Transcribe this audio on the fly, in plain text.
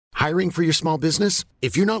Hiring for your small business?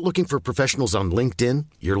 If you're not looking for professionals on LinkedIn,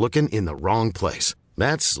 you're looking in the wrong place.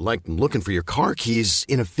 That's like looking for your car keys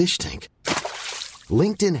in a fish tank.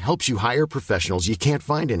 LinkedIn helps you hire professionals you can't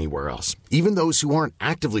find anywhere else, even those who aren't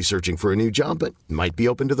actively searching for a new job but might be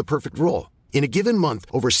open to the perfect role. In a given month,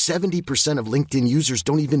 over 70% of LinkedIn users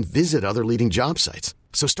don't even visit other leading job sites.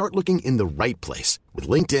 So start looking in the right place. With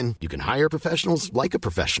LinkedIn, you can hire professionals like a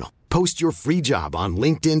professional. Post your free job on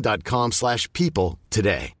linkedin.com/people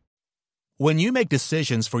today. When you make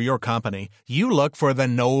decisions for your company, you look for the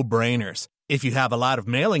no-brainers. If you have a lot of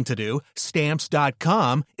mailing to do,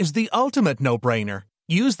 Stamps.com is the ultimate no-brainer.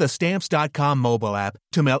 Use the Stamps.com mobile app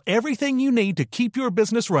to mail everything you need to keep your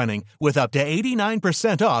business running with up to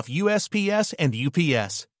 89% off USPS and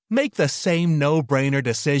UPS. Make the same no-brainer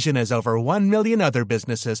decision as over 1 million other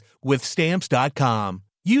businesses with Stamps.com.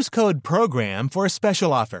 Use code PROGRAM for a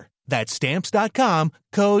special offer. That's Stamps.com,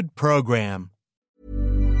 code PROGRAM.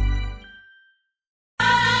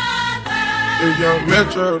 If Young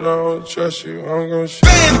Metro don't trust you, I'm gonna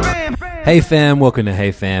Hey fam, welcome to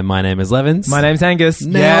Hey Fam. My name is Levins. My name's Angus.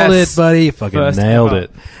 Nailed Yes. it, buddy. Fucking First nailed ever.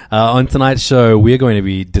 it. On tonight's show, we're going to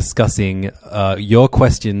be discussing your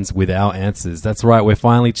questions with our answers. That's right. We're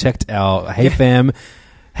finally checked our Hey Fam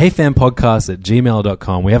podcast at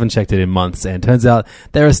gmail.com. We haven't checked it in months, and turns out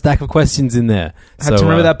there are a stack of questions in there. I had to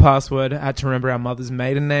remember that password. I had to remember our mother's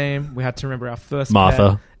maiden name. We had to remember our first Martha.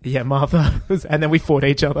 pet. Yeah, Martha. And then we fought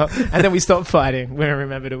each other. And then we stopped fighting when I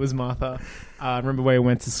remembered it was Martha. I remember where we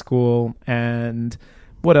went to school. And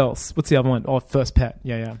what else? What's the other one? Oh, first pet.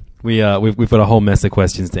 Yeah. We've got a whole mess of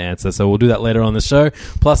questions to answer, so we'll do that later on the show.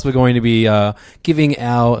 Plus, we're going to be giving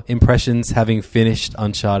our impressions having finished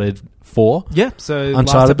Uncharted 4. Yeah, so Uncharted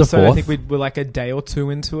last episode, the I 4th. think we were like a day or two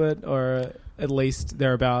into it, or at least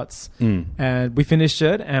thereabouts. And we finished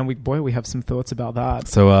it, and we have some thoughts about that.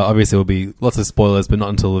 So obviously there'll be lots of spoilers, but not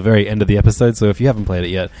until the very end of the episode. So if you haven't played it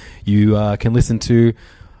yet, you can listen to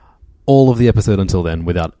all of the episode until then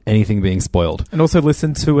without anything being spoiled. And also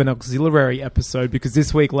listen to an auxiliary episode, because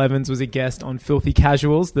this week Levins was a guest on Filthy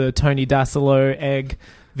Casuals, the Tony Dasilo Egg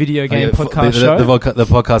video game podcast show. The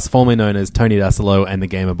podcast formerly known as Tony Dasilo and the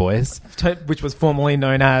Gamer Boys. Which was formerly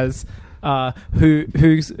known as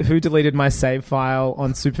who deleted my save file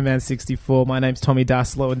on Superman 64. My name's Tommy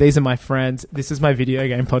Dasilo, and these are my friends. This is my video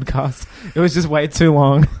game podcast. It was just way too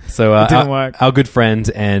long. So it didn't work. Our good friend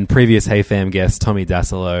and previous Hey Fam guest Tommy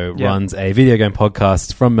Dasilo Yeah. runs a video game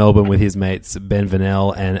podcast from Melbourne with his mates Ben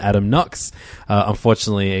Vanel and Adam Knox.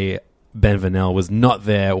 Unfortunately, Ben Vanel was not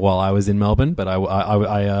there while I was in Melbourne, but I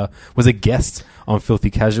was a guest on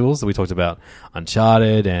Filthy Casuals. So we talked about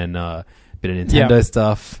Uncharted and a bit of Nintendo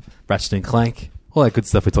stuff, Ratchet and Clank, all that good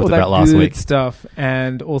stuff we talked about last week. Stuff.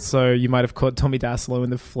 And also, you might have caught Tommy Dasilo in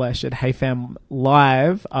the flesh at Hey Fam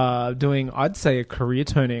Live, doing, I'd say, a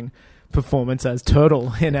career-turning performance as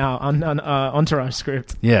Turtle in our Entourage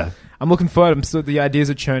script. Yeah. I'm looking forward. The ideas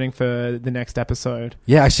are churning for the next episode.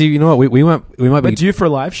 Yeah, actually, you know what? We might We're be due for a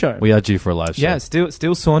live show. We are due for a live show. Yeah,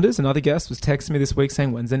 Steele Saunders, another guest, was texting me this week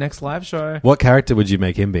saying, when's the next live show? What character would you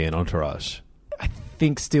make him be in Entourage? I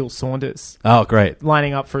think Steele Saunders. Oh, great.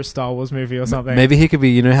 Lining up for a Star Wars movie or something. Maybe he could be,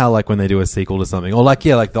 you know how like when they do a sequel to something, or like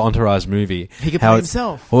the Entourage movie. He could how play it's-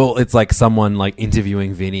 himself. Well, it's like someone like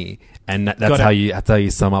interviewing Vinny, and that's Got it. how you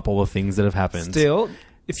sum up all the things that have happened. Still,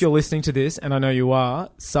 if you're listening to this, and I know you are,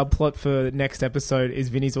 subplot for next episode is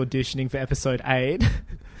Vinny's auditioning for episode 8.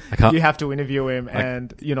 I can't. You have to interview him,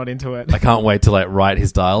 and you're not into it. I can't wait to like write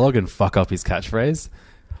his dialogue and fuck up his catchphrase.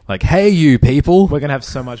 Like, hey, you people. We're going to have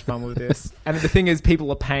so much fun with this. And the thing is,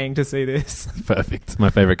 people are paying to see this. Perfect. My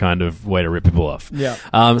favorite kind of way to rip people off. Yeah.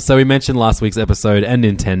 So we mentioned last week's episode and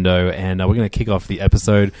Nintendo, and we're going to kick off the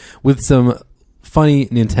episode with some funny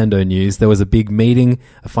Nintendo news. There was a big meeting,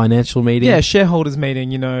 a financial meeting. Yeah, shareholders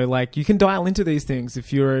meeting, like you can dial into these things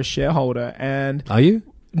if you're a shareholder. And Are you?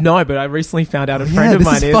 no, but I recently found out a friend of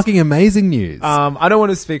mine this is fucking amazing news. I don't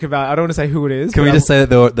want to I don't want to say who it is. Can but we just say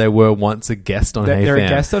that they were once a guest on Hey They're Fam? a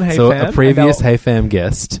guest on Hey so Fam, a previous and Hey Fam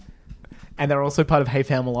guest. and they're also part of Hey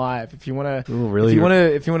Fam Live. If you want to, Ooh, really?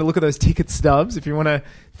 if you want to look at those ticket stubs, if you want to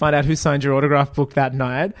find out who signed your autograph book that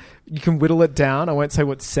night, you can whittle it down. I won't say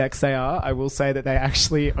what sex they are. I will say that they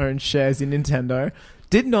actually own shares in Nintendo.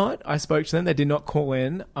 I spoke to them. They did not call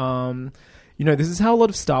in. This is how a lot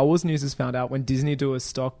of Star Wars news is found out. When Disney do a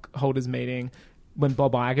stockholders meeting, when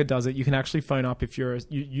Bob Iger does it, you can actually phone up if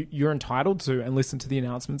you're entitled to and listen to the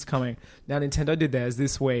announcements coming. Now, Nintendo did theirs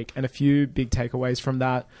this week, and a few big takeaways from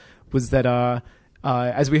that was that,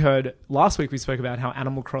 as we heard last week, we spoke about how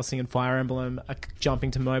Animal Crossing and Fire Emblem are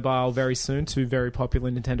jumping to mobile very soon, two very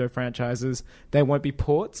popular Nintendo franchises. They won't be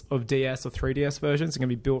ports of DS or 3DS versions. They're going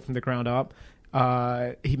to be built from the ground up.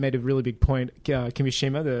 he made a really big point.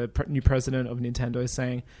 Kimishima, the new president of Nintendo, is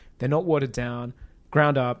saying they're not watered down,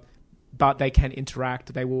 ground up, but they can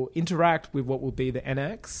interact. They will interact with what will be the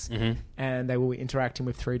NX, and they will be interacting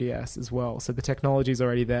with 3DS as well. So the technology is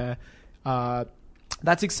already there.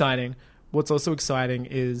 That's exciting. What's also exciting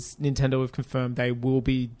is Nintendo have confirmed they will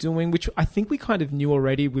be doing, which I think we kind of knew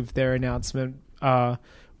already with their announcement. I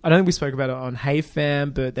don't think we spoke about it on Hey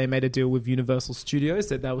Fam, but they made a deal with Universal Studios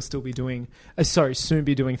that they will still be doing, soon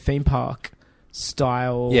be doing theme park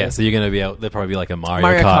style. Yeah, so you're going to be able, there'll probably be like a Mario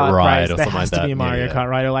Kart ride or something like that. There has to be a Mario Kart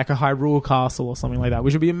ride or like a Hyrule Castle or something like that,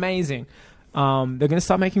 which would be amazing. They're going to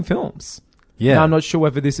start making films. Yeah. Now, I'm not sure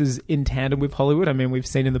whether this is in tandem with Hollywood. I mean, we've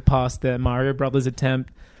seen in the past the Mario Brothers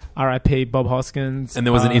attempt, R.I.P. Bob Hoskins. And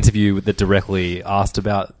there was an interview that directly asked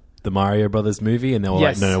about the Mario Brothers movie, and they were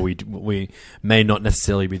Yes. like, no, we may not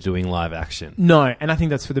necessarily be doing live action. No, and I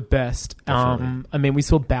think that's for the best. Definitely. I mean, we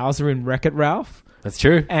saw Bowser in Wreck-It Ralph. That's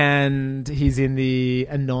true. And he's in the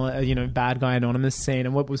bad guy anonymous scene.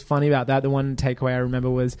 And what was funny about that, the one takeaway I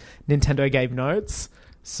remember was Nintendo gave notes.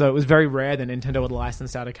 So it was very rare that Nintendo would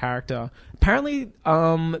license out a character. Apparently,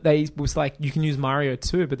 they was like, you can use Mario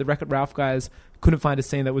too, but the Wreck-It Ralph guys couldn't find a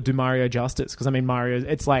scene that would do Mario justice. Because, I mean, Mario,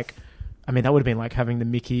 it's like, I mean, that would have been like having the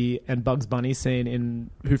Mickey and Bugs Bunny scene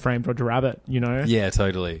in Who Framed Roger Rabbit, you know? Yeah,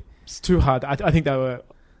 totally. It's too hard. I think they were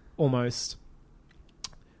almost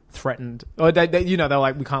threatened. Or they were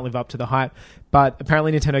like, we can't live up to the hype. But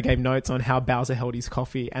apparently Nintendo gave notes on how Bowser held his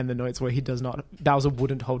coffee, and the notes where Bowser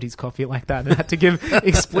wouldn't hold his coffee like that, and had to give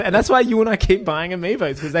and that's why you and I keep buying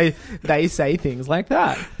Amiibos, because they say things like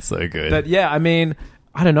that. So good. But yeah, I mean,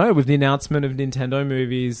 I don't know, with the announcement of Nintendo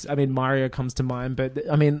movies, I mean, Mario comes to mind, but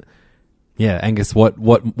I mean, yeah, Angus, what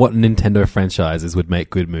Nintendo franchises would make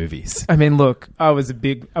good movies? I mean, look, are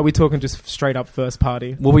we talking just straight up first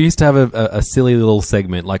party? Well, we used to have a silly little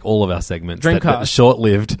segment, like all of our segments, that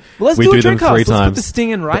short-lived. Well, let's we do do a them Dreamcast. 3 Let's times. put the sting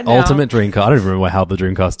in right the now. Ultimate Dreamcast. I don't even remember how the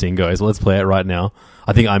Dreamcast sting goes. Well, let's play it right now.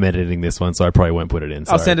 I think I'm editing this one, so I probably won't put it in.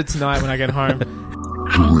 Sorry. I'll send it tonight when I get home.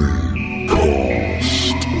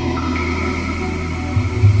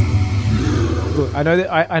 Look, I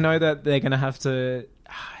know that they're going to have to.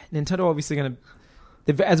 Nintendo obviously going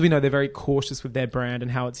to, as we know, they're very cautious with their brand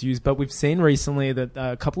and how it's used. But we've seen recently that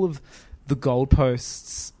a couple of the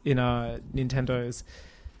goalposts in Nintendo's.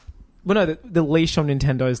 Well, no, the leash on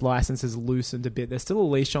Nintendo's license is loosened a bit. There's still a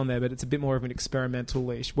leash on there, but it's a bit more of an experimental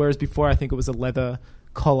leash. Whereas before, I think it was a leather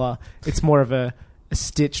collar. It's more of a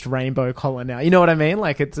stitched rainbow collar now. You know what I mean?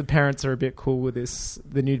 Like, the parents are a bit cool with this.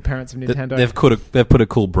 The new parents of Nintendo. They've put a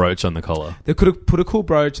cool brooch on the collar. They could have put a cool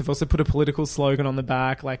brooch. They've also put a political slogan on the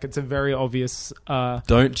back. Like, it's a very obvious.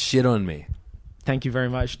 Don't shit on me. Thank you very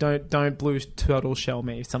much. Don't blue turtle shell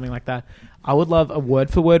me, something like that. I would love a word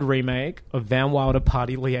for word remake of Van Wilder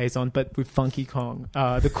Party Liaison, but with Funky Kong,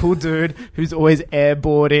 the cool dude who's always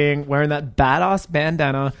airboarding, wearing that badass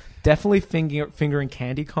bandana, definitely fingering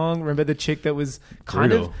Candy Kong. Remember the chick that was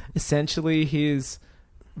kind of essentially his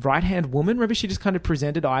right-hand woman? Remember she just kind of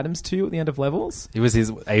presented items to you at the end of levels? It was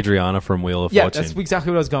his Adriana from Wheel of Yeah, Fortune. that's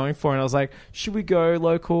exactly what I was going for. And I was like, should we go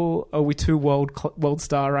local? Are we too world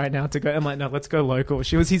star right now to go? I'm like, no, let's go local.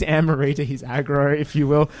 She was his Anne-Marie to his Aggro, if you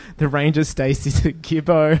will. The Ranger Stacy to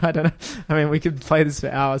Gibbo. I don't know. I mean, we could play this for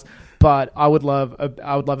hours. But I would love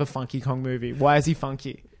a Funky Kong movie. Why is he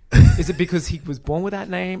funky? Is it because he was born with that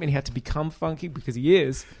name and he had to become funky? Because he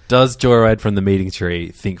is. Does Joyride from the Meeting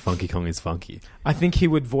Tree think Funky Kong is funky? I think he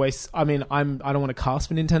would voice. I mean, I don't want to cast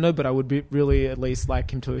for Nintendo, but I would be really at least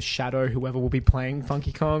like him to shadow whoever will be playing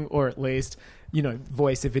Funky Kong, or at least, you know,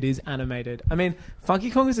 voice if it is animated. I mean,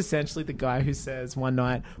 Funky Kong is essentially the guy who says one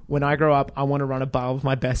night, when I grow up, I want to run a bar with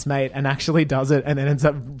my best mate, and actually does it, and then ends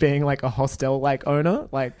up being like a hostel like owner,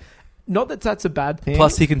 like. Not that that's a bad thing.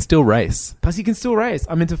 Plus, he can still race.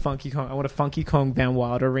 I'm into Funky Kong. I want a Funky Kong Van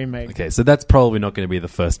Wilder remake. Okay, so that's probably not going to be the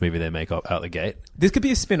first movie they make out the gate. This could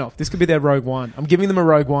be a spin-off. This could be their Rogue One. I'm giving them a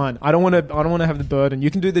Rogue One. I don't want to have the burden. You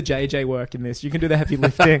can do the JJ work in this. You can do the heavy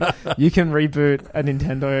lifting. You can reboot a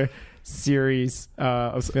Nintendo series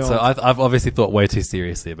of films. So I've obviously thought way too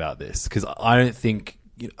seriously about this, because I don't think.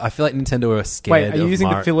 I feel like Nintendo are scared. Wait, are you using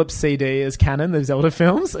the Philips CD as canon, the Zelda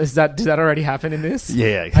films? Did that already happen in this?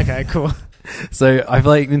 Yeah. Okay, cool. So I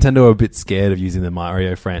feel like Nintendo are a bit scared of using the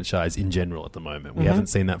Mario franchise in general at the moment. We haven't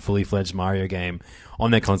seen that fully fledged Mario game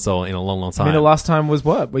on their console in a long, long time. I mean, the last time was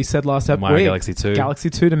what? We said last episode. Mario Galaxy 2.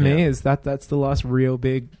 Galaxy 2 to me is that's the last real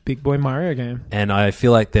big boy Mario game. And I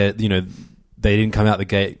feel like that, you know, they didn't come out the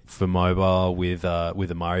gate for mobile with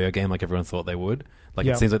a Mario game like everyone thought they would. Like,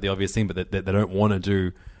 it seems like the obvious thing, but they don't want to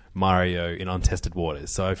do Mario in untested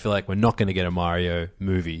waters. So I feel like we're not going to get a Mario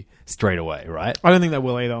movie straight away, right? I don't think they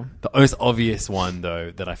will either. The most obvious one,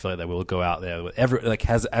 though, that I feel like they will go out there with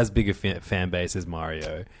has as big a fan base as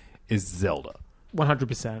Mario is Zelda.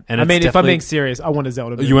 100%. And I mean, if I'm definitely- being serious, I want a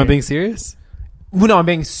Zelda movie. You weren't being serious? Well, no, I'm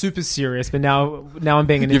being super serious, but now I'm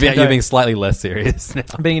being a Nintendo... You're being slightly less serious now.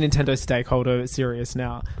 I'm being a Nintendo stakeholder serious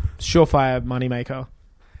now. Surefire moneymaker.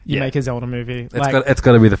 You Yeah. make a Zelda movie. It's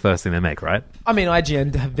got to be the first thing they make, right? I mean,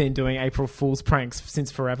 IGN have been doing April Fool's pranks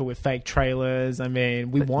since forever with fake trailers. I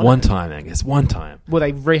mean, we want One it. time, Angus. One time. Well,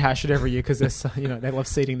 they rehash it every year because they love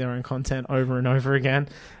seeding their own content over and over again.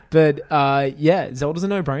 But yeah, Zelda's a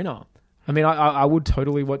no-brainer. I mean, I would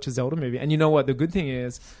totally watch a Zelda movie. And you know what? The good thing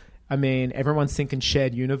is, I mean, everyone's thinking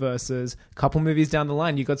shared universes. A couple movies down the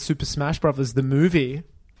line, you got Super Smash Brothers, the movie.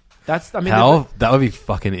 That would be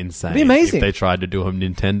fucking insane. It'd be amazing. If they tried to do a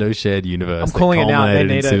Nintendo shared universe. I'm calling it now. They culminated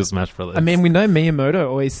need in it. Super Smash Brothers. I mean, we know Miyamoto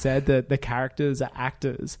always said that the characters are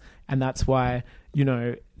actors, and that's why,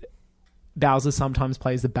 Bowser sometimes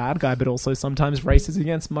plays the bad guy, but also sometimes races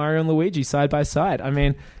against Mario and Luigi side by side. I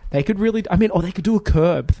mean, they could really... or they could do a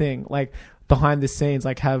Curb thing, like behind the scenes,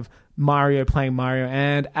 like have Mario playing Mario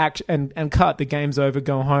and cut, the game's over,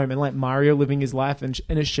 go home, and let Mario living his life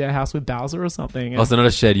in a share house with Bowser or something. Also, not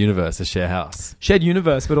a shared universe, a share house. Shared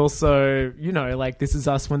universe, but also, like, this is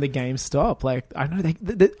us when the games stop. Like, I know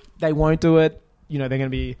they won't do it. They're going to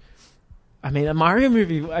be... I mean, a Mario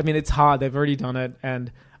movie, I mean, it's hard. They've already done it,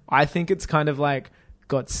 and I think it's kind of like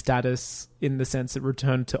got status in the sense that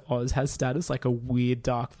Return to Oz has status, like a weird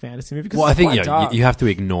dark fantasy movie. Well, I think dark. you have to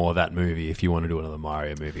ignore that movie if you want to do another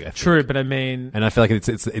Mario movie. I think. True, but I mean, and I feel like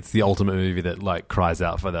it's the ultimate movie that like cries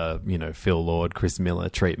out for the Phil Lord, Chris Miller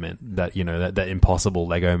treatment. That that impossible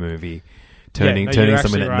Lego movie. Turning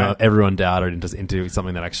something that everyone doubted into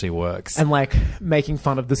something that actually works, and like making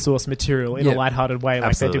fun of the source material in a lighthearted way, like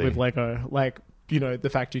absolutely. they did with Lego, like the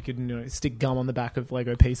fact you could stick gum on the back of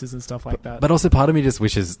Lego pieces and stuff like that. But also, part of me just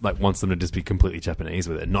wishes wants them to just be completely Japanese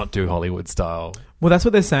with it, not do Hollywood style. Well, that's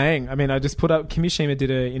what they're saying. I mean, I just put up Kimishima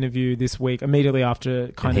did an interview this week immediately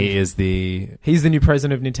after he's the new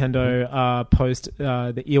president of Nintendo post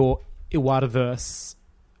the Iwataverse,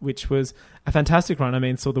 which was a fantastic run. I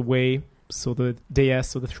mean, saw the Wii. Saw the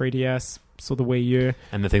DS, saw the 3DS, saw the Wii U,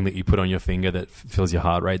 and the thing that you put on your finger that fills your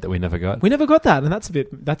heart rate that we never got. We never got that, and that's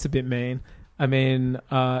a bit mean. I mean,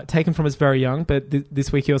 taken from us very young, but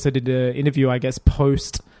this week he also did an interview, I guess,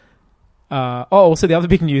 post. Also the other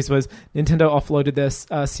big news was Nintendo offloaded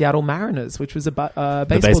their Seattle Mariners, which was a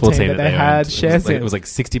baseball team that they had shares in. It was like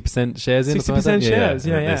 60% shares in. 60% shares,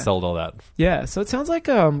 yeah. They sold all that. Yeah, so it sounds like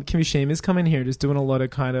Kimishima's coming here just doing a lot of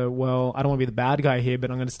kind of, well, I don't want to be the bad guy here,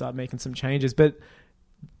 but I'm going to start making some changes. But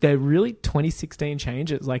they're really 2016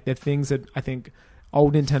 changes. Like, they're things that I think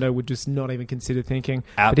old Nintendo would just not even consider thinking.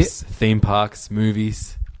 Apps, theme parks,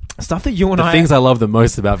 movies. Stuff that you and the things I love the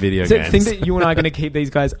most about video games. Things that you and I are going to keep these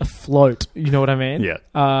guys afloat. You know what I mean?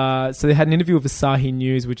 Yeah. So they had an interview with Asahi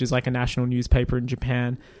News, which is like a national newspaper in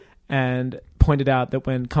Japan, and pointed out that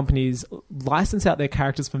when companies license out their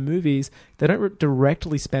characters for movies, they don't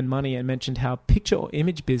directly spend money, and mentioned how picture or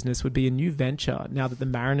image business would be a new venture now that the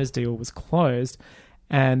Mariners deal was closed.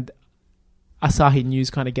 And Asahi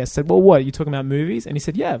News kind of guessed, said, well, what, are you talking about movies? And he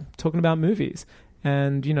said, yeah, talking about movies.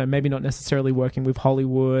 And, maybe not necessarily working with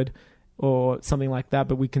Hollywood or something like that,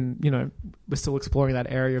 but we can, we're still exploring that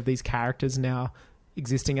area of these characters now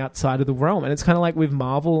existing outside of the realm. And it's kind of like with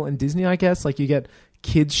Marvel and Disney, I guess. Like, you get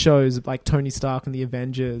kids shows like Tony Stark and the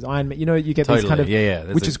Avengers, Iron Man, you get these kind of,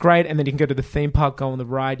 which is great. And then you can go to the theme park, go on the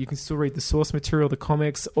ride. You can still read the source material, the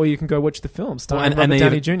comics, or you can go watch the film starring Robert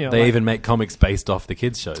Downey Jr. They even make comics based off the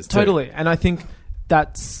kids shows too. Totally. And I think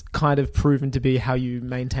that's kind of proven to be how you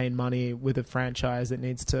maintain money with a franchise that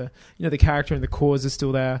needs to, the character and the cause is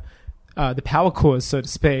still there, the power cause, so to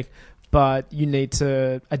speak, but you need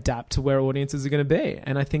to adapt to where audiences are going to be.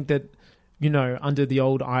 And I think that, under the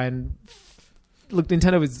old iron... Look,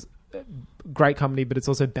 Nintendo is a great company, but it's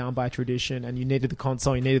also bound by tradition, and you needed the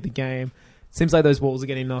console, you needed the game. Seems like those walls are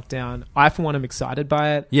getting knocked down. I, for one, am excited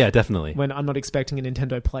by it. Yeah, definitely. When I'm not expecting a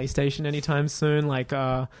Nintendo PlayStation anytime soon, like,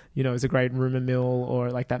 it's a great rumor mill,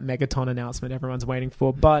 or like that Megaton announcement everyone's waiting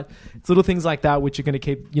for. But it's little things like that which are going to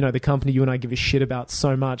keep, the company you and I give a shit about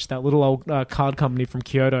so much, that little old card company from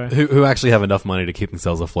Kyoto. Who actually have enough money to keep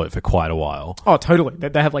themselves afloat for quite a while. Oh, totally.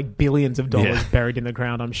 They have like billions of dollars buried in the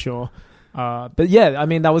ground, I'm sure. But yeah, I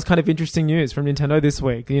mean, that was kind of interesting news from Nintendo this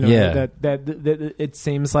week. You know, Yeah. that it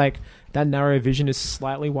seems like that narrow vision is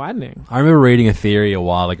slightly widening. I remember reading a theory a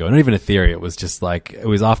while ago. Not even a theory. It was just like, it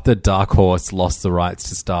was after Dark Horse lost the rights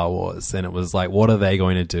to Star Wars. And it was like, what are they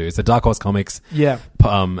going to do? So Dark Horse Comics Yeah.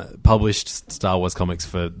 published StarArs comics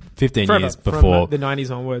for 15 Forever, years before. from the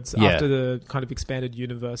 90s onwards, Yeah. after the kind of expanded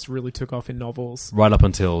universe really took off in novels. Right up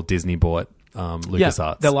until Disney bought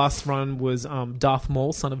LucasArts. The last run was Darth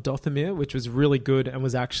Maul, Son of Dothamir, which was really good and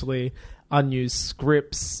was actually unused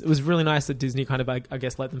scripts. It was really nice that Disney kind of, I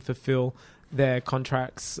guess, let them fulfill their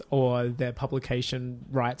contracts or their publication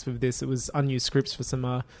rights with this. It was unused scripts for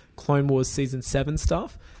some Clone Wars Season 7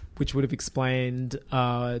 stuff, which would have explained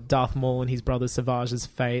Darth Maul and his brother Savage's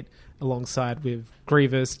fate alongside with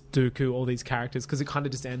Grievous, Dooku, all these characters, because it kind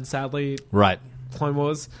of just ends sadly, Right. Clone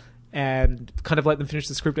Wars, and kind of let them finish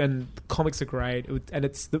the script. And the comics are great,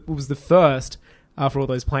 it was the first, for all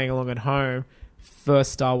those playing along at home,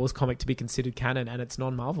 first Star Wars comic to be considered canon, and it's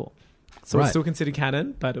non-Marvel. So Right. it's still considered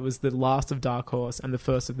canon, but it was the last of Dark Horse and the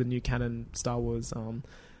first of the new canon Star Wars,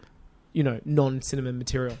 non-cinema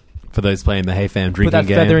material. For those playing the Hey Fam Put drinking that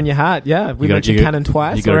game. feather in your hat, yeah. We mentioned canon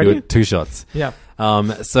twice You got to already. do it 2 shots. Yeah.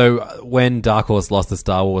 So when Dark Horse lost the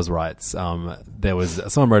Star Wars rights, there was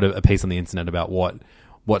someone wrote a piece on the internet about what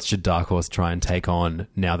should Dark Horse try and take on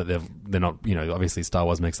now that they're not, obviously Star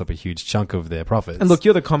Wars makes up a huge chunk of their profits. And look,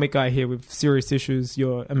 you're the comic guy here with Serious Issues,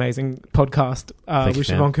 your amazing podcast Thank you, with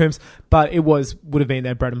Sam. Siobhan Coombs, but it would have been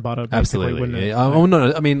their bread and butter, basically, Absolutely. wouldn't it? Yeah.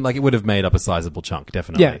 No, I mean, like, it would have made up a sizable chunk,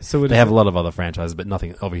 definitely. Yeah, so they have a lot of other franchises, but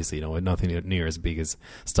nothing, obviously, nothing near as big as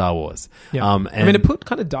Star Wars. Yeah. And I mean, it put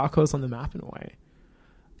kind of Dark Horse on the map in a way.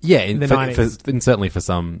 yeah, in the for, 90s. and certainly for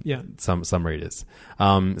some readers.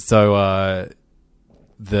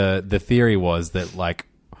 The theory was that, like,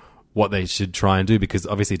 what they should try and do, because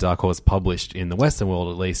obviously Dark Horse published in the Western world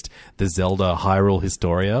at least the Zelda Hyrule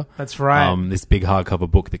Historia. That's right. This big hardcover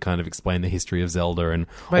book that kind of explained the history of Zelda and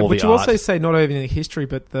Wait, all would the you art. also say not only the history,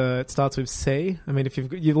 but it starts with C? I mean, if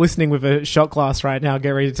you're listening with a shot glass right now,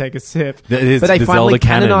 get ready to take a sip. That is but they the finally Zelda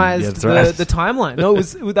canon. canonized Yeah, that's right. the timeline. No,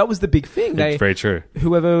 that was the big thing. It's very true.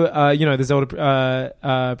 Whoever the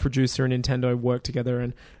Zelda producer and Nintendo worked together,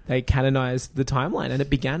 and they canonized the timeline, and it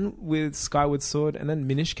began with Skyward Sword and then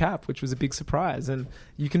Minish Cap, which was a big surprise. And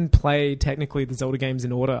you can play technically the Zelda games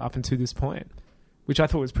in order up until this point, which I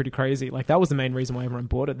thought was pretty crazy. Like, that was the main reason why everyone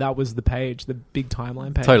bought it. That was the page, the big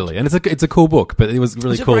timeline page. Totally, and it's a cool book, but it was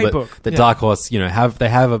really It's a cool great that, book. that Yeah. Dark Horse, they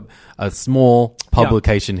have a small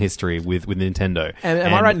publication history with Nintendo. And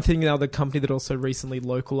am I right in thinking now the company that also recently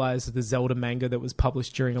localized the Zelda manga that was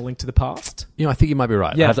published during A Link to the Past? I think you might be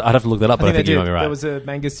right. Yeah. I'd have to look that up, but I think they you did. might be right. There was a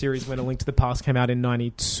manga series when A Link to the Past came out in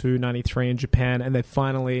 92, 93 in Japan, and they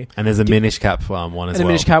finally... And there's a Minish Cap one as and well. a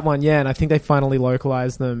Minish Cap one, yeah, and I think they finally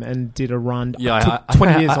localized them and did a run. Yeah, Took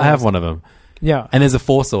 20 years. I have one of them. Yeah. And there's a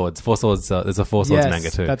Four Swords. There's a Four Swords Yes,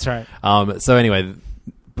 manga too. that's right. So anyway,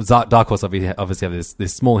 Dark Horse obviously have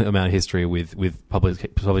this small amount of history with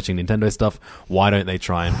publishing Nintendo stuff. Why don't they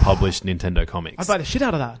try and publish Nintendo comics? I'd buy the shit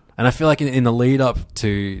out of that. And I feel like in the lead up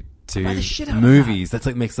to buy the shit out of movies, that's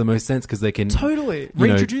like makes the most sense because they can Totally. you know,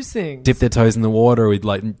 Reintroduce things. dip their toes in the water with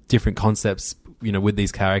like different concepts, with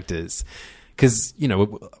these characters. Because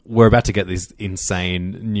we're about to get this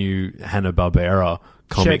insane new Hanna-Barbera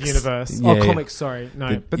comics. Shared universe. Yeah, yeah. Comics, sorry.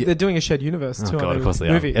 No, but they're doing a shared universe too. Oh god, aren't of course they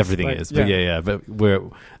movies. are. Everything Like, is. But yeah. But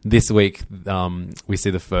this week we see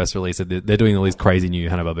the first release. They're doing all these crazy new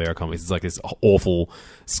Hanna-Barbera comics. It's like this awful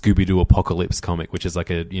Scooby-Doo apocalypse comic, which is like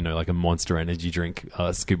a Monster Energy drink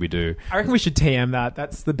Scooby-Doo. I reckon we should TM that.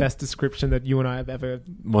 That's the best description that you and I have ever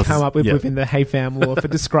Monsters- come up with yeah. within the Hey Fam lore for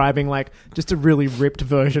describing like just a really ripped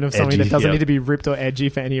version of something Edgy, that doesn't yeah. need to be ripped or edgy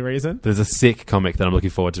for any reason. There's a sick comic that I'm looking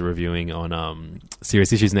forward to reviewing on Serious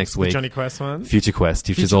Issues next week. Johnny Quest one. Future Quest,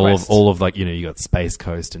 which is Future Quest. all of like you got Space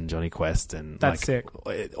Coast and Johnny Quest and That's like,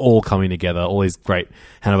 sick. all coming together. All these great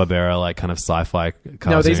Hanna-Barbera like kind of sci-fi cartoons.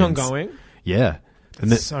 No, are these ongoing? Yeah,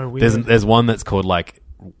 and That's so weird. There's one that's called like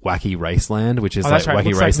Wacky Raceland, which is Oh, like that's right. Wacky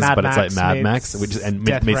Looks like Races, Mad but it's like Max Mad Max, meets which is and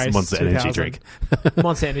Death meets Race Monster Energy 2000. drink,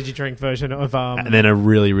 Monster Energy drink version of and then a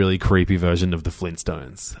really really creepy version of the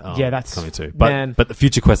Flintstones. Yeah, that's- coming too. man. But the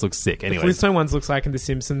Future Quest looks sick. The Anyway, Flintstone ones looks like in The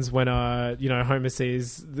Simpsons when Homer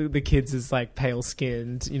sees the kids as like pale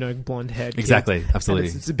skinned, blonde haired. Exactly, absolutely.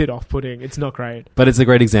 It's a bit off putting. It's not great. But it's a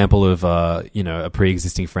great example of a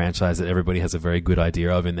pre-existing franchise that everybody has a very good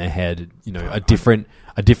idea of in their head.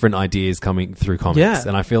 A different ideas coming through comics, Yeah.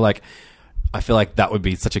 and I feel like that would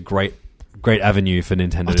be such a great avenue for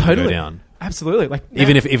Nintendo to go down. Absolutely. Like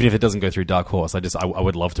Even if it doesn't go through Dark Horse, I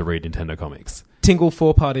would love to read Nintendo comics. Tingle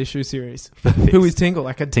 4-part issue series. Who is Tingle?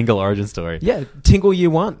 Like a Tingle origin story. Yeah, Tingle Year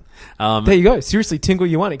 1. Um, There you go. Seriously, Tingle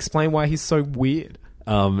Year 1. Explain why he's so weird.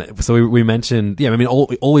 So we mentioned, yeah, I mean,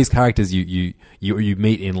 all these characters you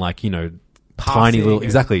meet in, like, you know, tiny Passing little, and-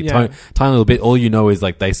 exactly, yeah. tiny little bit. All you know is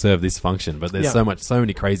like they serve this function, but there's Yeah. so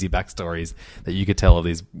many crazy backstories that you could tell of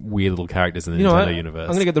these weird little characters in the You know Nintendo what? universe. I'm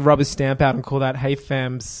going to get the rubber stamp out and call that Hey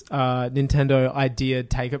Fam's Nintendo idea.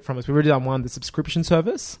 Take it from us. We've already done one, the subscription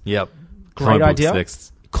service. Yep, Great Comic books idea.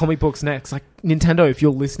 next. Comic books next. Like, Nintendo, if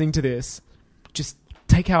you're listening to this, just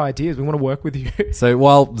take our ideas. We want to work with you. So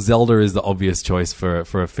while Zelda is the obvious choice for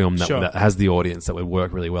a film that, Sure. that has the audience that would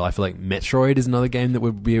work really well, I feel like Metroid is another game that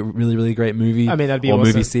would be a really, really great movie. I mean, that'd be or awesome.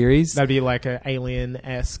 movie series. That'd be like an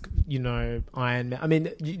Alien-esque, you know, Iron Man. I mean,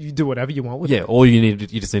 you do whatever you want with Yeah, all you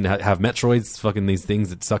just need to have Metroids, fucking these things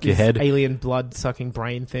that suck your head. alien blood-sucking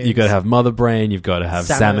brain things. You got to have Mother Brain. You've got to have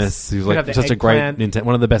Samus, who's You like have the such a great eggplant.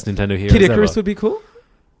 one of the best Nintendo heroes Kid ever. Icarus would be cool.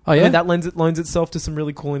 Oh yeah, I mean, that loans itself to some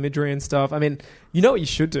really cool imagery and stuff. I mean, you know what you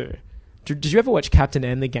should do? Did you ever watch Captain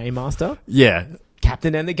N, the Game Master? yeah.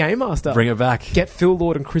 Captain N, the Game Master. Bring it back. Get Phil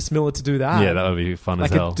Lord and Chris Miller to do that. Yeah, that would be fun like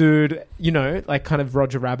as hell. a dude, you know, like kind of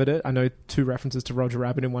Roger Rabbit it. I know 2 references to Roger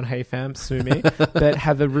Rabbit in one. Hey Fam, sue me. But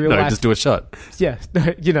have a real No, life. just do a shot. Yeah,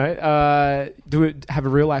 you know, have a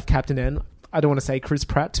real life Captain N. I don't want to say Chris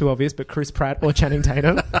Pratt, too obvious, but Chris Pratt or Channing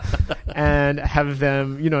Tatum, and have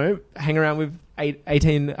them, you know, hang around with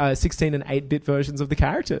 16 and 8-bit versions of the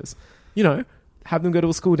characters. You know, have them go to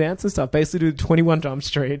a school dance and stuff. Basically do 21 Jump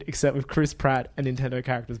Street, except with Chris Pratt and Nintendo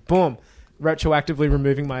characters. Boom. Retroactively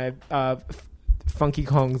removing my Funky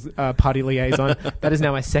Kong's party liaison. That is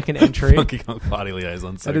now my second entry. Funky Kong Party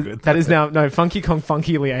Liaison, so good. That is now Funky Kong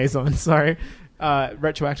Funky Liaison. Sorry,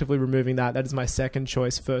 retroactively removing that. That is my second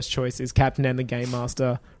choice. First choice is Captain N, the Game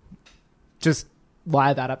Master. Just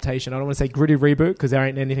live adaptation. I don't want to say gritty reboot because there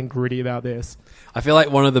ain't anything gritty about this. I feel like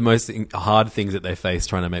one of the most hard things that they face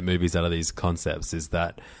trying to make movies out of these concepts is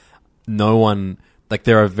that no one, like,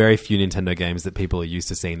 there are very few Nintendo games that people are used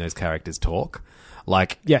to seeing those characters talk.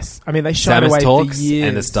 Like, Yes, I mean they shied Samus away talks for years.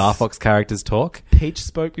 and the Star Fox characters talk. Peach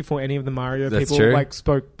spoke before any of the Mario That's people true. like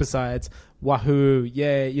spoke. Besides Wahoo,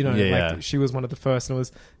 yeah, you know, Yeah, like yeah. she was one of the first, and it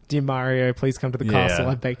was, "Dear Mario, please come to the Yeah. castle.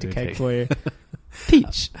 I baked a Okay. cake for you."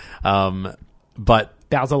 Peach, But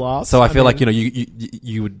Bowser laughs. so I feel like, mean,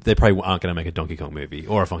 you would, they probably aren't going to make a Donkey Kong movie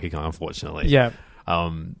or a Funky Kong, unfortunately. yeah.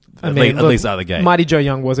 At least out of the gate. Mighty Joe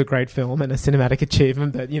Young was a great film and a cinematic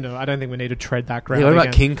achievement, but, you know, I don't think we need to tread that ground. Yeah, what about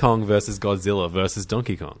again. King Kong versus Godzilla versus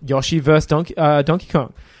Donkey Kong? Yoshi versus Donkey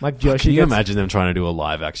Kong? Like Yoshi. Can you gets- imagine them trying to do a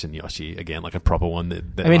live action Yoshi again, like a proper one that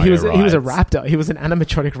I mean, he was Mario a rides? raptor. He was an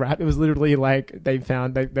animatronic rat. It was literally like they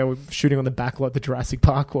were shooting on the back lot the Jurassic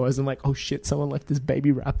Park was, and like, oh shit, someone left this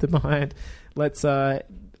baby raptor behind. Let's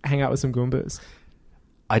hang out with some Goombas.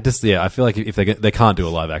 I feel like if they can't do a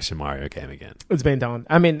live action Mario game again. It's been done.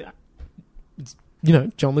 I mean, it's, you know,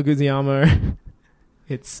 John Leguizamo.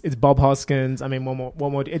 It's Bob Hoskins. I mean, one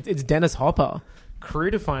more. It's Dennis Hopper.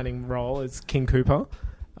 Career defining role is King Koopa.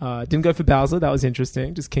 Didn't go for Bowser. That was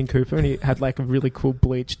interesting. Just King Koopa, and he had like a really cool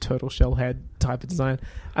bleached turtle shell head type of design.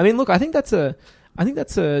 I mean, look, I think that's a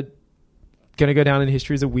going to go down in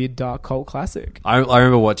history as a weird dark cult classic. I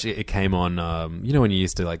remember watching it came on. You know when you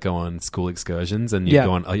used to like go on school excursions and Yeah.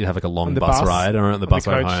 you'd have like a long On the bus bus. ride or on the On bus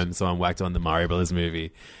the ride coach. home. So I whacked on the Mario Brothers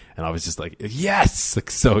movie, and I was just like, yes,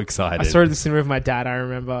 like so excited. I saw it at the cinema with my dad, I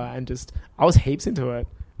remember, and just I was heaps into it.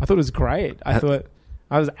 I thought it was great. I thought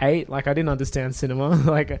I was 8, like I didn't understand cinema.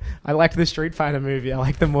 Like I liked the Street Fighter movie. I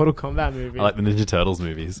liked the Mortal Kombat movie. I like the Ninja Turtles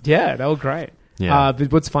movies. Yeah, they were great. Yeah.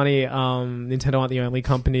 But what's funny, Nintendo aren't the only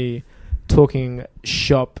company talking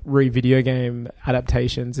shop video game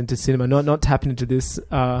adaptations into cinema, not tapping into this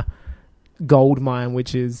gold mine,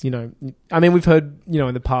 which is, you know, I mean, we've heard, you know,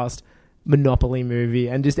 in the past Monopoly movie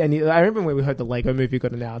and just any. I remember when we heard the Lego movie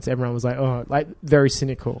got announced, everyone was like, oh, like very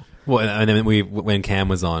cynical. Well, and then when Cam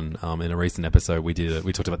was on in a recent episode, we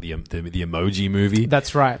talked about the Emoji movie.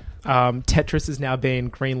 That's right. Tetris is now being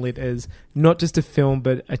greenlit as not just a film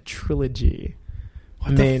but a trilogy.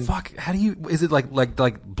 What the fuck? How do you? Is it like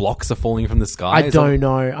blocks are falling from the sky? I don't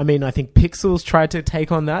know. I mean, I think Pixels tried to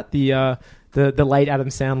take on that. The late Adam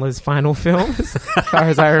Sandler's final film, as far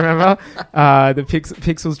as I remember. The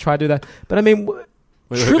Pixels tried to do that. But I mean,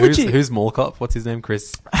 trilogy. Who's Mall Cop? What's his name?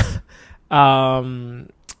 Chris.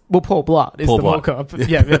 Well, Paul Blart is Paul the Blart. Mall Cop.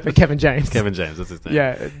 Yeah, but Kevin James. Kevin James. That's his name.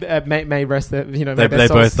 Yeah, may rest their, you know. They may their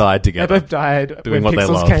both souls- died together. They both died Doing when what they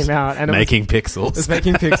Pixels loved. came out, and making it pixels. was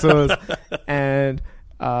making Pixels and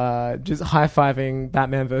just high fiving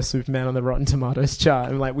Batman vs Superman on the Rotten Tomatoes chart.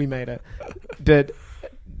 I'm like, we made it. But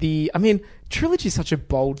I mean, trilogy is such a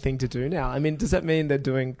bold thing to do now. I mean, does that mean they're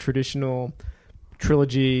doing traditional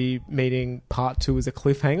trilogy meaning part 2 as a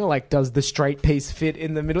cliffhanger? Like, does the straight piece fit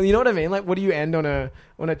in the middle? You know what I mean? Like, what do you end on a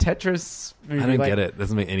Tetris movie? I don't like, get it. It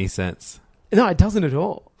doesn't make any sense. No, it doesn't at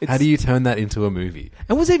all. How do you turn that into a movie?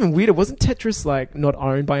 And what's even weirder, wasn't Tetris like not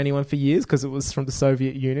owned by anyone for years because it was from the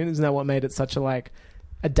Soviet Union? Isn't that what made it such a like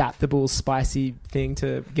adaptable, spicy thing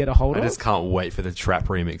to get a hold of? I just can't wait for the trap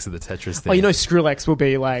remix of the Tetris thing. Oh, you know, Skrillex will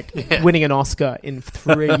be like winning an Oscar in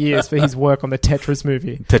 3 years for his work on the Tetris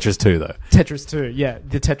movie. Tetris 2, though. Tetris 2, yeah.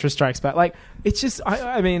 The Tetris Strikes Back. Like, it's just,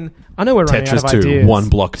 I mean, I know we're running out of Tetris 2, ideas. one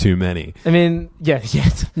block too many. I mean, yeah.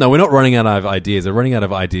 No, we're not running out of ideas. We're running out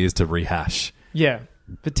of ideas to rehash. Yeah.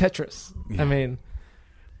 But Tetris, Yeah. I mean,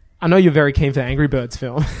 I know you're very keen for the Angry Birds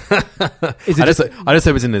film. Is it I just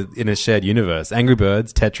hope it's in a shared universe. Angry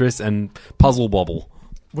Birds, Tetris, and Puzzle Bobble.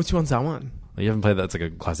 which one's that one? You haven't played that? It's like a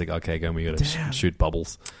classic arcade game where you got to shoot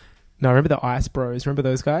bubbles. No, remember the Ice Bros? Remember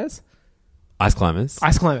those guys? Ice Climbers.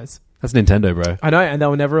 Ice Climbers. That's Nintendo, bro. I know, and they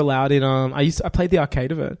were never allowed in. I played the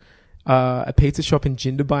arcade of it. A pizza shop in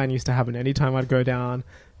Jindabyne used to have it. Anytime I'd go down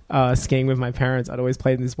skiing with my parents, I'd always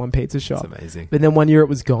play in this one pizza shop. That's amazing. But then one year it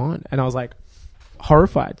was gone, and I was like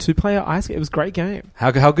horrified. 2-player ice. It was a great game.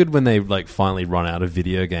 How good when they like finally run out of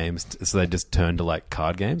video games, so they just turn to like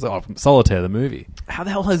card games. Like, Solitaire the movie. How the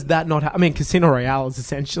hell has that not? I mean, Casino Royale is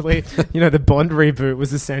essentially, the Bond reboot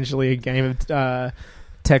was essentially a game of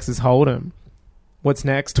Texas Hold'em. What's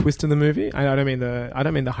next? Twist in the movie? I don't mean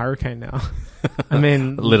the Hurricane now. I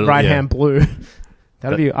mean Right Hand Blue.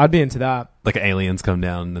 I'd be into that. Like aliens come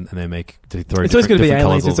down and they make throw. It's always going to be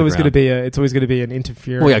aliens. It's always going to be. It's always going to be an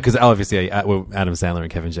interference. Well, yeah, because obviously Adam Sandler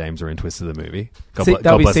and Kevin James are in Twisted the movie.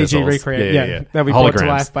 That'll be bless their CG souls. recreate. Yeah, that'll be brought to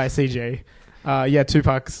life by CG.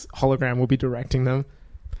 Tupac's hologram will be directing them.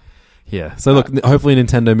 Yeah. So look, hopefully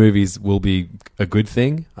Nintendo movies will be a good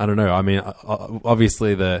thing. I don't know. I mean,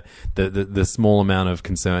 obviously the small amount of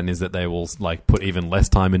concern is that they will like put even less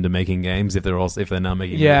time into making games if they're now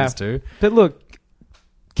making movies too. But look,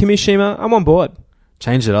 Kimishima, I'm on board.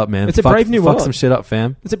 Change it up, man. It's a brave new world. Fuck some shit up,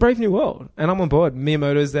 fam. It's a brave new world, and I'm on board.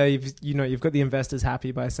 Miyamoto's there. You've got the investors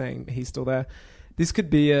happy by saying he's still there. This could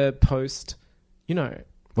be a post.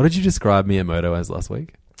 What did you describe Miyamoto as last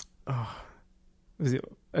week? Was it?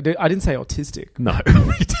 I didn't say autistic. No,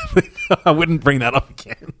 I wouldn't bring that up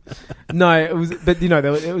again. No, it was. But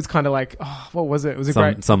it was kind of like, what was it? It was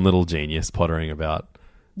some little genius pottering about.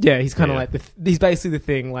 Yeah, he's kind of like he's basically the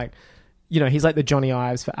thing. Like, he's like the Johnny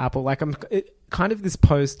Ives for Apple. Like, kind of this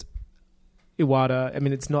post Iwata. I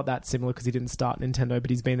mean, it's not that similar because he didn't start Nintendo, but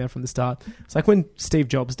he's been there from the start. It's like when Steve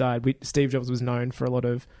Jobs died. Steve Jobs was known for a lot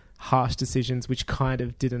of harsh decisions, which kind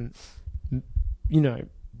of didn't,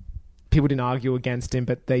 people didn't argue against him,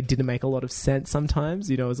 but they didn't make a lot of sense sometimes.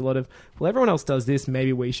 It was a lot of, well, everyone else does this,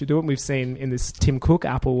 maybe we should do it. And we've seen in this Tim Cook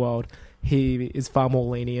Apple world, he is far more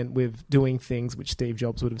lenient with doing things which Steve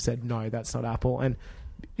Jobs would have said, no, that's not Apple. And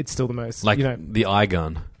it's still the most, like the eye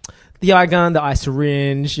gun. The eye gun, the eye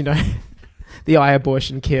syringe, the eye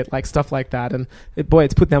abortion kit, like stuff like that. And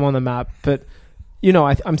it's put them on the map. But,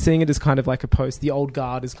 I'm seeing it as kind of like a post. The old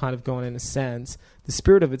guard is kind of gone in a sense. The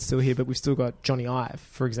spirit of it's still here, but we've still got Johnny Ive,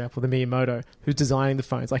 for example, the Miyamoto, who's designing the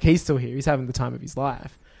phones. Like, he's still here. He's having the time of his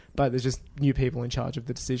life. But there's just new people in charge of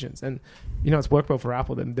the decisions. And, it's worked well for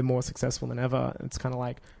Apple. They're more successful than ever. It's kind of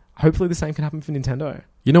like, hopefully the same can happen for Nintendo.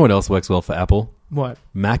 You know what else works well for Apple? What?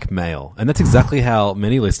 Mac Mail. And that's exactly how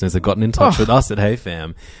many listeners have gotten in touch with us at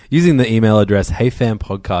HeyFam, using the email address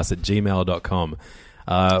heyfampodcast@gmail.com.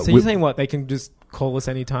 So you're saying what? They can just call us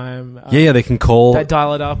anytime? Yeah, they can call. They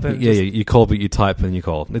dial it up. And you call, but you type and you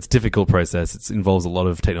call. It's a difficult process. It involves a lot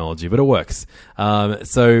of technology, but it works.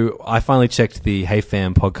 So I finally checked the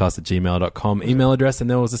heyfampodcast@gmail.com email address, and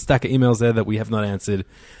there was a stack of emails there that we have not answered.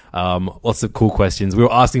 Lots of cool questions. We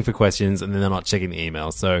were asking for questions, and then they're not checking the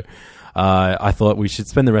email. So I thought we should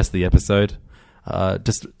spend the rest of the episode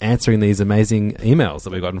just answering these amazing emails that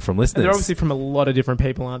we've gotten from listeners. And they're obviously from a lot of different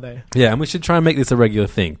people, aren't they? Yeah, and we should try and make this a regular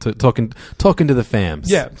thing, talking to the fams.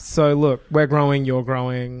 Yeah, so look, we're growing, you're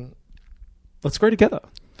growing. Let's grow together.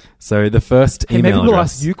 So the first email maybe we'll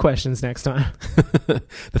address, ask you questions next time.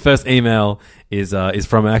 The first email is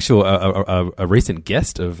from an actual a recent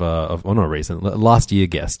guest last year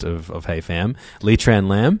guest of Hey Fam, Lee Tran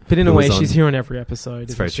Lam. But in a way, she's here on every episode.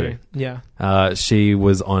 It's very true. Yeah. She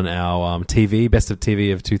was on our TV Best of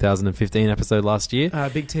TV of 2015 episode last year.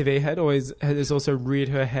 Big TV head has also reared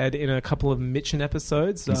her head in a couple of Mitchin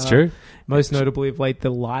episodes. It's true. Most notably of late,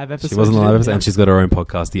 the live episode. She was on the live episode, and she's got her own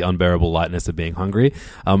podcast, The Unbearable Lightness of Being Hungry.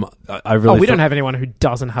 We don't have anyone who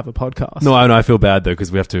doesn't have a podcast. No, I feel bad though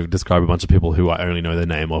because we have to describe a bunch of people who I only know the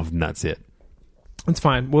name of, and that's it. It's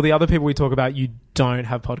fine. Well, the other people we talk about, you don't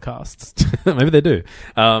have podcasts. Maybe they do.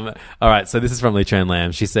 All right, so this is from Lee Chan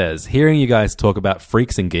Lam. She says, hearing you guys talk about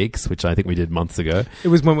Freaks and Geeks, which I think we did months ago. It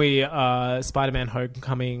was when we Spider-Man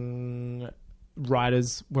Homecoming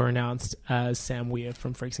writers were announced as Sam Weir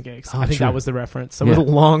from Freaks and Geeks. I think true. that was the reference. So it was a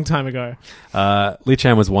long time ago. Lee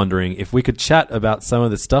Chan was wondering if we could chat about some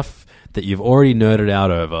of the stuff that you've already nerded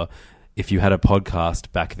out over if you had a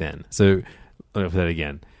podcast back then. So, let me put that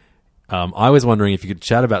again. I was wondering if you could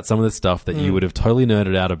chat about some of the stuff that you would have totally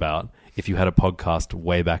nerded out about if you had a podcast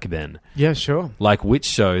way back then. Yeah, sure. Like which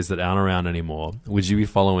shows that aren't around anymore would you be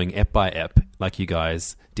following ep by ep like you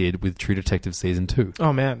guys did with True Detective Season 2?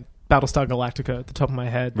 Oh, man. Battlestar Galactica at the top of my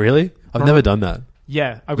head. Really? I've never done that.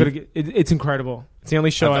 Yeah, I've got to get... It's incredible. It's the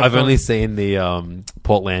only show I've only seen the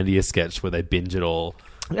Portlandia sketch where they binge it all.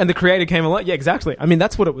 And the creator came along. Yeah, exactly. I mean,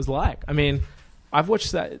 that's what it was like. I mean, I've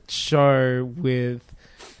watched that show with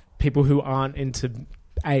people who aren't into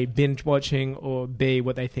A, binge watching, or B,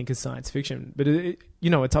 what they think is science fiction. But,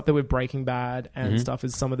 it's up there with Breaking Bad and stuff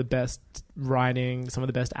as some of the best writing, some of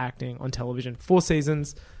the best acting on television. 4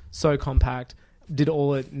 seasons, so compact, did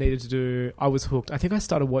all it needed to do. I was hooked. I think I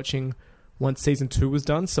started watching once season 2 was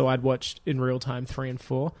done, so I'd watched in real time 3 and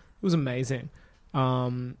 4. It was amazing.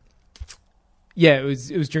 Yeah, it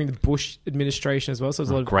was during the Bush administration as well, so it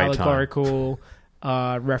was a lot of allegorical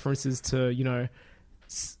references to,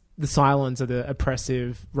 the Cylons are the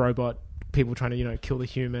oppressive robot people trying to, kill the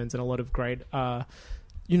humans, and a lot of great,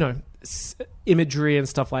 imagery and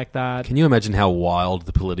stuff like that. Can you imagine how wild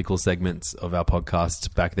the political segments of our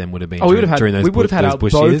podcast back then would have been during those we would have had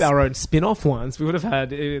Bush both years? our own spin-off ones. We would have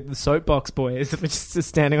had the Soapbox Boys, which is just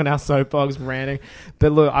standing on our soapbox ranting.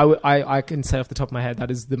 But look, I can say off the top of my head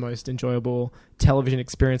that is the most enjoyable television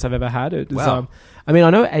experience I've ever had. It was, wow. I mean, I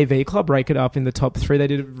know AV Club rake it up in the top 3. They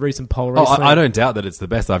did a recent poll recently. I don't doubt that it's the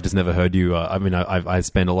best. I've just never heard you. I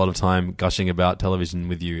spend a lot of time gushing about television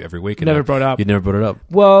with you every week. You never brought it up.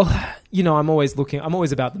 Well, I'm always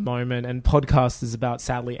about the moment, and podcast is about,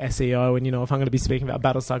 sadly, SEO. And, if I'm going to be speaking about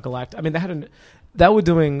Battlestar Galactica, they were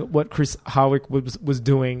doing what Chris Hardwick was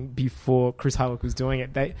doing before Chris Hardwick was doing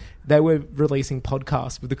it. They were releasing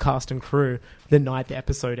podcasts with the cast and crew the night the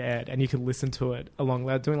episode aired, and you could listen to it along.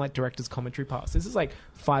 They were doing like director's commentary parts. This is like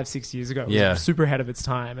 5-6 years ago. It was super ahead of its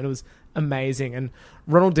time, and it was amazing. And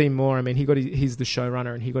Ronald D. Moore, he's the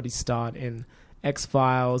showrunner, and he got his start in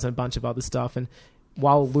X-Files and a bunch of other stuff. And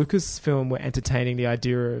while Lucasfilm were entertaining the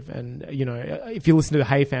idea of, and if you listen to the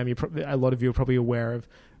Hey Fam, a lot of you are probably aware of,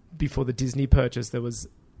 before the Disney purchase, there was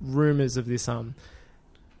rumors of this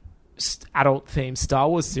adult-themed Star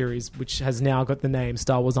Wars series, which has now got the name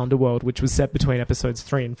Star Wars Underworld, which was set between episodes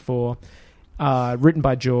 3 and 4, written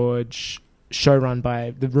by George, showrun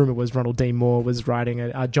by, the rumor was Ronald D. Moore was writing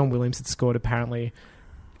it. John Williams had scored apparently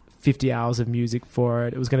 50 hours of music for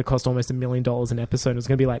it. It was going to cost almost $1 million an episode. It was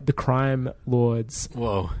going to be like the Crime Lords.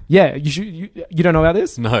 Whoa. Yeah, you don't know about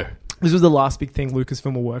this? No. This was the last big thing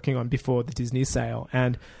Lucasfilm were working on before the Disney sale,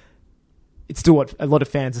 and it's still what a lot of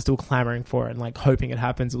fans are still clamoring for and like hoping it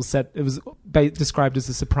happens. It was described as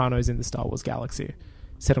The Sopranos in the Star Wars galaxy,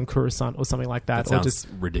 set on Coruscant or something like that. That sounds or just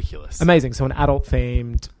ridiculous. Amazing. So an adult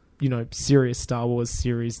themed, serious Star Wars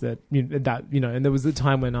series that and there was the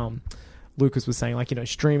time when Lucas was saying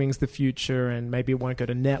streaming's the future and maybe it won't go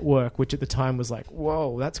to network, which at the time was like,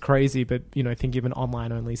 whoa, that's crazy. But think of an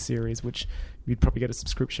online only series which you'd probably get a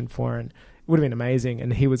subscription for, and it would have been amazing.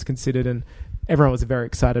 And he was considered, and everyone was very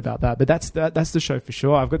excited about that. But that's the show for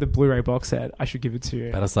sure. I've got the Blu-ray box set. I should give it to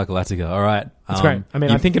you. Battlestar Galactica. All right, that's great. I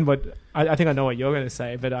mean, I'm thinking I think I know what you're going to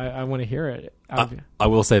say, but I want to hear it. I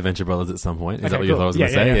will say Venture Brothers at some point. Is that what you thought I was going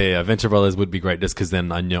to say? Yeah. Venture Brothers would be great, just because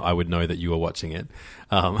then I would know that you were watching it,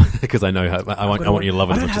 because I know I want you to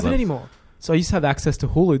love it. I don't have it anymore. So I used to have access to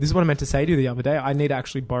Hulu. This is what I meant to say to you the other day. I need to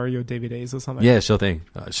actually borrow your DVDs or something. Yeah, sure thing.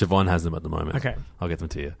 Siobhan has them at the moment. Okay. I'll get them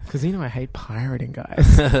to you. Because I hate pirating,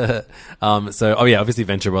 guys. Obviously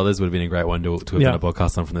Venture Brothers would have been a great one to have done a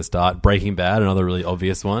podcast on from the start. Breaking Bad, another really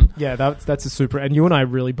obvious one. Yeah, that's a super... And you and I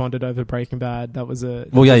really bonded over Breaking Bad. That was a...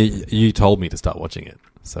 Well, yeah, you told me to start watching it.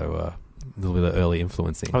 So... a little bit of early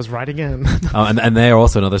influencing. I was right again. and they're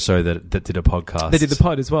also another show that did a podcast. They did the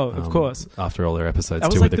pod as well, of course. After all their episodes,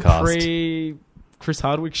 that too, was with like the cast. Chris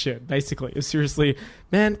Hardwick shit, basically. It was seriously,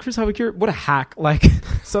 man, Chris Hardwick, what a hack. Like,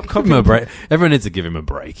 stop give him a break. Everyone needs to give him a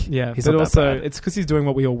break. Yeah, he's but not also, that bad. it's because he's doing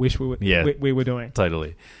what we all wish we were doing. Totally.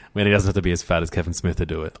 I mean, he doesn't have to be as fat as Kevin Smith to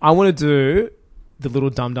do it. I want to do the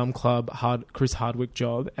Little Dum Dum Club Chris Hardwick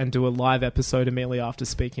job and do a live episode immediately after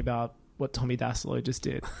speaking about what Tommy Dassolo just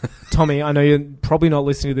did. Tommy, I know you're probably not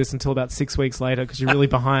listening to this until about 6 weeks later because you're really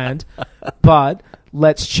behind, but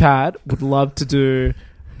let's chat. Would love to do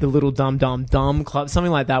the Little Dumb Club,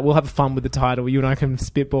 something like that. We'll have fun with the title. You and I can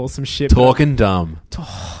spitball some shit. Talking dumb.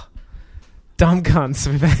 Dumb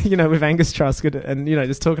cunts with Angus Truscott and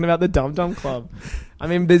just talking about the Dumb Club. I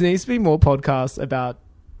mean, there needs to be more podcasts about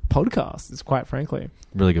podcasts, quite frankly.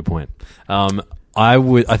 Really good point.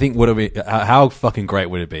 I think would it be how fucking great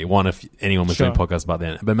would it be? One, if anyone was doing podcasts about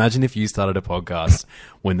then. But imagine if you started a podcast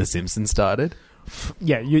when The Simpsons started.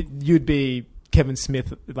 Yeah, you'd be Kevin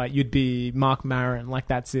Smith, like you'd be Mark Maron, like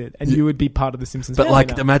that's it, and you would be part of the Simpsons. But family like,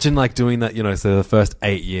 now. imagine like doing that, so the first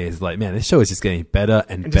 8 years, like, man, this show is just getting better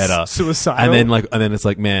and better, suicidal, and then it's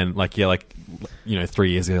like, man, like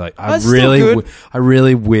 3 years ago, like I That's still good. I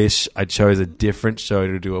really wish I chose a different show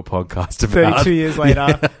to do a podcast about. 32 years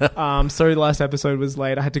later, sorry, the last episode was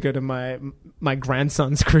late. I had to go to my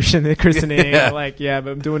grandson's christening. Yeah.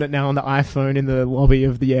 But I'm doing it now on the iPhone in the lobby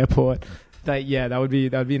of the airport. That would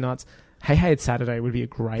be nuts. Hey, It's Saturday would be a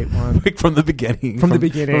great one. From the beginning. From the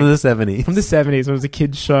beginning. From the 70s. From the 70s. It was a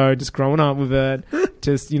kid's show, just growing up with it.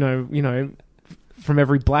 Just, from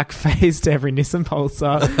every black face to every Nissan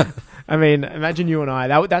Pulsar. I mean, imagine you and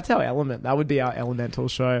I. That's our element. That would be our elemental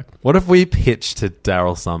show. What if we pitch to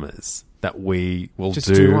Daryl Summers that we will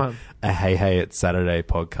do a Hey, It's Saturday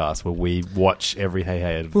podcast where we watch every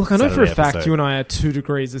Hey, Look, I know for a fact episode. you and I are 2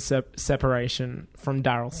 degrees of separation from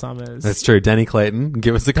Daryl Summers. That's true. Danny Clayton,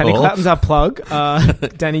 give us a Danny call. Clayton's our plug.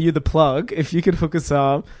 Danny, you the plug. If you could hook us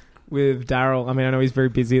up with Daryl. I mean, I know he's very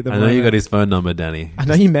busy at the moment. I know you got his phone number, Danny. I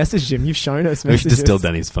know you messaged him. You've shown us We messages. should just steal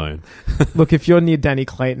Danny's phone. Look, if you're near Danny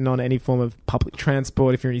Clayton on any form of public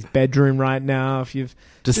transport, if you're in his bedroom right now, if you've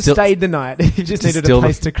just stayed the night, if you just needed a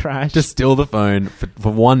place to crash. Just steal the phone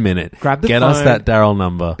for 1 minute. Grab the Get phone. us that Daryl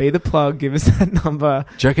number. Be the plug. Give us that number.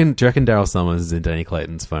 Do you reckon Daryl Summers is in Danny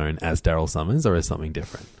Clayton's phone as Daryl Summers or is something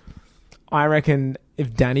different? I reckon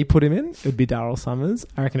if Danny put him in, it would be Daryl Summers.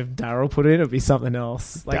 I reckon if Daryl put it in, it would be something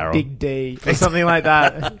else. Like Daryl. Big D or something like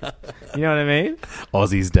that. You know what I mean?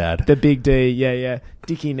 Ozzy's dad. The Big D, yeah.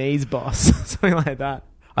 Dickie Knees boss. Something like that.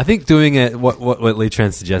 I think doing what Lee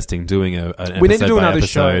Tran's suggesting, doing an episode We need to do by another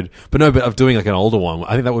episode, show. but of doing like an older one.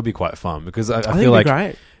 I think that would be quite fun because I think feel like it'd be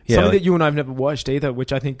great. Yeah, Something like, that you and I have never watched either,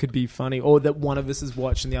 which I think could be funny, or that one of us has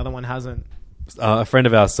watched and the other one hasn't. a friend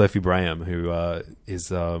of ours, Sophie Braham, who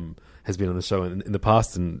has been on the show in the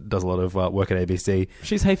past and does a lot of work at ABC.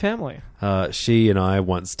 She's Hey Family. She and I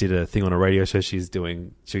once did a thing on a radio show she was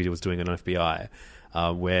doing on FBI,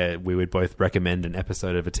 where we would both recommend an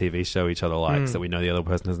episode of a TV show each other likes that we know the other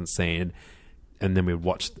person hasn't seen, and then we would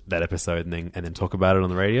watch that episode and then talk about it on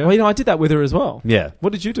the radio. Well, I did that with her as well. Yeah.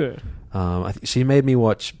 What did you do? I think she made me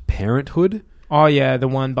watch Parenthood. Oh, yeah, the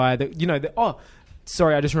one by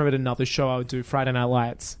sorry, I just remembered another show I would do, Friday Night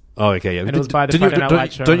Lights. Oh, okay, yeah. And it was by the Friday Night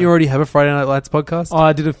Lights show. Don't you already have a Friday Night Lights podcast? Oh,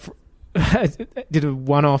 I did a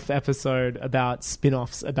one-off episode about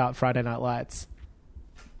spin-offs about Friday Night Lights.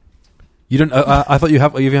 You don't. I thought you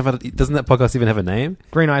have. Doesn't that podcast even have a name?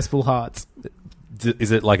 Green Eyes Full Hearts.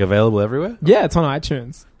 Is it like available everywhere? Yeah, it's on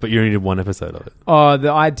iTunes. But you only did one episode of it. Oh,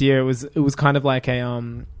 the idea was kind of like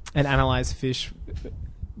an Analyze Fish.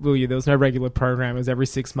 There was no regular program. It was every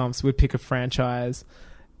 6 months we'd pick a franchise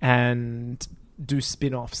and do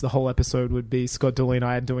spin-offs. The whole episode would be Scott Dooley and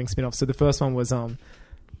I doing spin-offs. So the first one was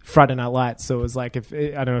Friday Night Lights. So it was like, I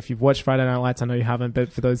don't know if you've watched Friday Night Lights. I know you haven't,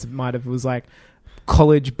 but for those that might have, it was like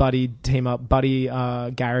college buddy team up. Buddy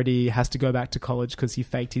Garrity has to go back to college because he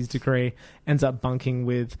faked his degree. Ends up bunking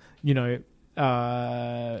with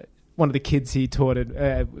one of the kids he taught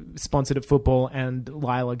at sponsored at football, and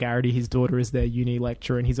Lila Garrity, his daughter, is their uni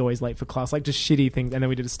lecturer, and he's always late for class. Like just shitty things. And then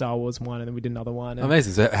we did a Star Wars one, and then we did another one.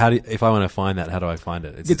 Amazing. So if I want to find that, how do I find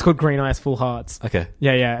it? It's called Green Eyes Full Hearts. Okay.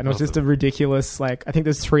 Yeah. And it was just a ridiculous, I think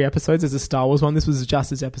there's 3 episodes. There's a Star Wars one. This was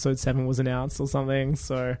just as episode 7 was announced or something.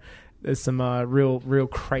 So there's some real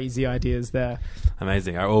crazy ideas there.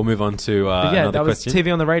 Amazing. All right, we'll move on to another that was question.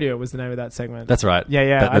 TV on the Radio was the name of that segment. That's right.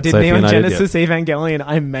 Yeah. I did Sophie Neon and I did, Genesis Evangelion.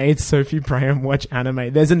 I made Sophie Braham watch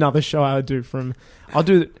anime. There's another show I'll do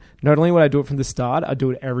not only would I do it from the start, I'd do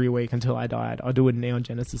it every week until I died. I'll do a Neon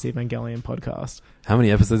Genesis Evangelion podcast. How many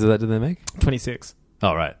episodes of that did they make? 26.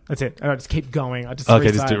 Oh, right. That's it. And I just keep going. I just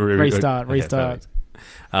restart. restart.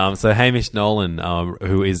 So Hamish Nolan,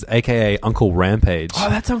 who is AKA Uncle Rampage. Oh,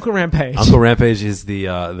 that's Uncle Rampage. Uncle Rampage is the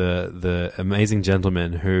amazing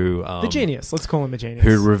gentleman who the genius. Let's call him a genius.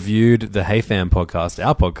 who reviewed the Hey Fam podcast,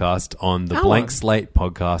 our podcast, on the Blank Slate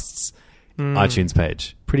Podcasts iTunes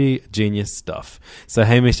page. Pretty genius stuff. So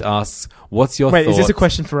Hamish asks, "What's your Wait? thoughts?" Is this a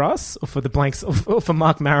question for us or for the blanks or for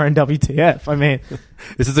Mark Maron? WTF? I mean,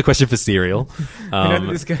 This is a question for Serial.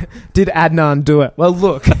 this guy, did Adnan do it? Well,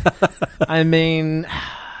 look, I mean,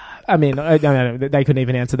 I mean, no, they couldn't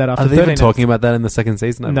even answer that after Are they 13 even talking about that in the second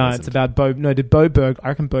season? I haven't No, listened. it's about Bo. No, did Bo Berg? I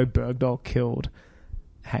reckon Bo Bergdahl killed.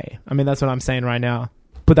 Hey, I mean, that's what I'm saying right now.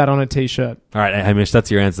 Put that on a t-shirt. All right, Hamish, that's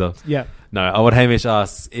your answer. Yeah. No, what Hamish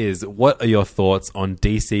asks is, what are your thoughts on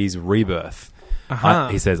DC's rebirth?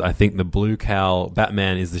 He says, I think the Blue Cowl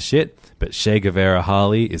Batman is the shit, but Che Guevara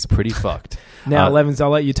Harley is pretty fucked. Now, Levins, I'll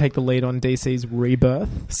let you take the lead on DC's rebirth.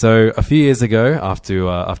 So a few years ago,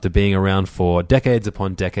 after being around for decades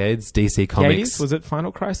upon decades, DC Comics... Was it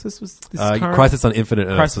Final Crisis? Was this current? Crisis on Infinite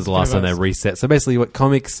Earths Crisis was the last time they Universe. reset. So basically, what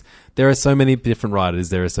comics... There are so many different writers,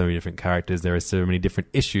 there are so many different characters, there are so many different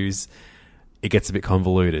issues. It gets a bit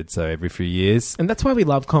convoluted. So every few years... And that's why we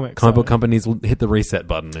love comics. Comic book companies will hit the reset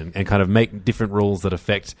button and kind of make different rules that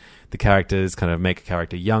affect the characters, kind of make a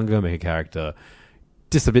character younger, make a character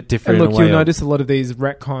just a bit different. And look, in a way you'll of- notice a lot of these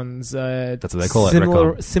retcons That's what they call it,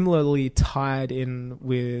 retcon. similarly tied in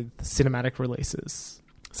with cinematic releases.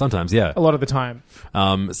 Sometimes, yeah. A lot of the time.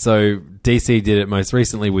 So DC did it most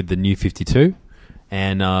recently with the New 52,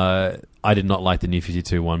 and I did not like the New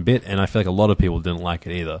 52 one bit, and I feel like a lot of people didn't like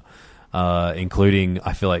it either. Including,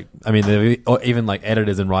 I feel like, I mean, or even like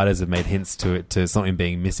editors and writers have made hints to it, to something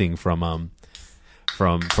being missing from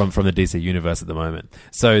the DC universe at the moment.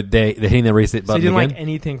 So they're hitting the reset So you button didn't again. like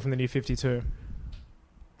anything from the New 52?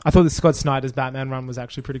 I thought the Scott Snyder's Batman run was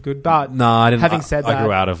actually pretty good, but No, I didn't. Having said I that-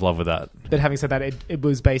 grew out of love with that. But having said that, it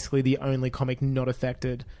was basically the only comic not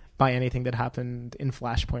affected by anything that happened in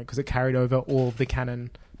Flashpoint because it carried over all of the canon.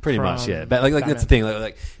 Pretty from much, yeah. But like that's the Batman. thing.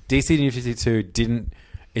 Like DC New 52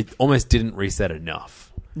 almost didn't reset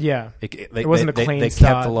enough. Yeah. It wasn't a clean They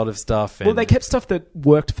start. kept a lot of stuff. And Well, they kept stuff that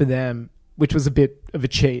worked for them, which was a bit of a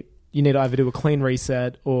cheat. You need to either do a clean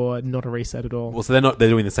reset or not a reset at all. Well, so they're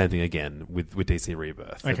doing the same thing again with DC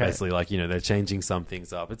Rebirth. They're Okay. basically like, they're changing some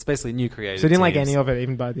things up. It's basically new creative So you didn't like teams. any of it,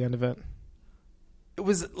 even by the end of it. It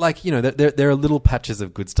was like, there are little patches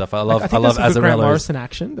of good stuff. I love I think there's some good Grant Azzarello's Morrison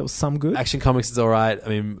action. There was some good. Action Comics is all right. I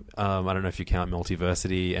mean, I don't know if you count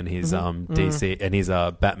Multiversity and his DC and his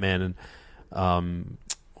Batman and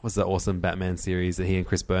what's that awesome Batman series that he and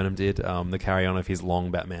Chris Burnham did? The carry on of his long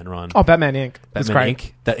Batman run. Oh, Batman Inc. was Batman great.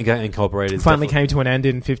 Inc. That incorporated Finally definitely- came to an end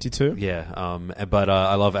in 52. Yeah, but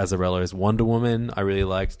I love Azzarello's Wonder Woman. I really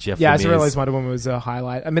liked Jeff Yeah, Lemire's. Azzarello's Wonder Woman was a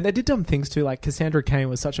highlight. I mean, they did dumb things too. Like Cassandra Cain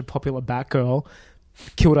was such a popular Batgirl,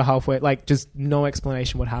 killed her halfway. Like, just no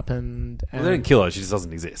explanation what happened. Well, they didn't kill her; she just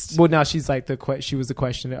doesn't exist. Well, now she's like she was the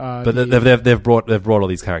question. But they've brought all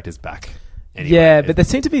these characters back. Anyway, yeah, but that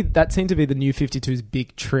seemed to be the New 52's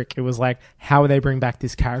big trick. It was like, how would they bring back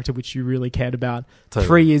this character which you really cared about? Totally.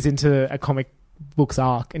 3 years into a comic book's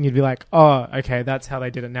arc, and you'd be like, oh, okay, that's how they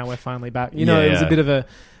did it. Now we're finally back. It was a bit of a.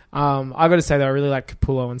 I got to say though, I really like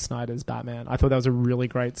Capullo and Snyder's Batman. I thought that was a really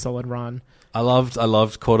great, solid run. I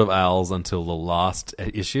loved Court of Owls until the last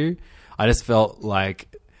issue. I just felt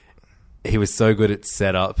like he was so good at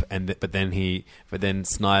setup, but then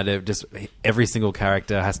Snyder every single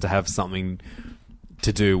character has to have something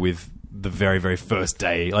to do with the very, very first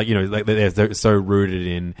day. Like, they're so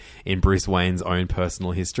rooted in Bruce Wayne's own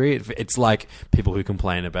personal history. It's like people who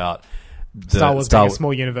complain about Star Wars being a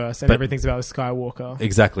small universe and but- everything's about a Skywalker.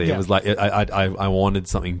 Exactly. Yeah. It was like I wanted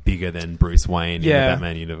something bigger than Bruce Wayne in the Yeah.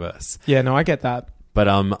 Batman universe. Yeah, no, I get that. But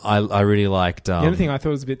I really liked. The only thing I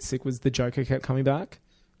thought was a bit sick was the Joker kept coming back.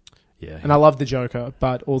 Yeah. And I love the Joker,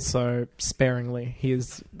 but also sparingly. He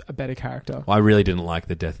is a better character. I really didn't like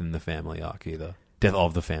the Death in the Family arc either. Death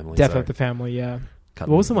of the Family. Death sorry. of the Family, yeah. Cut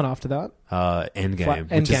What was the them. one after that? Endgame,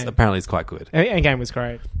 which is Endgame. apparently is quite good. Endgame was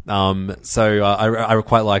great. So I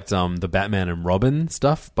quite liked the Batman and Robin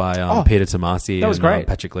stuff by Peter Tomasi that was and great.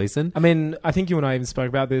 Patrick Gleason. I mean, I think you and I even spoke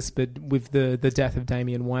about this, but with the death of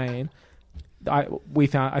Damian Wayne, I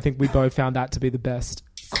think we both found that to be the best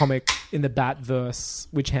comic in the Batverse,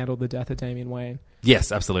 which handled the death of Damian Wayne.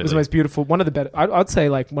 Yes, It absolutely. was the most beautiful, one of the better. I'd say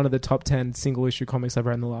like one of the top 10 single issue comics I've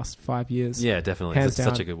read in the last 5 years. Yeah, definitely. Hands It's down.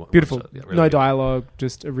 such a good one. Beautiful. Yeah, really No good. dialogue,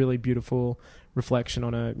 just a really beautiful reflection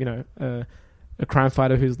on a crime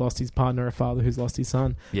fighter who's lost his partner, a father who's lost his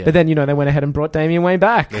son. Yeah. But then, they went ahead and brought Damian Wayne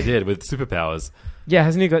back. They did with superpowers. Yeah,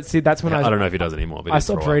 hasn't he got... See, that's when I don't know if he does anymore. But I it's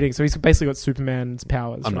stopped for a while. reading. So he's basically got Superman's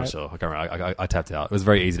powers, I'm right? not sure. I can't remember. I tapped out. It was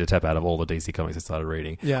very easy to tap out of all the DC comics I started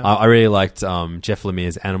reading. Yeah. I really liked Jeff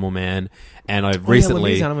Lemire's Animal Man, and I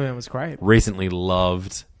Lemire's Animal Man was great. recently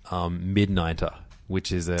loved Midnighter,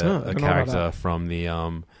 which is I a don't know about character that. from the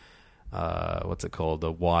what's it called?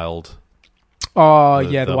 The Wild. Oh,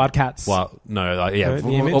 the Wildcats. The The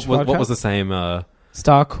Image, What was Wildcats? the same?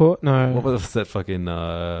 Starcourt? No. What was that fucking?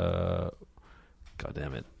 God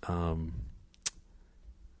damn it.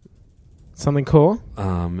 Something cool?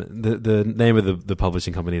 The name of the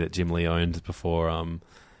publishing company that Jim Lee owned before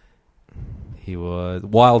He was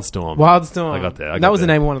Wildstorm. Wildstorm. I got there. That was the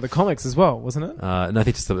name of one of the comics as well, wasn't it? No, I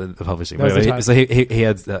think just the publishing. Those are So he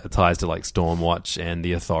had ties to like Stormwatch and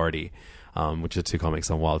The Authority, which are two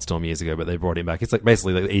comics on Wildstorm years ago, but they brought him back. It's like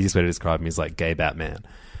basically the easiest way to describe him is like gay Batman.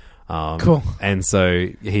 Cool. And so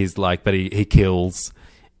he's like, but he kills,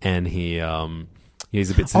 and he's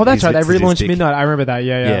a bit. Oh, that's he's a right. They bit relaunched sadistic. Midnight. I remember that.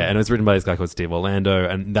 Yeah. And it was written by this guy called Steve Orlando,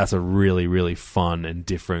 and that's a really, really fun and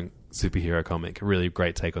different superhero comic. A really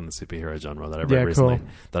great take on the superhero genre that I read recently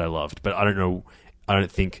that I loved. But I don't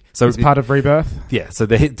think so. It's part of Rebirth. Yeah, so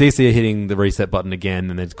DC are hitting the reset button again,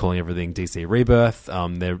 and they're calling everything DC Rebirth.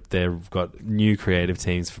 They've got new creative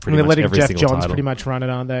teams for pretty much every Jeff single Johns title. pretty much run it,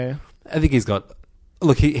 aren't they? I think he's got.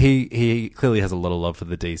 Look, he clearly has a lot of love for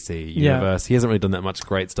the DC universe. He hasn't really done that much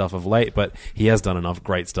great stuff of late, but he has done enough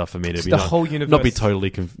great stuff for me to be whole universe. Not be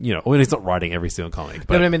totally, well, he's not writing every single comic.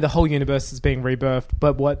 But I mean, the whole universe is being rebirthed.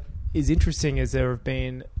 But what is interesting is there have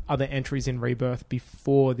been other entries in Rebirth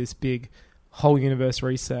before this big whole universe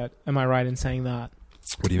reset. Am I right in saying that?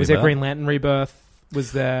 What do you was mean there by Green Lantern Rebirth?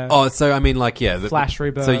 Was there? Oh, so I mean, like, yeah, Flash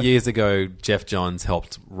Rebirth. So years ago, Jeff Johns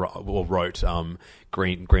wrote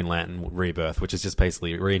Green Lantern Rebirth, which is just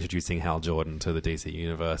basically reintroducing Hal Jordan to the DC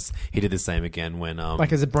universe. He did the same again when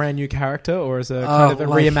like as a brand new character, or as a kind of a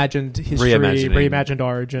like reimagined history, reimagined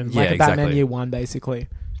origin, like a Batman exactly. Year One, basically.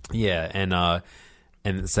 Yeah,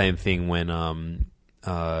 and the same thing when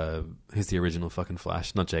who's the original fucking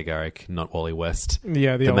Flash? Not Jay Garrick, not Wally West.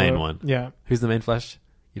 Yeah, the main one. Yeah, who's the main Flash?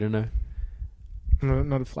 You don't know? No,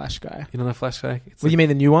 not a Flash guy. You don't know Flash guy? What do you mean,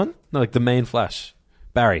 the new one? No, like the main Flash.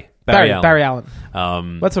 Barry Allen.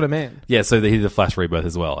 That's what I mean. Yeah, so he did the Flash Rebirth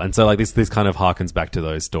as well, and so like this kind of harkens back to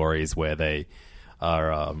those stories where they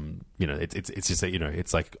are, it's just that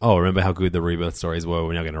it's like, oh, remember how good the Rebirth stories were?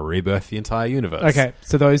 We're now going to rebirth the entire universe. Okay,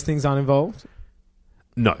 so those things aren't involved.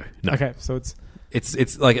 No. Okay, so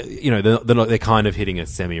it's like they're kind of hitting a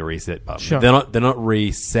semi reset button. Sure. They're not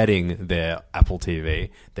resetting their Apple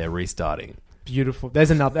TV. They're restarting. Beautiful.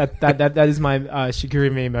 There's another that is my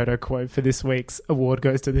Shigeru Miyamoto quote for this week's award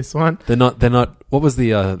goes to this one. They're not. What was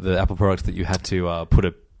the Apple product that you had to put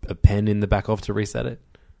a pen in the back of to reset it?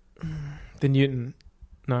 The Newton.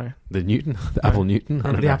 No. The Newton? The Apple Newton?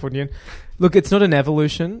 I don't know. Apple Newton. Look, it's not an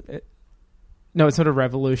evolution. No, it's not a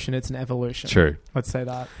revolution. It's an evolution. True. Let's say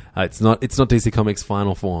that. It's not DC Comics'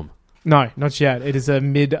 final form. No, not yet. It is a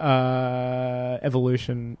mid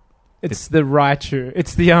evolution. It's the Raichu.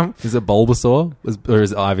 It's the Is it Bulbasaur or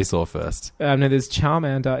is it Ivysaur first? No, there's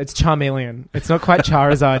Charmander. It's Charmeleon. It's not quite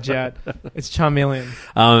Charizard yet. It's Charmeleon.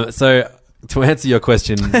 So to answer your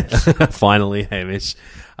question, finally, Hamish,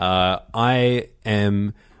 we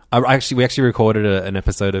actually recorded an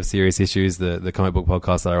episode of Serious Issues, the comic book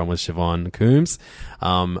podcast that I run with Siobhan Coombs,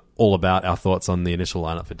 all about our thoughts on the initial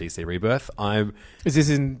lineup for DC Rebirth. Is this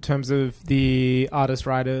in terms of the artist?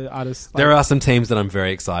 There are some teams that I'm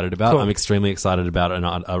very excited about. Cool. I'm extremely excited about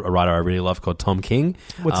a writer I really love called Tom King.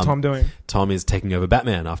 What's Tom doing? Tom is taking over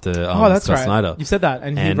Batman after that's Scott right. Snyder. You said that,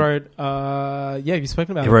 and he wrote. You've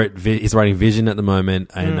spoken about. He's writing Vision at the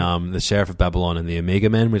moment, and the Sheriff of Babylon and the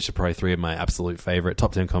Omega Men, which are probably three of my absolute favorite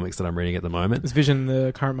top 10 comics that I'm reading at the moment. Is Vision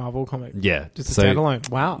the current Marvel comic? Yeah, just a standalone.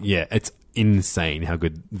 Wow. Yeah, it's insane how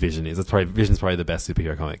good Vision is. Vision's probably the best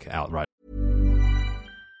superhero comic out right.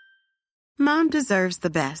 Mom deserves the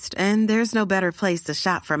best, and there's no better place to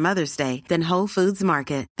shop for Mother's Day than Whole Foods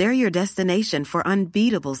Market. They're your destination for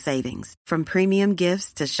unbeatable savings, from premium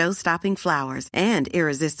gifts to show-stopping flowers and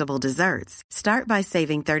irresistible desserts. Start by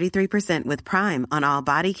saving 33% with Prime on all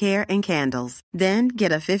body care and candles. Then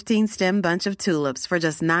get a 15-stem bunch of tulips for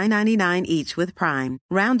just $9.99 each with Prime.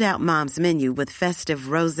 Round out Mom's menu with festive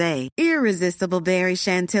rosé, irresistible berry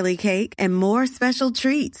chantilly cake, and more special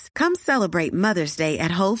treats. Come celebrate Mother's Day at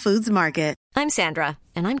Whole Foods Market. I'm Sandra,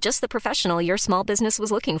 and I'm just the professional your small business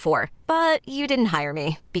was looking for. But you didn't hire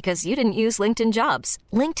me because you didn't use LinkedIn Jobs.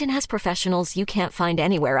 LinkedIn has professionals you can't find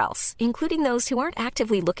anywhere else, including those who aren't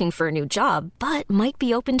actively looking for a new job, but might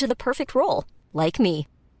be open to the perfect role, like me.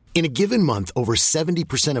 In a given month, over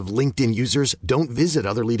 70% of LinkedIn users don't visit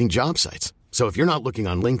other leading job sites. So if you're not looking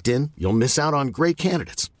on LinkedIn, you'll miss out on great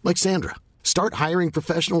candidates like Sandra. Start hiring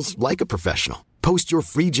professionals like a professional. Post your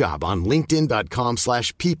free job on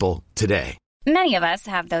linkedin.com/people today. Many of us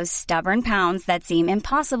have those stubborn pounds that seem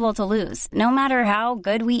impossible to lose, no matter how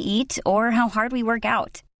good we eat or how hard we work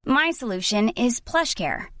out. My solution is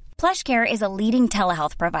PlushCare. PlushCare is a leading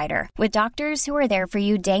telehealth provider with doctors who are there for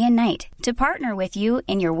you day and night to partner with you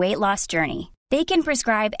in your weight loss journey. They can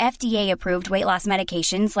prescribe FDA-approved weight loss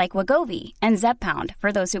medications like Wegovy and Zepbound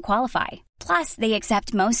for those who qualify. Plus, they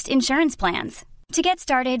accept most insurance plans. To get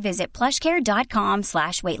started, visit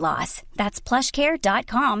plushcare.com/weightloss. That's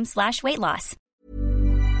plushcare.com/weightloss.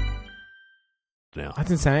 Now.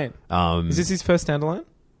 That's insane. Is this his first standalone?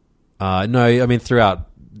 No, I mean throughout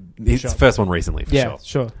his Sure. first one recently for Yeah,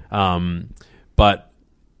 sure. sure. But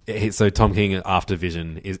so Tom King after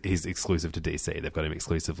Vision he's exclusive to DC. They've got him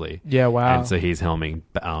exclusively. Yeah, wow. And so he's helming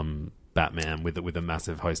Batman with a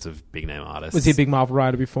massive host of big name artists. Was he a big Marvel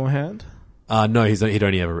writer beforehand? No, he'd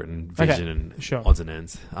only ever written Vision and sure. odds and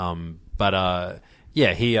ends.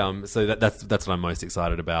 Yeah, he so that's what I'm most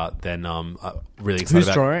excited about. Then really excited Who's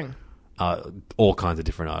about drawing all kinds of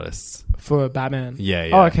different artists. for Batman? Yeah.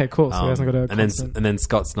 Oh, okay, cool. So he hasn't got a and then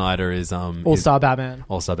Scott Snyder is All-Star Batman.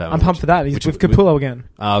 All-Star Batman. I'm pumped for that. He's with Capullo again.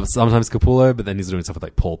 Sometimes Capullo, but then he's doing stuff with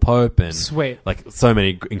like Paul Pope and Sweet. like so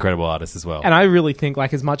many incredible artists as well. And I really think,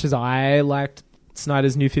 like, as much as I liked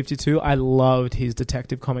Snyder's New 52, I loved his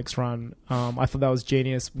Detective Comics run. I thought that was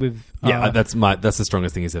genius with... that's the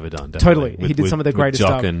strongest thing he's ever done. Totally. Definitely. He did some of the greatest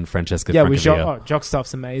Jock stuff. and Francesca Yeah, with Francavilla. Jock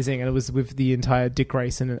stuff's amazing. And it was with the entire Dick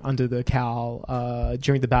Grayson Under the Cowl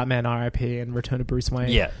during the Batman RIP and Return of Bruce Wayne.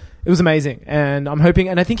 Yeah. It was amazing. And I'm hoping...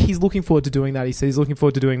 And I think he's looking forward to doing that. He said he's looking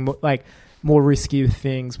forward to doing more risky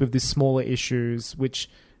things with these smaller issues, which...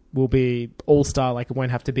 will be all-star, like it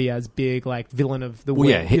won't have to be as big, like villain of the week.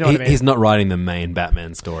 Yeah, you know what I mean? he's not writing the main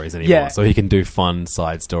Batman stories anymore, Yeah. so he can do fun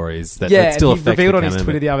side stories that yeah, still and he affect revealed the on his canon,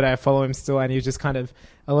 Twitter but- the other day. I follow him still, and he was just kind of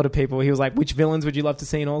a lot of people. He was like, "Which villains would you love to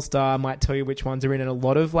see in All Star?" I might tell you which ones are in, and a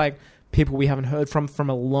lot of like people we haven't heard from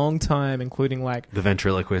a long time, including like the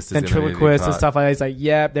ventriloquist, is gonna be a big ventriloquist and part. stuff like that. He's like,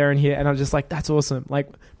 "Yeah, they're in here," and I'm just like, "That's awesome!" Like,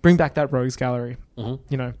 bring back that Rogues Gallery,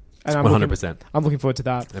 you know. And I'm 100%. I'm looking forward to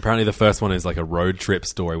that. Apparently, the first one is like a road trip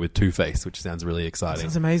story with Two-Face, which sounds really exciting.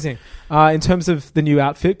 Sounds amazing. In terms of the new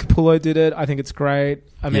outfit, Capullo did it. I think it's great.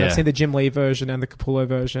 I mean, Yeah. I've seen the Jim Lee version and the Capullo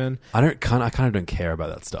version. I kind of don't care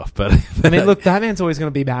about that stuff, but I mean, look, Batman's always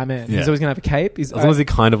going to be Batman. Yeah. He's always going to have a cape. as long as he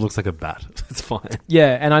kind of looks like a bat, it's fine.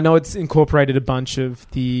 Yeah, and I know it's incorporated a bunch of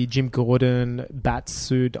the Jim Gordon bat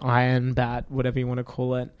suit, Iron Bat, whatever you want to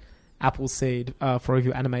call it, Appleseed, for all of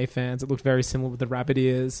you anime fans. It looked very similar with the rabbit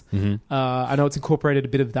ears. Mm-hmm. I know it's incorporated a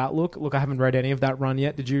bit of that look. Look, I haven't read any of that run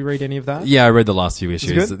yet. Did you read any of that? Yeah, I read the last few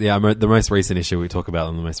issues. good? Yeah, the most recent issue we talk about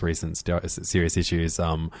in the most recent series issues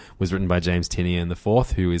was written by James Tinian the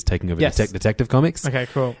Fourth, who is taking over Yes. Detective Comics. Okay,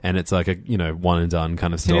 cool. And it's like a one and done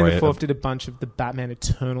kind of Tinian story. the Fourth did a bunch of the Batman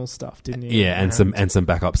Eternal stuff, didn't he? Yeah, and some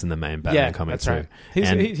backups in the main Batman comics that's right. too.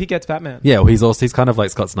 And He gets Batman. yeah, well, he's kind of like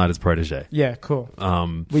Scott Snyder's protege. Yeah, cool.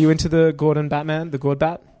 Were you into the Gordon Batman, the Gord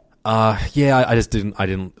Bat? Yeah, I just didn't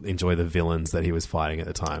enjoy the villains that he was fighting at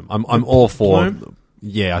the time. I'm all for. Bloom?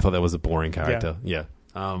 Yeah, I thought that was a boring character. Yeah.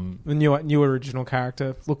 The new original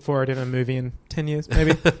character. Look for it in a movie in 10 years,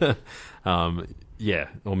 maybe. Yeah,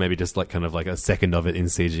 or maybe just like kind of like a second of it in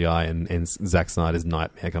CGI and Zack Snyder's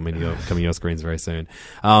Nightmare coming to your screens very soon.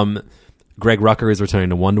 Greg Rucker is returning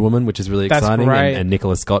to Wonder Woman, which is really That's exciting, great. and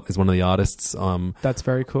Nicola Scott is one of the artists. That's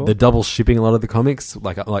very cool. They're double shipping a lot of the comics,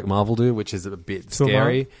 like Marvel do, which is a bit Two a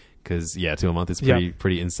scary because 2 a month is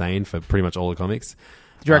pretty insane for pretty much all the comics.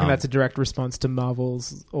 Do you reckon that's a direct response to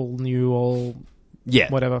Marvel's all new, all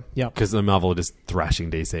whatever? Yeah, because Marvel are just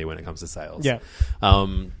thrashing DC when it comes to sales. Yeah.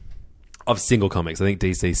 Of single comics, I think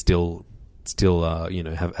DC still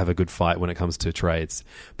have a good fight when it comes to trades.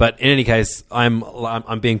 But in any case, I'm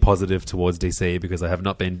being positive towards DC because I have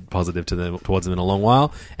not been positive towards them in a long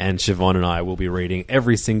while. And Siobhan and I will be reading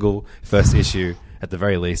every single first issue at the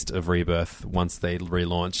very least of Rebirth once they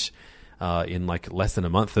relaunch. In like less than a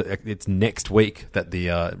month. It's next week that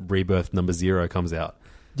the Rebirth number 0 comes out.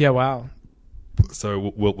 Yeah, wow.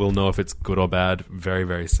 So we'll know if it's good or bad very,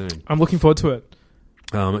 very soon. I'm looking forward to it.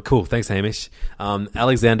 Cool. Thanks, Hamish.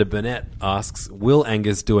 Alexander Burnett asks, will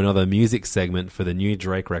Angus do another music segment for the new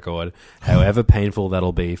Drake record, however painful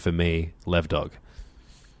that'll be for me, Lev Dog?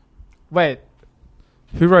 Wait,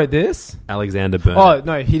 who wrote this? Alexander Burnett. Oh,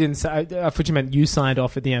 no, he didn't say. I thought you meant you signed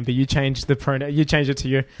off at the end, but you changed the pronoun. You changed it to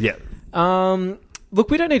you. Yeah. Look,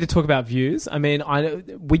 we don't need to talk about Views. I mean,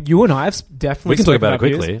 you and I have definitely. We can talk spoken about it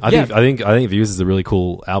quickly. Views. I think Views is a really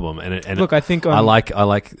cool album, and Look, I think I like. I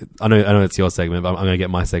know it's your segment, but I'm going to get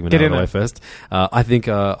my segment out of the way first. I think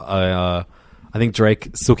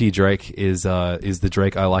Drake, Suki Drake, is the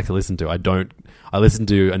Drake I like to listen to. I listen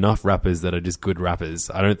to enough rappers that are just good rappers.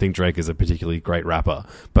 I don't think Drake is a particularly great rapper,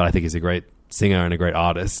 but I think he's a great singer and a great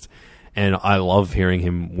artist. And I love hearing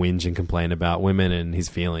him whinge and complain about women and his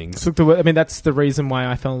feelings. Look, I mean, that's the reason why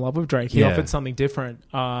I fell in love with Drake. He Yeah. offered something different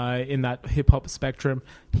in that hip hop spectrum.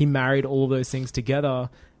 He married all of those things together,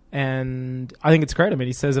 And I think it's great. I mean,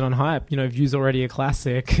 he says it on Hype. View's already a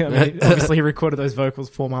classic. I mean, obviously he recorded those vocals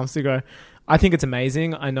 4 months ago. I think it's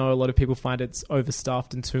amazing. I know a lot of people find it's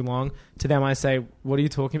overstuffed and too long. To them, I say, what are you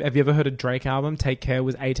talking about? Have you ever heard a Drake album? Take Care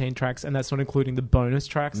was 18 tracks, and that's not including the bonus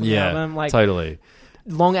tracks on the album. Totally.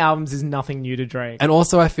 Long albums is nothing new to Drake. And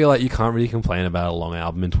also, I feel like you can't really complain about a long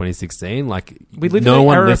album in 2016. Like, we live no in an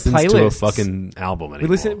one era of listens to a playlists. fucking album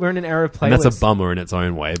anymore. We're in an era of playlists. And that's a bummer in its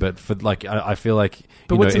own way. But for I feel like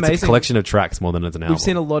what's it's amazing, a collection of tracks more than it's an album. We've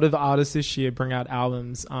seen a lot of artists this year bring out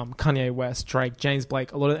albums. Kanye West, Drake, James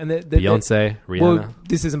Blake, a lot of Beyonce, Rihanna. Well,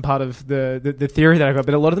 this isn't part of the theory that I got,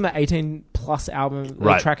 but a lot of them are 18 plus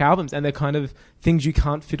track albums, and they're kind of things you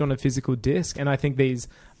can't fit on a physical disc. And I think these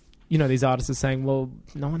artists are saying, well,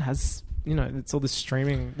 no one has, it's all this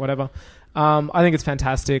streaming, whatever. I think it's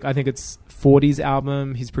fantastic. I think it's 40's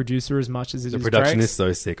album. His producer as much as it is the production Drake's. is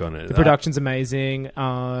so sick on it. The production's amazing.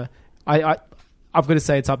 I've got to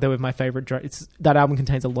say it's up there with my favorite Drake. That album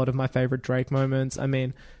contains a lot of my favorite Drake moments. I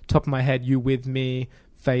mean, top of my head, You With Me,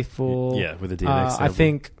 Faithful. Yeah, with the DMX. I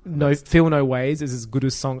think Feel No Ways is as good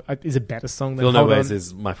a song. Is a better song than Feel No Hold Ways On.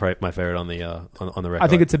 is my favorite on the record. I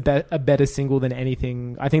think it's a better single than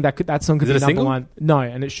anything. I think that song could Is be it a number single? one. No,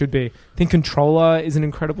 and it should be. I think Controller is an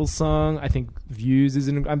incredible song. I think Views is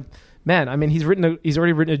he's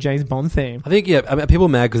already written a James Bond theme. I think people are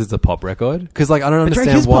mad because it's a pop record. Because I don't But Drake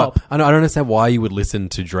understand is why. pop. I don't understand why you would listen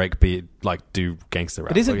to Drake do gangster rap.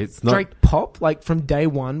 But isn't it's not, Drake pop? Like from day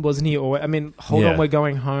one, wasn't he? Hold Yeah. On, We're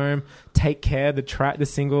Going Home. Take Care, the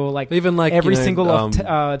single, Even every single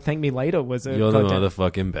off Thank Me Later was a You're the goddamn-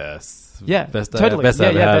 motherfucking best. Yeah, best totally. Best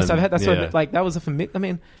I've had. Best I've had. That's yeah. what that was a I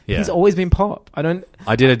mean, Yeah. he's always been pop. I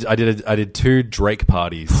did 2 Drake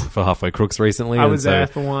parties for Halfway Crooks recently. I and was so there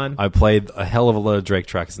for one. I played a hell of a lot of Drake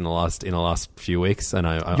tracks in the last few weeks, and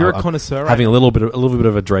You're a I'm connoisseur, having right? a little bit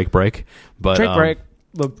of a Drake break. But Drake break.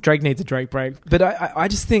 Look, Drake needs a Drake break. But I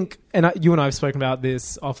just think, and you and I have spoken about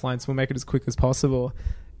this offline, so we'll make it as quick as possible.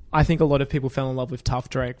 I think a lot of people fell in love with Tough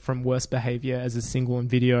Drake from Worst Behavior as a single and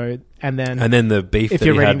video, and then the beef if that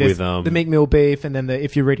you're he reading had this, with the Meek Mill beef, and then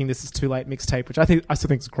If You're Reading This Is Too Late mixtape, which I still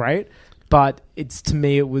think is great. But to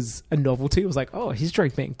me, it was a novelty. It was like, oh, here's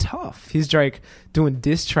Drake being tough. Here's Drake doing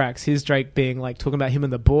diss tracks. Here's Drake being talking about him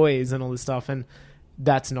and the boys and all this stuff. And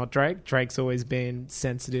that's not Drake. Drake's always been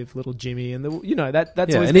sensitive, little Jimmy, and that's always and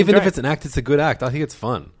been even Drake. if it's an act, it's a good act. I think it's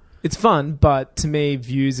fun. It's fun, but to me,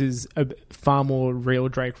 Views is a far more real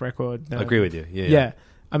Drake record. I agree with you. Yeah.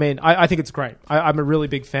 I mean, I think it's great. I'm a really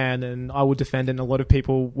big fan, and I would defend it. And a lot of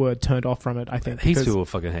people were turned off from it, I think. Heaps of people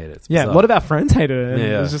fucking hate it. It's yeah, bizarre. a lot of our friends hated it. And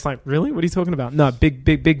Yeah. it was just like, really? What are you talking about? No,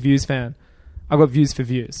 big Views fan. I got Views for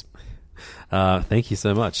Views. Thank you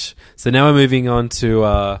so much. So now we're moving on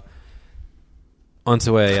to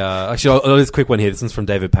actually, I'll do this quick one here. This one's from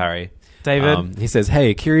David Parry. David, he says,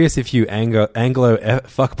 "Hey, curious if you Anglo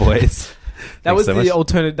fuckboys." that was so the much.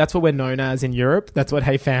 alternative. That's what we're known as in Europe. That's what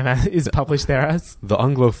Hey Fam is published there as. The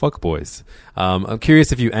Anglo fuckboys. I'm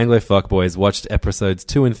curious if you Anglo fuckboys watched episodes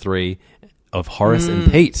 2 and 3 of Horace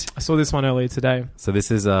and Pete. I saw this one earlier today. So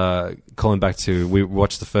this is calling back to, we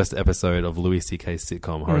watched the first episode of Louis C.K.'s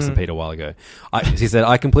sitcom Horace and Pete a while ago. He said,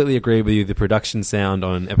 I completely agree with you. The production sound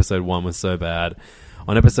on episode 1 was so bad.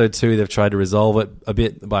 On episode 2, they've tried to resolve it a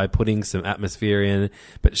bit by putting some atmosphere in,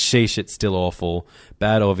 but sheesh, it's still awful.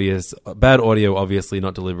 Bad audio, obviously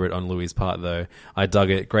not deliberate on Louis' part, though. I dug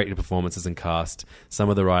it. Great performances and cast. Some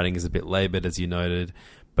of the writing is a bit laboured, as you noted,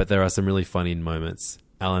 but there are some really funny moments.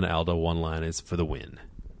 Alan Alda one-liners for the win.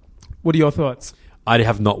 What are your thoughts? I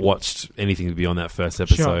have not watched anything beyond that first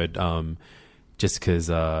episode, just because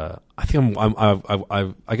I think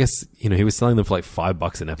I guess he was selling them for like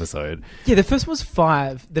 $5 an episode. Yeah, the first one was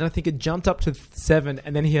 5. Then I think it jumped up to 7,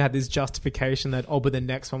 and then he had this justification that but the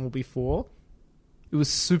next one will be 4. It was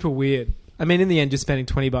super weird. I mean, in the end, just spending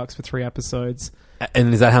 $20 for 3 episodes.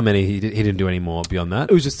 And is that how many he didn't do any more beyond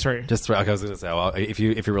that? It was just 3. Just 3. Okay, I was going to say, well, if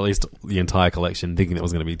you released the entire collection, thinking that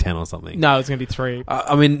was going to be 10 or something. No, it was going to be 3.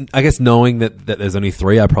 I mean, I guess knowing that there's only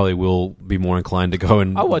 3, I probably will be more inclined to go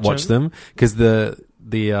and I'll watch them, because I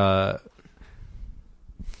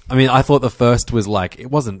mean, I thought the first was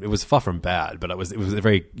it was far from bad, but it was a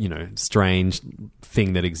very, strange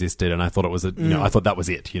thing that existed, and I thought it was I thought that was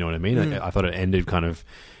it, you know what I mean? I thought it ended kind of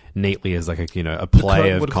neatly as a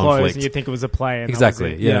play of conflict. And you think it was a play. And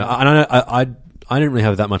exactly. Yeah. I didn't really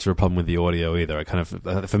have that much of a problem with the audio either. I kind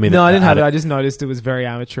of, for me, no, I didn't have it. I just noticed it was very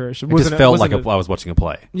amateurish. It just felt like I was watching a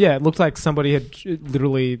play. Yeah, it looked like somebody had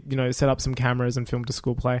literally, set up some cameras and filmed a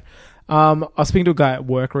school play. I was speaking to a guy at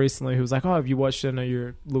work recently who was like, "Oh, have you watched it? I know you're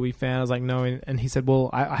a Louis fan." I was like, "No," and he said, "Well,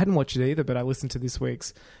 I hadn't watched it either, but I listened to this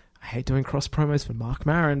week's I hate doing cross promos for Mark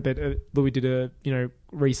Maron, but Louis did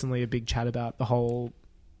recently a big chat about the whole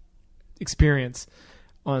experience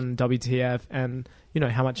on WTF and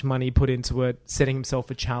how much money he put into it, setting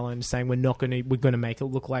himself a challenge, saying we're going to make it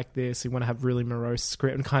look like this. We want to have really morose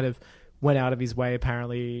script, and kind of went out of his way.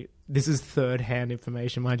 Apparently, this is third-hand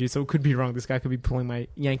information, mind you, so it could be wrong. This guy could be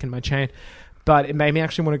yanking my chain. But it made me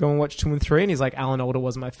actually want to go and watch 2 and 3. And he's like, Alan Alda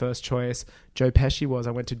wasn't my first choice. Joe Pesci was.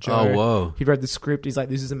 I went to Joe. Oh, whoa. He read the script. He's like,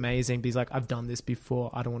 this is amazing. But he's like, I've done this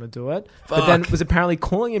before. I don't want to do it. But then was apparently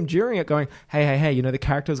calling him during it going, hey, the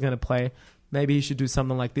character was going to play. Maybe he should do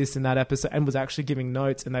something like this in that episode. And was actually giving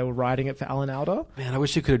notes. And they were writing it for Alan Alda. Man, I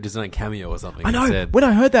wish you could have done a cameo or something. I know. Instead. When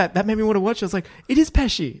I heard that made me want to watch it. I was like, it is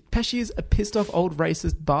Pesci. Pesci is a pissed off old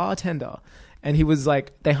racist bartender. And he was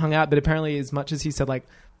like, they hung out. But apparently as much as he said like,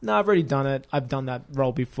 no, I've already done it. I've done that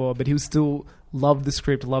role before. But he was still loved the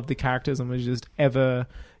script, loved the characters, and was just ever,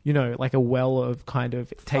 like a well of kind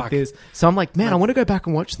of take this. So I'm like, man, I want to go back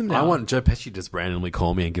and watch them now. I want Joe Pesci to just randomly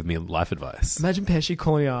call me and give me life advice. Imagine Pesci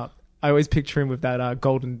calling up. I always picture him with that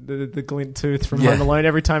the glint tooth from Home Alone.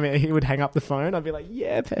 Every time he would hang up the phone, I'd be like,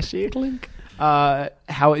 yeah, Pesci. Blink. I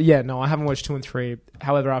haven't watched 2 and 3.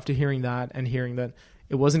 However, after hearing that and hearing that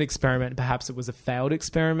it was an experiment, perhaps it was a failed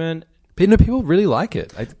experiment. But people really like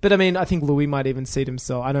it. But I mean, I think Louis might even see it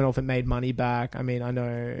himself. I don't know if it made money back. I mean,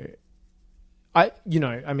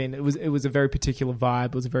 it was a very particular vibe.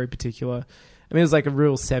 It was a very particular. I mean, it was like a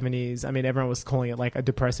real 70s. I mean, everyone was calling it like a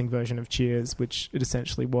depressing version of Cheers, which it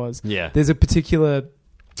essentially was. Yeah. There's a particular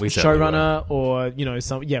showrunner or,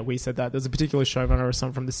 we said that. There's a particular showrunner or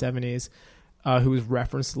something from the 70s who was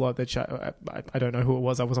referenced a lot. I don't know who it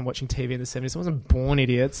was. I wasn't watching TV in the 70s. I wasn't born,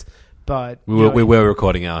 idiots. But we were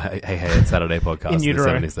recording our Hey It's Saturday podcast in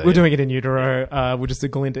utero. In the 70s. We're doing it in utero. We're just a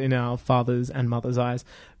glint in our fathers and mothers' eyes.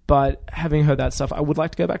 But having heard that stuff, I would like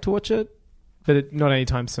to go back to watch it, but not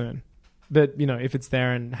anytime soon. But, if it's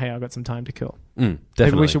there and, hey, I've got some time to kill. Definitely.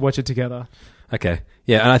 Maybe we should watch it together. Okay.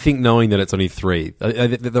 Yeah, and I think knowing that it's only 3,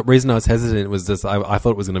 the reason I was hesitant was just I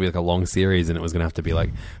thought it was going to be like a long series and it was going to have to be like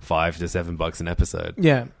 $5 to $7 an episode.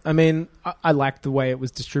 Yeah. I mean, I liked the way it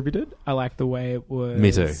was distributed. I liked the way it was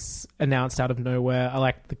Me too. announced out of nowhere. I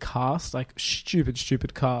liked the cast, like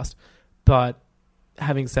stupid cast. But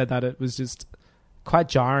having said that, it was just quite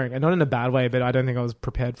jarring. And not in a bad way, but I don't think I was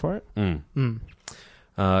prepared for it.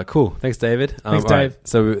 Cool. Thanks, David. Thanks, Dave. Right.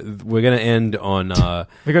 So we're going to end on...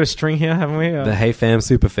 we got a string here, haven't we? The Hey Fam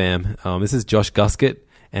Super Fam. This is Josh Guskett,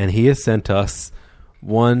 and he has sent us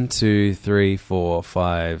 1, 2, 3, 4,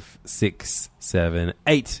 5, 6, 7,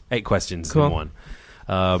 8 questions in one.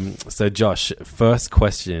 So Josh, first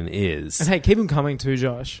question is... And hey, keep them coming too,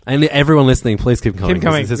 Josh. And everyone listening, please keep coming. Keep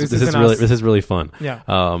coming. This is really fun. Yeah.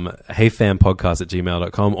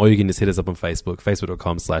 heyfampodcast@gmail.com, or you can just hit us up on Facebook,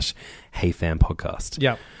 facebook.com/heyfampodcast.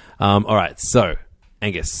 Yeah. All right, so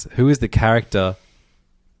Angus, who is the character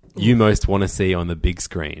you most want to see on the big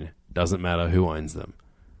screen? Doesn't matter who owns them.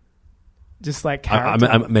 Just like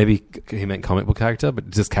character. Maybe he meant comic book character, but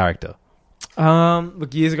just character.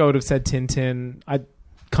 Look, years ago I would have said Tintin. I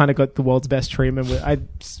kind of got the world's best treatment. I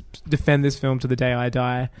defend this film to the day I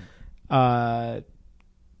die.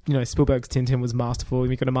 Spielberg's Tintin was masterful.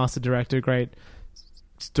 We got a master director, great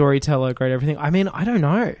storyteller, great everything. I mean, I don't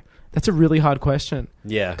know. That's a really hard question.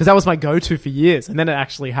 Yeah. Because that was my go-to for years. And then it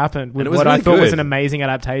actually happened with it was what really I thought good. was an amazing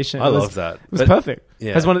adaptation. I love that. It was perfect.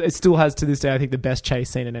 Yeah. It still has to this day, I think, the best chase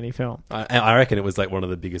scene in any film. I reckon it was like one of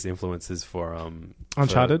the biggest influences for...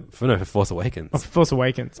 Uncharted? For Force Awakens. Oh, Force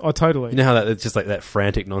Awakens. Oh, totally. You know how it's just like that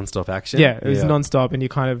frantic non-stop action? Yeah, it was non-stop and you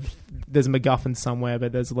kind of... There's a MacGuffin somewhere,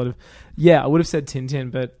 but there's a lot of... Yeah, I would have said Tintin,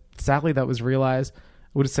 but sadly that was realised. I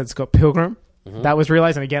would have said Scott Pilgrim. Mm-hmm. That was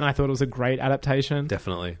realised, and again, I thought it was a great adaptation.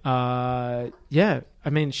 Definitely. Yeah, I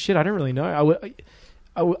mean, shit, I don't really know.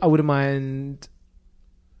 I wouldn't mind...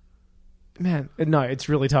 Man, no, it's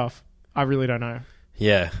really tough. I really don't know.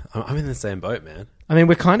 Yeah, I'm in the same boat, man. I mean,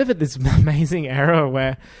 we're kind of at this amazing era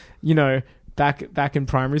where, back in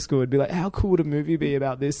primary school, it'd be like, how cool would a movie be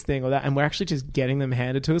about this thing or that? And we're actually just getting them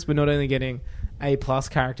handed to us. We're not only getting A+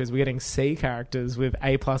 characters, we're getting C characters with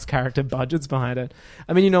A+ character budgets behind it.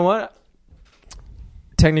 I mean, you know what?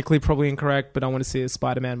 Technically probably incorrect, but I want to see a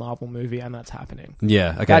Spider-Man Marvel movie, and that's happening.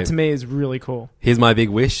 Yeah, okay. That to me is really cool. Here's my big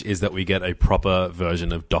wish, is that we get a proper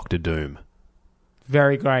version of Doctor Doom.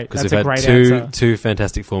 Very great. Because that's a great answer. two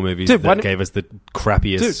Fantastic Four movies that gave us the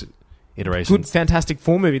crappiest iterations. Good Fantastic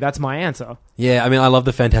Four movie, that's my answer. Yeah, I mean, I love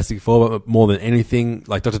the Fantastic Four, but more than anything,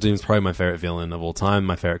 like Doctor Doom's probably my favourite villain of all time,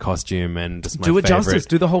 my favourite costume, and just my favourite... Do it justice.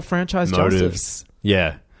 Do the whole franchise motives. Justice.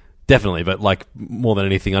 Yeah. Definitely, but like more than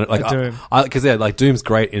anything, Doom. Because Doom's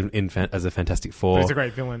great in as a Fantastic Four. But he's a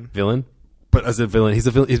great villain. Villain, But as a villain, he's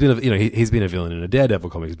been he's been a villain in a Daredevil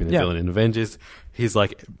comic. He's been a villain in Avengers. He's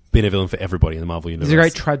like been a villain for everybody in the Marvel universe. He's a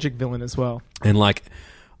great tragic villain as well. And like,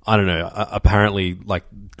 I don't know. Apparently, like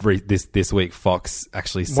this week, Fox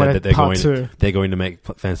actually said that they're going to make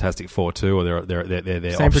Fantastic Four 2, or they're same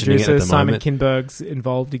optioning producer, it at the Simon moment. Kinberg's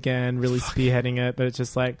involved again, really spearheading it. But it's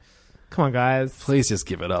just like, come on, guys, please just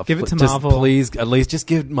give it up. Give it to Marvel. Please, at least just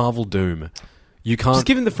give Marvel Doom. You can't just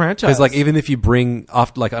give him the franchise, because like even if you bring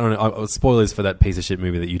after like I don't know spoilers for that piece of shit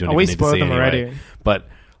movie that you don't even need to see spoiled them anyway. already. But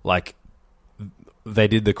like they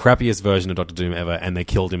did the crappiest version of Doctor Doom ever, and they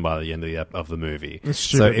killed him by the end of the movie.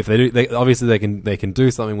 So if they do, obviously they can do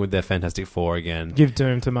something with their Fantastic Four again. Give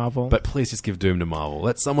Doom to Marvel, but please just give Doom to Marvel.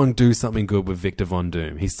 Let someone do something good with Victor Von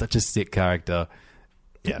Doom. He's such a sick character.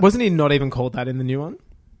 Yeah, wasn't he not even called that in the new one?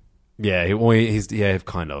 Yeah, he's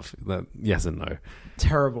kind of. Yes and no.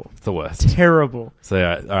 Terrible. It's the worst. Terrible. So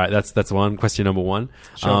all right, that's one question number one.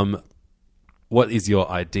 Sure. What is your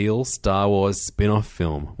ideal Star Wars spin-off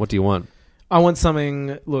film? What do you want? I want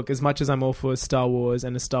something. Look, as much as I'm all for Star Wars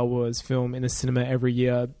and a Star Wars film in a cinema every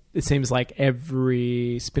year, it seems like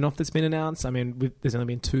every spin-off that's been announced. I mean, there's only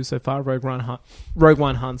been 2 so far: Rogue One,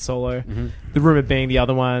 Han Solo. Mm-hmm. The rumor being the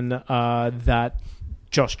other one that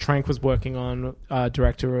Josh Trank was working on,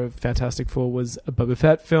 director of Fantastic Four, was a Boba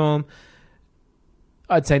Fett film.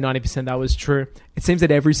 I'd say 90% that was true. It seems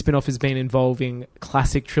that every spin-off has been involving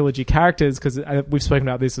classic trilogy characters, because we've spoken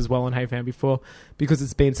about this as well on Hey Fan before, because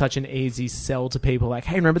it's been such an easy sell to people. Like,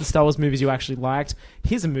 hey, remember the Star Wars movies you actually liked?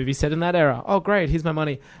 Here's a movie set in that era. Oh, great. Here's my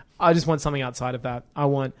money. I just want something outside of that. I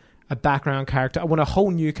want a background character. I want a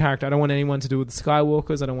whole new character. I don't want anyone to do with the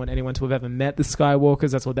Skywalkers. I don't want anyone to have ever met the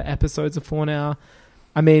Skywalkers. That's what the episodes are for now.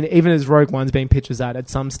 I mean, even as Rogue One's being pitched as that, at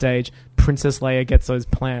some stage, Princess Leia gets those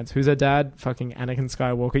plants. Who's her dad? Fucking Anakin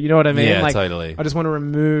Skywalker. You know what I mean? Yeah, like, totally. I just want a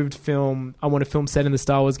removed film. I want a film set in the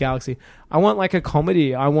Star Wars galaxy. I want like a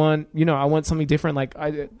comedy. I want something different. Like,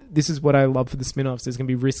 this is what I love for the spin-offs. It's going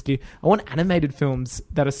to be risky. I want animated films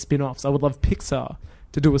that are spin-offs. I would love Pixar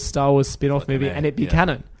to do a Star Wars spin-off movie and it be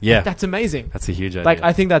canon. Yeah. Like, that's amazing. That's a huge idea. Like,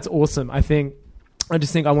 I think that's awesome. I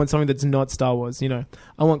just think I want something that's not Star Wars,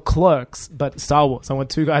 I want Clerks, but Star Wars. I want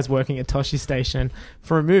 2 guys working at Tosche Station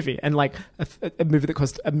for a movie, and like a movie that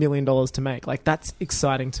cost $1 million to make. Like, that's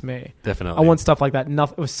exciting to me. Definitely. I want stuff like that.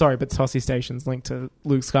 Sorry, but Tosche Station's linked to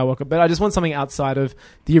Luke Skywalker. But I just want something outside of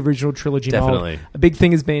the original trilogy. Definitely. A big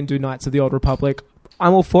thing has been do Knights of the Old Republic.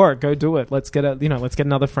 I'm all for it. Go do it. Let's get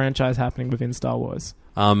another franchise happening within Star Wars.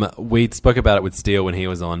 We spoke about it with Steele when he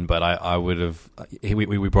was on, but I would have.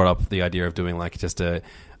 We brought up the idea of doing like just a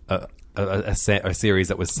series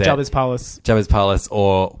that was set Jabba's Palace,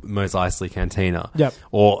 or Mos Eisley Cantina,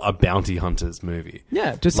 or a bounty hunters movie.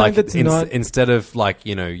 Yeah, just like something that's not instead of like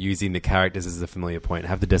using the characters as the familiar point,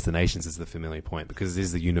 have the destinations as the familiar point, because it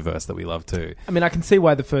is the universe that we love too. I mean, I can see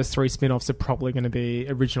why the first 3 spin-offs are probably going to be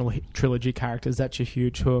original trilogy characters. That's your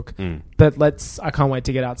huge hook. But I can't wait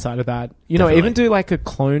to get outside of that. Definitely. Even do like a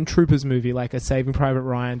Clone Troopers movie, like a Saving Private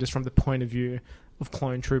Ryan, just from the point of view of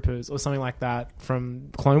Clone Troopers, or something like that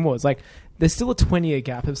from Clone Wars. Like, there's still a 20-year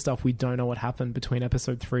gap of stuff we don't know what happened between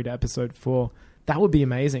episode 3 to episode 4. That would be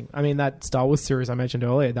amazing. I mean, that Star Wars series I mentioned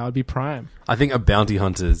earlier, that would be prime. I think a bounty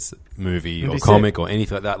hunters movie or comic or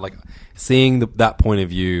anything like that, like seeing that point of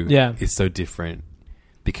view is so different,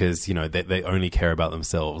 because they only care about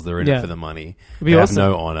themselves. They're in it for the money. They have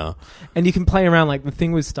no honor. And you can play around. Like, the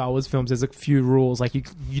thing with Star Wars films, there's a few rules. Like,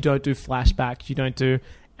 you don't do flashbacks. You don't do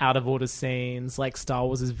out of order scenes. Like, Star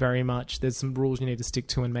Wars is very much, there's some rules you need to stick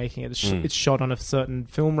to in making it. It's shot on a certain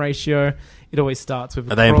film ratio. It always starts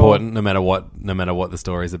with Are they important no matter what the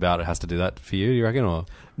story is about? It has to do that for you reckon? Or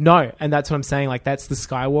no? And that's what I'm saying. Like, that's the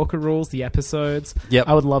Skywalker rules, the episodes.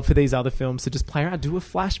 I would love for these other films to just play around, do a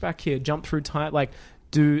flashback here, jump through time, like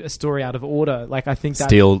do a story out of order. Like, I think that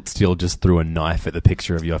Steele just threw a knife at the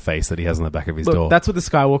picture of your face that he has on the back of his door. That's what the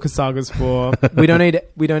Skywalker saga's for. we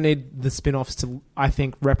don't need the spin-offs to, I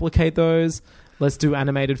think, replicate those. Let's do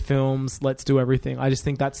animated films. Let's do everything. I just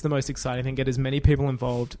think that's the most exciting thing. Get as many people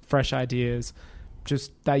involved, fresh ideas.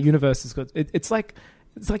 Just that universe is good. It's like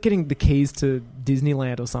getting the keys to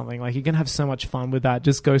Disneyland or something. Like, you can have so much fun with that.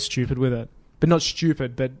 Just go stupid with it. But not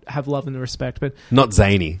stupid, but have love and respect. But not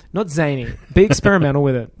zany. Be experimental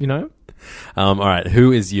with it, All right.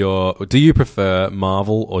 Do you prefer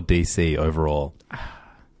Marvel or DC overall?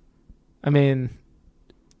 I mean,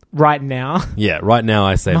 right now. Yeah, right now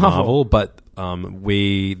I say Marvel, but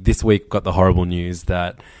we this week got the horrible news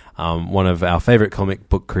that one of our favorite comic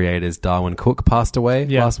book creators, Darwin Cook, passed away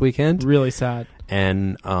last weekend. Really sad.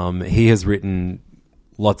 And he has written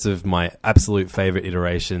lots of my absolute favorite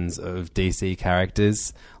iterations of DC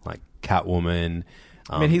characters, like Catwoman,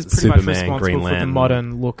 I mean, he's pretty Superman, much responsible Green for the Lantern.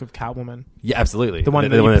 modern look of Catwoman. Yeah, absolutely. The one that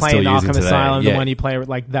they're you they're play still in using Arkham today. Asylum, Yeah. the one you play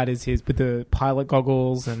like that is his with the pilot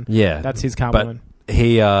goggles, and Yeah, that's his But Catwoman.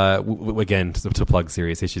 he again to plug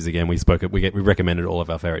Serious Issues again. We recommended all of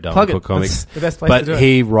our favorite Plug Darwin it. Cook comics. That's the best place but to do it.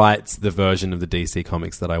 he writes the version of the DC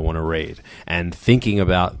comics that I want to read. And thinking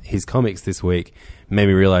about his comics this week made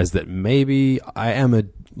me realize that maybe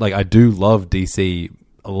I do love DC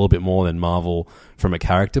a little bit more than Marvel from a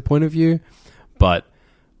character point of view, but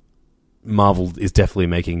Marvel is definitely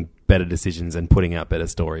making better decisions and putting out better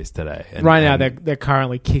stories today. And, right now, they're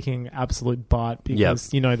currently kicking absolute butt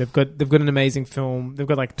because they've got an amazing film. They've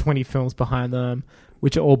got like 20 films behind them,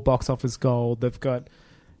 which are all box office gold. They've got.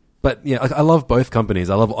 But yeah, I love both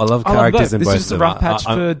companies. I love characters in both. This is just a rough patch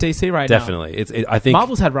for DC right now. Definitely, I think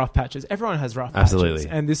Marvel's had rough patches. Everyone has rough Absolutely.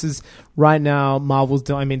 patches, and this is right now. Marvel's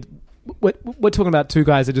doing. I mean, we're talking about two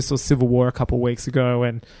guys that just saw Civil War a couple of weeks ago,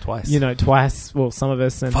 and twice. Well, some of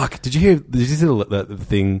us. And fuck. Did you see the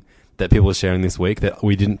thing that people are sharing this week that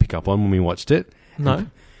we didn't pick up on when we watched it? No.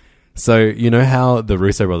 So you know how the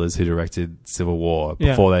Russo brothers who directed Civil War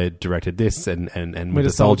before they directed this and Winter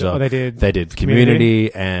Soldier, they did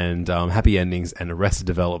Community and Happy Endings and Arrested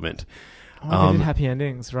Development. They did Happy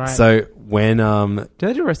Endings, right? So when did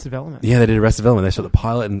they do Arrested Development? Yeah, they did Arrested Development. They shot the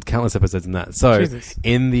pilot and countless episodes in that. So Jesus.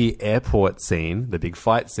 in the airport scene, the big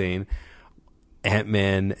fight scene,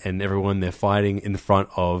 Ant-Man and everyone, they're fighting in front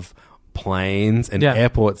of planes and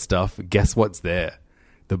airport stuff. Guess what's there?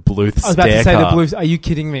 The Bluth stair I was about to say car. the Bluth. Are you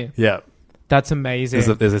kidding me? Yeah. That's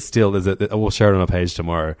amazing. There's a still. We'll share it on our page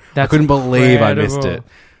tomorrow. I couldn't believe I missed it.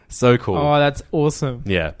 So cool. Oh, that's awesome.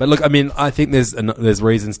 Yeah, but look, I mean, I think there's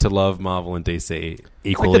reasons to love Marvel and DC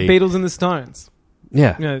equally. Like the Beatles and the Stones.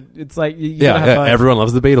 Yeah. You know, it's like you gotta have both. Everyone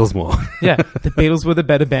loves the Beatles more. Yeah, the Beatles were the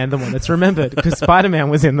better band than one that's remembered because Spider-Man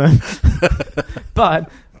was in them. But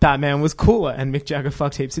Batman was cooler and Mick Jagger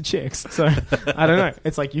fucked heaps of chicks. So, I don't know.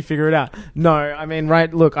 It's like you figure it out. No, I mean,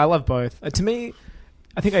 right, look, I love both. To me,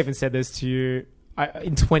 I think I even said this to you.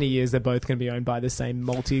 In 20 years, they're both going to be owned by the same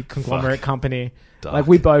multi-conglomerate company. Dark. Like,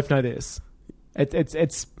 we both know this.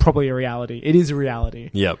 It's probably a reality. It is a reality.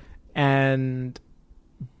 Yep. And,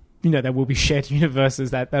 there will be shared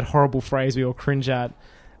universes, that horrible phrase we all cringe at.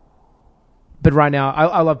 But right now,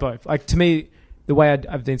 I love both. Like, to me, the way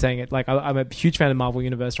I've been saying it, like, I'm a huge fan of Marvel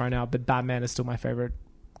Universe right now, but Batman is still my favorite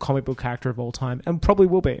comic book character of all time, and probably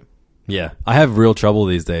will be. Yeah. I have real trouble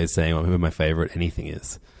these days saying who my favorite anything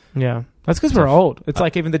is. Yeah. That's because we're old. It's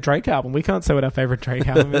like even the Drake album. We can't say what our favorite Drake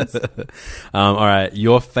album is. All right.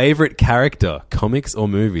 Your favorite character, comics or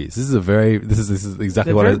movies? This is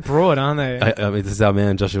exactly They're what very broad, aren't they? I mean, this is our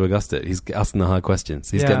man, Joshua Gustit. He's asking the hard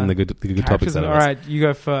questions. He's getting the good topics out of us. All right. You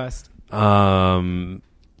go first. I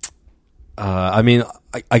mean,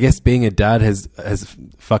 I guess being a dad has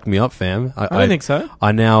fucked me up, fam. I don't think so.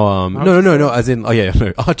 I now no. As in,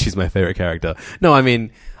 Archie's my favorite character. No, I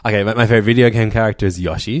mean, okay, my favorite video game character is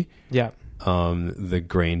Yoshi. Yeah. The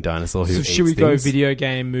green dinosaur who eats should we go things. video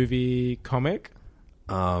game, movie, comic?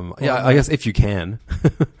 Yeah, I guess if you can.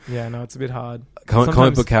 Yeah, no, it's a bit hard.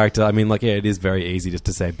 Comic book character. I mean, like, yeah, it is very easy just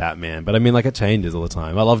to say Batman, but I mean, like, it changes all the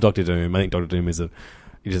time. I love Doctor Doom. I think Doctor Doom is an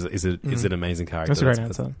amazing character. That's a great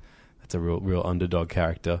answer. That's a real underdog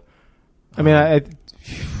character. I mean, I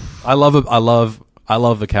love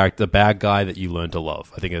the character, the bad guy that you learn to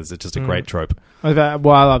love. I think it's just a great trope. I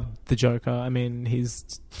love the Joker. I mean,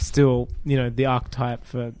 he's still, the archetype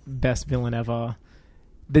for best villain ever.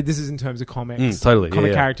 This is in terms of comics. Totally.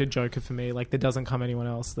 Comic character Joker for me. Like, there doesn't come anyone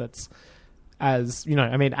else that's as,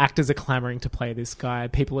 I mean, actors are clamoring to play this guy.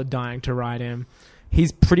 People are dying to write him.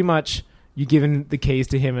 He's pretty much... You give him the keys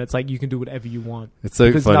to him, and it's like you can do whatever you want. It's so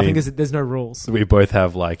because funny. There's no rules. We both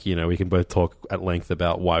have we can both talk at length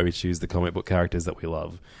about why we choose the comic book characters that we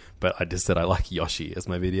love. But I just said I like Yoshi as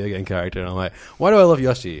my video game character, and I'm like, why do I love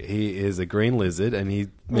Yoshi? He is a green lizard, and he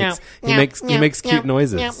makes cute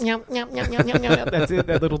noises. That's it.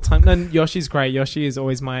 That little time. No, Yoshi's great. Yoshi is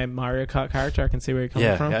always my Mario Kart character. I can see where you're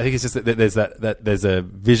coming from. Yeah, I think it's just that there's a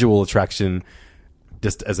visual attraction.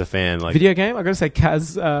 Just as a fan, like video game, I gotta say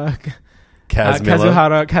Kazuhara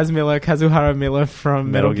Miller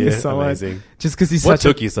from Metal Gear Solid. Amazing. Just because What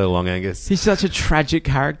took you so long, Angus? He's such a tragic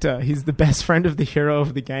character. He's the best friend of the hero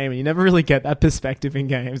of the game, and you never really get that perspective in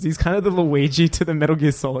games. He's kind of the Luigi to the Metal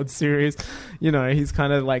Gear Solid series. He's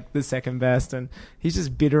kind of like the second best, and he's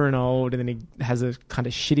just bitter and old, and then he has a kind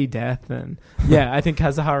of shitty death. And yeah, I think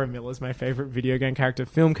Kazuhara Miller is my favorite video game character,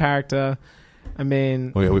 film character. I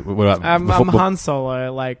mean, I'm Han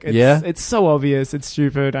Solo. Like, it's so obvious. It's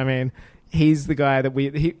stupid. I mean, he's the guy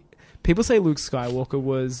that people say Luke Skywalker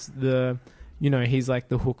was he's like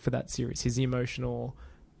the hook for that series. He's the emotional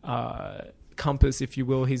compass, if you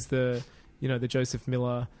will. He's the Joseph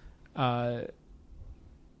Miller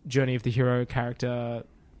journey of the hero character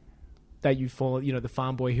that you follow. The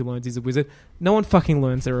farm boy who learns he's a wizard. No one fucking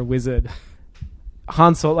learns they're a wizard.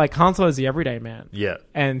 Han Solo is the everyday man. Yeah,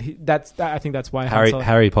 and I think that's why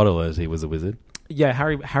Harry Potter learned he was a wizard. Yeah,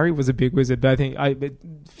 Harry was a big wizard, but I think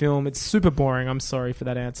it's super boring. I'm sorry for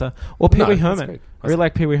that answer. Or Pee Wee Herman. I really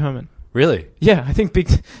like Pee Wee Herman. Really? Yeah, I think Pee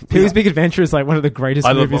Wee's Big Adventure is like one of the greatest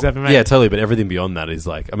movies ever made. Yeah, totally. But everything beyond that is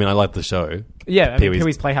like, I mean, I like the show. Yeah, Pee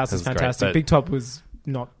Wee's Playhouse is fantastic. Great, Big Top was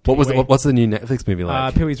not. What's the new Netflix movie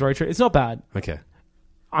like? Pee Wee's Road Trip. It's not bad. Okay.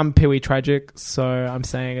 I'm Pee Wee tragic, so I'm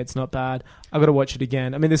saying it's not bad. I got to watch it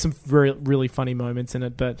again. I mean, there's some really funny moments in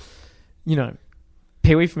it, but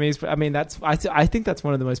Pee Wee for me is. I mean, I think that's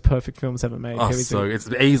one of the most perfect films ever made. Oh, so it's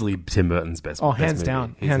easily Tim Burton's best. Oh, hands movie.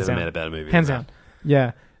 down. He's hands never down. made a better movie. Hands down.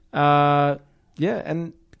 Yeah. Yeah,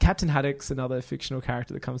 and Captain Haddock's another fictional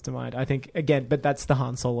character that comes to mind. I think again, but that's the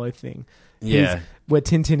Han Solo thing. Yeah, where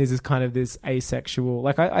Tintin is kind of this asexual.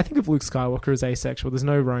 Like I think of Luke Skywalker as asexual. There's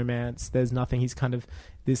no romance. There's nothing. He's kind of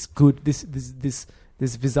this good, this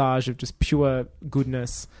visage of just pure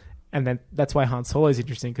goodness. And then that's why Han Solo is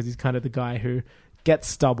interesting, because he's kind of the guy who gets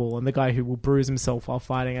stubble and the guy who will bruise himself while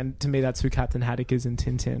fighting. And to me, that's who Captain Haddock is in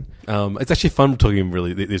Tintin. It's actually fun talking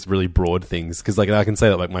these really broad things, because like I can say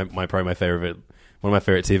that like one of my favorite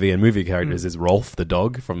TV and movie characters is Rolf the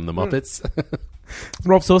dog from the Muppets.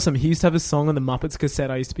 Rolf's awesome. He used to have a song on the Muppets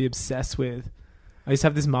cassette I used to be obsessed with. I used to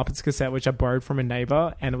have this Muppets cassette which I borrowed from a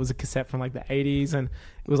neighbor, and it was a cassette from like the 80s, and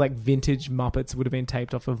it was like vintage Muppets. It would have been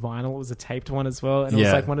taped off of vinyl. It was a taped one as well, and it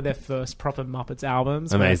was like one of their first proper Muppets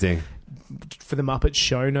albums. Amazing. For the Muppet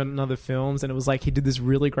Show, not in other films, and it was like he did this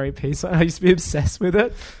really great piece. I used to be obsessed with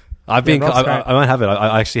it. I might have it.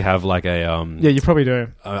 I actually have like a yeah, you probably do.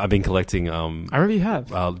 I've been collecting I remember you have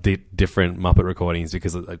different Muppet recordings,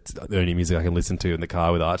 because it's the only music I can listen to in the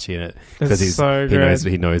car with Archie in it, because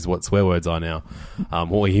he knows what swear words are now.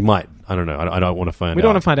 Or he might. I don't know. I don't want to find out. We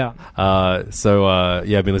don't want to find out. So I've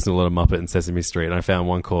been listening to a lot of Muppet and Sesame Street, and I found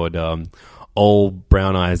one called Old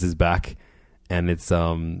Brown Eyes is Back, and it's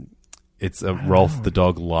a Rolf the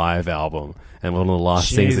Dog live album, and one of the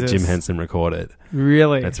last things that Jim Henson recorded.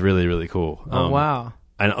 Really? That's really, really cool. Oh, wow.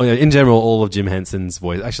 And in general, all of Jim Henson's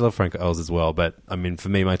voice. Actually, I love Frank Oz as well, but I mean, for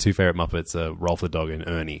me, my two favorite Muppets are Rolf the Dog and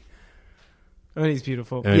Ernie. Ernie's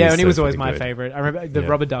beautiful. Ernie's Ernie was always good. my favorite. I remember the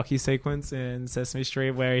Rubber Ducky sequence in Sesame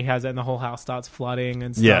Street where he has it and the whole house starts flooding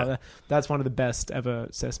and stuff. Yeah. That's one of the best ever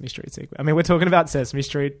Sesame Street sequences. I mean, we're talking about Sesame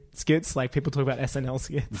Street skits, like people talk about SNL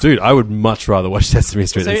skits. Dude, I would much rather watch Sesame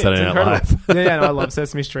Street than Saturday Night Live. No, I love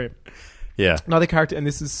Sesame Street. Yeah. Another character, and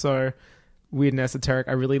this is so weird and esoteric,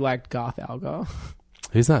 I really liked Garth Algar.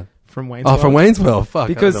 Who's that? From Wayne's World. Oh, from Wayne's World. Fuck,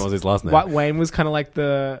 because that was his last name. Wayne was kind of like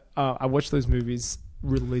the... I watched those movies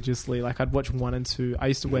religiously. Like, I'd watch 1 and 2. I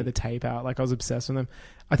used to wear the tape out. Like, I was obsessed with them.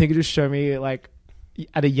 I think it just showed me, like,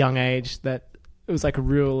 at a young age that it was like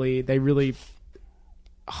they really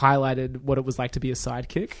highlighted what it was like to be a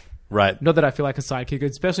sidekick. Right. Not that I feel like a sidekick,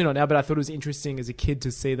 especially not now, but I thought it was interesting as a kid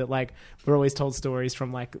to see that, like, we're always told stories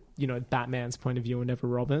from, like, Batman's point of view and never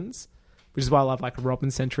Robin's. Which is why I love like a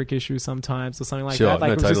Robin-centric issue sometimes or something like that.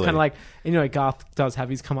 Like, it was just kind of like, Garth does have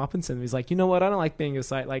his comeuppance and he's like, you know what, I don't like being a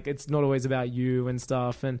side. Like, it's not always about you and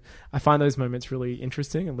stuff. And I find those moments really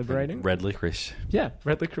interesting and liberating. Red licorice. Yeah,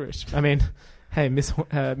 red licorice. I mean, hey, Miss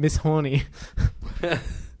Horny.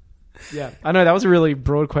 Yeah, I know that was a really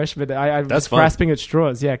broad question, but I was grasping at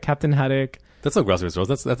straws. Yeah, Captain Haddock. That's not grasping at straws.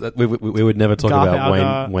 That's we would never talk Garth about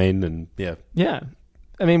Algar. Wayne and yeah. Yeah.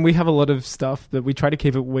 I mean, we have a lot of stuff that we try to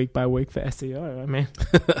keep it week by week for SEO. I mean,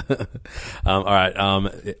 all right.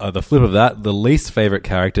 The flip of that, the least favorite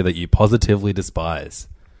character that you positively despise.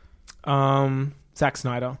 Zack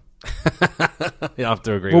Snyder. You have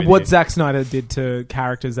to agree. Well, with what you. Zack Snyder did to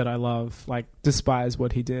characters that I love, like despise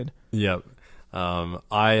what he did. Yep. No,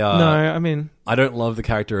 I mean, I don't love the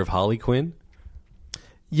character of Harley Quinn.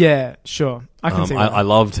 Yeah, sure. I can see that. I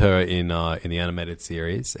loved her in the animated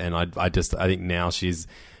series, and I think now she's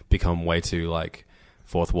become way too like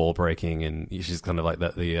fourth wall breaking, and she's kind of like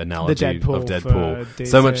the analogy of Deadpool.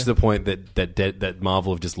 So much to the point that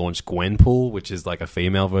Marvel have just launched Gwenpool, which is like a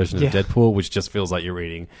female version of Deadpool, which just feels like you're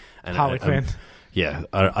reading Harley Quinn. Yeah,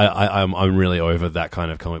 I'm really over that kind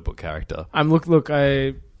of comic book character. I'm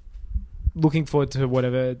looking forward to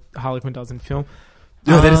whatever Harley Quinn does in film.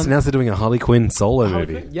 No, they just announced they're doing a Harley Quinn solo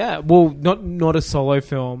movie. Yeah, well, not a solo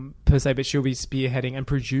film per se, but she'll be spearheading and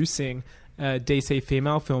producing a DC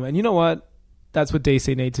female film. And you know what? that's what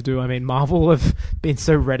DC need to do. I mean, Marvel have been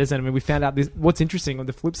so reticent. I mean, we found out this. What's interesting on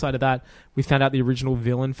the flip side of that, we found out the original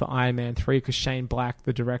villain for Iron Man 3 because Shane Black,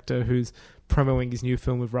 the director, who's promoting his new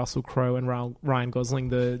film with Russell Crowe and Ryan Gosling,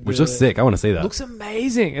 which looks sick. I want to see that. Looks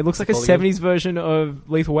amazing. It looks like a 70s version of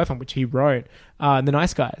Lethal Weapon, which he wrote. The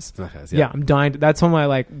Nice Guys. Yeah, I'm dying. That's one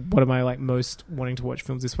of my most wanting to watch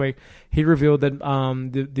films this week. He revealed that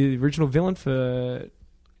the original villain for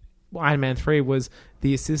Iron Man 3 was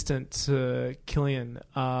the assistant to Killian,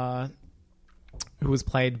 who was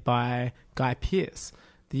played by Guy Pearce,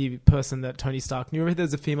 the person that Tony Stark. You remember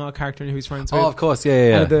there's a female character who he's friends with? Oh, of course,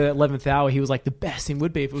 yeah. At the 11th hour, he was like, the best thing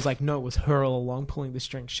would be if it was like, no, it was her all along pulling the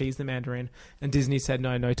string. She's the Mandarin. And Disney said,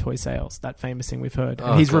 no toy sales. That famous thing we've heard.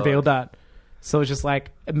 And he's revealed that. So it's just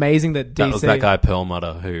like amazing that DC... That was that guy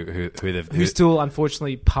Perlmutter who's still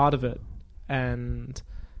unfortunately part of it and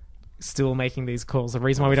still making these calls. The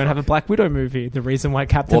reason why we don't have a Black Widow movie. The reason why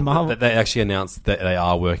Captain Marvel... They actually announced that they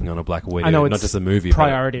are working on a Black Widow. I know it's not just a movie.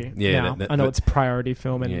 priority. Yeah, I know it's a priority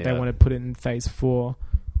film and they want to put it in phase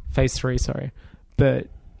 3, sorry. But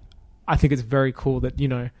I think it's very cool that,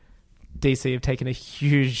 DC have taken a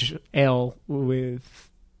huge L with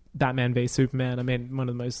Batman v Superman. I mean, one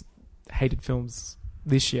of the most hated films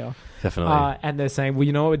this year. Definitely. And they're saying, well,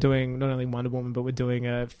 you know what we're doing? Not only Wonder Woman, but we're doing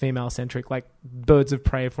a female-centric, like Birds of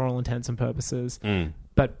Prey for all intents and purposes.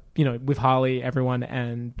 But, with Harley, everyone,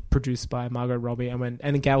 and produced by Margot Robbie.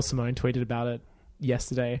 And Gail Simone tweeted about it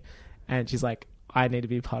yesterday. And she's like, I need to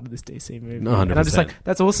be part of this DC movie. 100%. And I'm just like,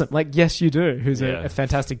 that's awesome. Like, yes, you do. Who's a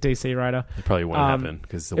fantastic DC writer. It probably won't happen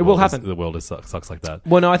because it will happen. The world sucks like that.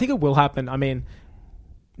 Well, no, I think it will happen. I mean...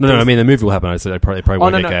 No, I mean, the movie will happen. I said they probably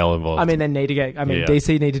won't get Gale involved. I mean, they need to get...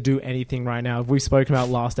 DC need to do anything right now. We've spoken about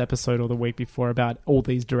last episode or the week before about all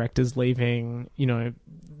these directors leaving,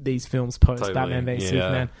 these films post Batman v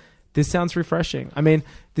Superman. This sounds refreshing. I mean,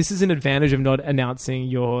 this is an advantage of not announcing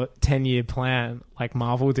your 10-year plan like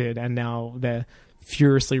Marvel did, and now they're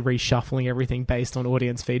furiously reshuffling everything based on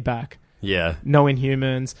audience feedback. Yeah. No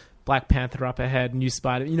Inhumans, Black Panther up ahead, new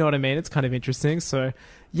Spider... You know what I mean? It's kind of interesting. So,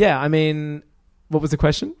 yeah, I mean... What was the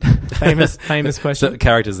question? famous question. So,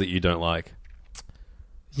 characters that you don't like.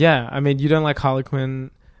 Yeah, I mean, you don't like Harley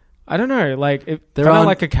Quinn. I don't know. Like, if I don't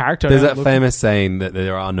like a character... There's that famous saying that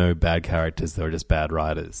there are no bad characters, there are just bad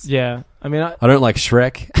writers. Yeah. I mean... I don't like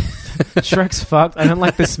Shrek. Shrek's fucked. I don't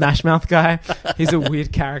like the Smash Mouth guy. He's a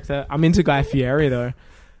weird character. I'm into Guy Fieri, though.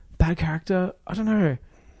 Bad character? I don't know.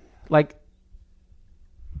 Like,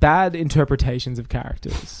 bad interpretations of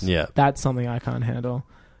characters. Yeah. That's something I can't handle.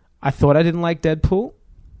 I thought I didn't like Deadpool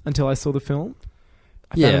until I saw the film.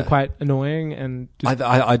 I found him quite annoying, and I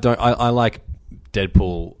like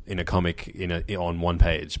Deadpool in a comic on one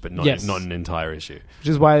page, but not an entire issue. Which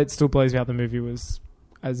is why it still blows me out the movie was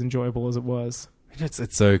as enjoyable as it was.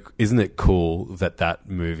 It's so, isn't it cool that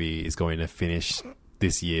movie is going to finish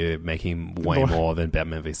this year making way more than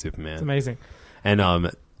Batman v Superman? It's amazing. And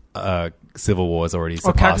Civil War is already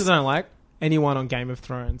surpassed. Characters I don't like. Anyone on Game of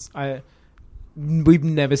Thrones. We've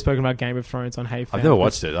never spoken about Game of Thrones on Hey Fam. I've never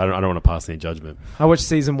watched it. I don't want to pass any judgment. I watched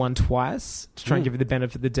season 1 twice to try and give it the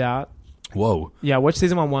benefit of the doubt. Whoa. Yeah, I watched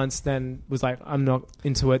season 1 once, then was like, I'm not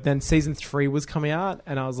into it. Then season 3 was coming out,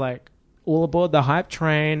 and I was like, all aboard the hype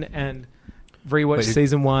train, and rewatched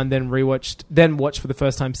season 1, then watched for the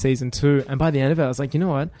first time season 2. And by the end of it, I was like, you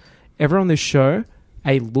know what? Everyone on this show,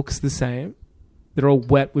 looks the same. They're all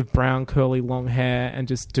wet with brown, curly, long hair and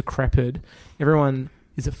just decrepit. Everyone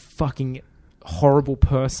is a fucking horrible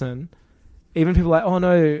person. Even people like, oh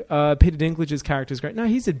no, Peter Dinklage's character is great. No,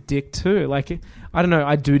 he's a dick too. Like, I don't know.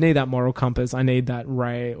 I do need that moral compass. I need that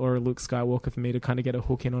Rey or a Luke Skywalker for me to kind of get a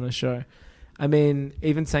hook in on a show. I mean,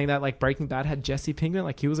 even saying that, like Breaking Bad had Jesse Pinkman.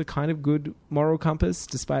 Like, he was a kind of good moral compass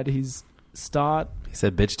despite his start. He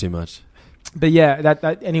said bitch too much. But yeah,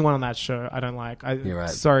 that anyone on that show, I don't like. You're right.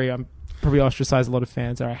 Sorry, I'm probably ostracized a lot of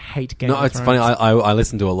fans. I hate Game of Thrones. No, it's funny. I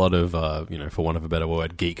listen to a lot of, for want of a better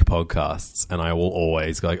word, geek podcasts, and I will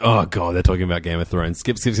always go like, oh god, they're talking about Game of Thrones.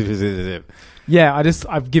 Skip. Yeah,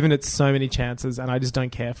 I've given it so many chances, and I just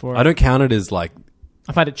don't care for it. I don't count it as like.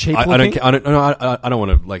 I find it cheap. I don't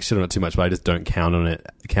want to like shit on it too much, but I just don't count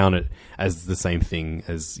it as the same thing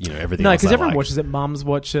as everything. No, because everyone watches it. Mums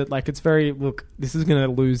watch it. Like, it's very this is gonna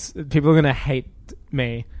lose. People are gonna hate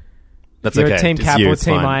me. That's You're okay. a Team Just Cap or it's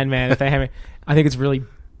Team fine. Iron Man. If they have me, I think it's really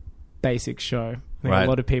basic show. I think Right. a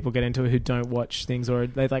lot of people get into it who don't watch things, or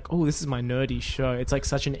they're like, "Oh, this is my nerdy show." It's like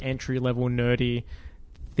such an entry level nerdy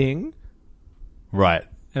thing, Right.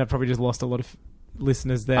 and I've probably just lost a lot of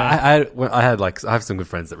listeners there. I have some good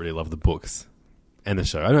friends that really love the books. and the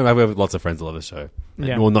show. I don't know. I have lots of friends that love the show.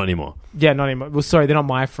 Yeah. Well, not anymore. Yeah, not anymore. Well, sorry, they're not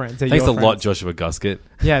my friends. They're Thanks your a friends. lot, Joshua Guscott.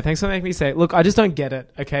 Yeah, thanks for making me say it. Look, I just don't get it,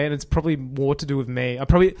 okay? And it's probably more to do with me.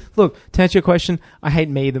 Look, to answer your question, I hate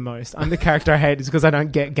me the most. I'm the character I hate is because I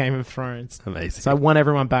don't get Game of Thrones. Amazing. So I want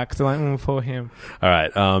everyone back because they're like, for him. All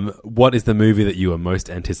right. What is the movie that you are most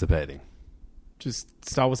anticipating? Just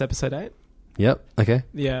Star Wars Episode 8? Yep. Okay.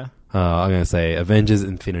 Yeah. I'm going to say Avengers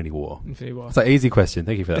Infinity War. Infinity War. It's an easy question.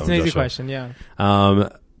 Thank you for that. It's one, an easy Joshua. question, yeah.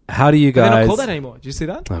 How do you But guys... they're not called that anymore. Did you see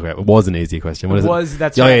that? Okay, it was an easy question. What is it?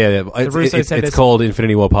 That's Oh, right. yeah. The Russo said It's this- called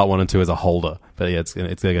Infinity War Part 1 and 2 as a holder. But yeah, it's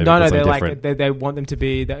going to be No, something they're different. like, they want them to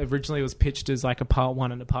be, originally it was pitched as like a part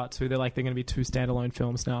 1 and a part 2. They're going to be 2 standalone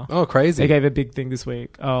films now. Oh, crazy. They gave a big thing this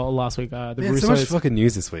week, last week. The Man, Russos. so much fucking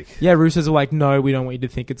news this week. Yeah, Russos are like, no, we don't want you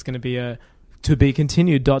to think it's going to be a to be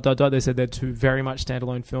continued. ... They said they're 2 very much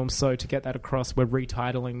standalone films. So to get that across, we're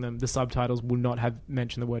retitling them. The subtitles will not have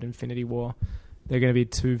mentioned the word Infinity War. They're going to be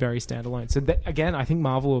 2 very standalone. So again, I think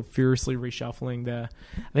Marvel are furiously reshuffling their...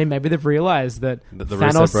 I mean, maybe they've realized that The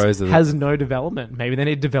Russo bros Thanos are has no development. Maybe they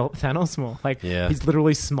need to develop Thanos more. Yeah. He's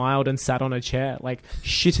literally smiled and sat on a chair.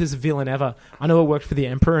 Shittest villain ever. I know it worked for the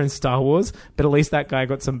Emperor in Star Wars, but at least that guy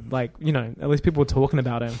got some, at least people were talking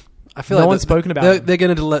about him. I feel no like one's spoken about him. They're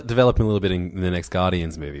going to develop him a little bit in the next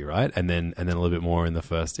Guardians movie, right? And then a little bit more in the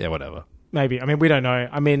first... Yeah, whatever. Maybe. I mean, we don't know.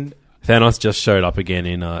 I mean... Thanos just showed up again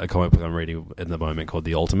in a comic book I'm reading at the moment called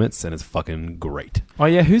The Ultimates, and it's fucking great. Oh,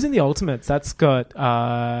 yeah. Who's in the Ultimates? That's got It's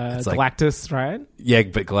like- Galactus, right? Yeah,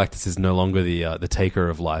 but Galactus is no longer the taker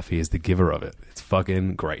of life. He is the giver of it. It's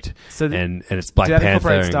fucking great. So and it's Black Did that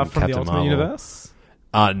Panther incorporate and stuff from Captain the Ultimate Marvel. Universe?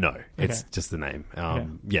 No, it's Okay. just the name. Okay.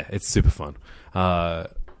 Yeah, it's super fun.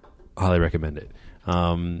 Highly recommend it.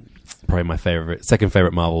 Probably my second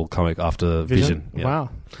favorite Marvel comic after Vision. Yeah. Wow.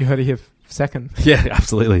 You heard it here second. Yeah,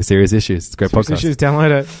 absolutely. Serious Issues. It's a great podcast. Issues,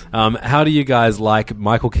 download it. How do you guys like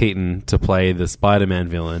Michael Keaton to play the Spider-Man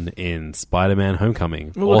villain in Spider-Man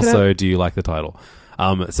Homecoming? Well, look at Also, do you like the title?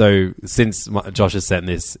 So since Josh has sent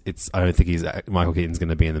this, I don't think Michael Keaton's going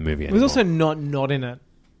to be in the movie anymore. He's also not in it.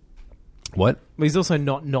 What? Well, he's also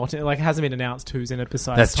not in it. It hasn't been announced who's in it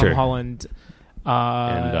besides That's Tom true. Holland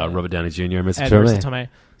And Robert Downey Jr. and Mr. and Tomei. Marissa Tomei.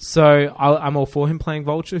 So I'm all for him playing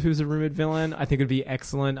Vulture, who's a rumored villain. I think it'd be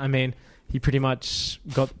excellent. I mean, he pretty much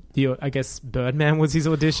got Birdman was his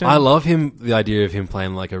audition. I love him. The idea of him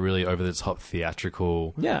playing like a really over-the-top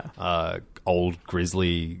theatrical, old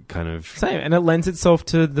grizzly kind of. Same, and it lends itself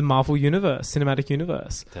to the Marvel universe, cinematic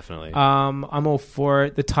universe. Definitely. I'm all for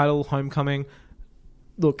it. The title Homecoming.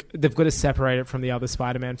 Look, they've got to separate it from the other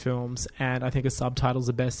Spider-Man films, and I think a subtitle's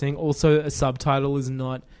the best thing. Also, a subtitle is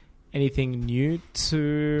not anything new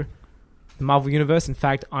to the Marvel universe. In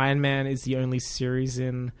fact, Iron Man is the only series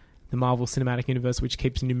in the Marvel Cinematic Universe which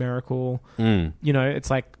keeps numerical. You know, it's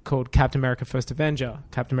like called Captain America First Avenger,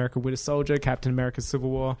 Captain America Winter Soldier, Captain America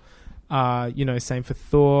Civil War. Same for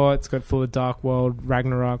Thor. It's got Full of Dark World,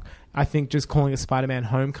 Ragnarok. I think just calling it Spider-Man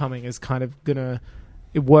Homecoming is kind of gonna...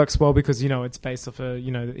 It works well because, it's based off of,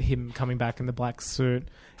 him coming back in the black suit,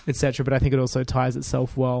 etc. But I think it also ties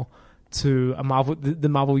itself well to the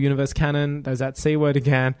Marvel Universe canon. There's that C word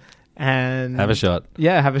again. And have a shot.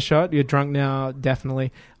 Yeah, have a shot. You're drunk now,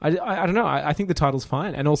 definitely. I don't know. I think the title's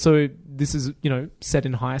fine. And also, this is, set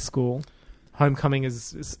in high school. Homecoming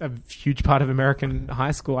is a huge part of American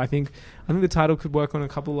high school. I think the title could work on a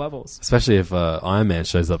couple of levels. Especially if Iron Man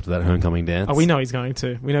shows up to that homecoming dance. Oh, we know he's going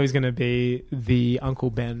to. We know he's going to be the Uncle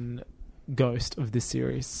Ben ghost of this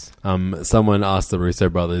series. Someone asked the Russo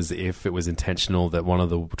brothers if it was intentional that one of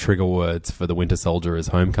the trigger words for the Winter Soldier is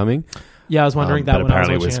homecoming. Yeah, I was wondering that but when I was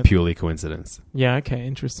apparently watching it was it. purely coincidence. Yeah, okay,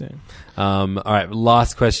 interesting. All right,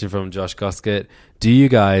 last question from Josh Guscott. Do you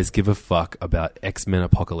guys give a fuck about X-Men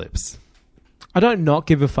Apocalypse? I don't not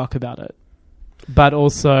give a fuck about it, but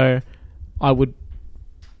also I would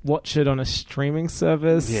watch it on a streaming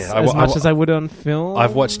service as much as I would on film.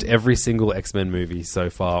 I've watched every single X-Men movie so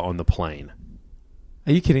far on the plane.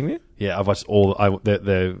 Are you kidding me? Yeah, I've watched all.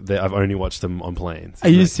 I've only watched them on planes. Are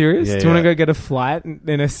you serious? Yeah, Do you want to go get a flight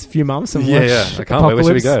in a few months and watch I can't wait. Where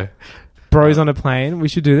should we go? Bros on a plane. We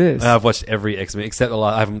should do this. I've watched every X-Men except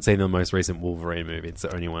I haven't seen the most recent Wolverine movie. It's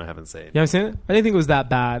the only one I haven't seen. You haven't seen it? I didn't think it was that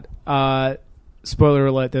bad. Spoiler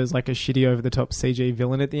alert, there's like a shitty over-the-top CG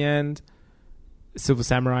villain at the end. Silver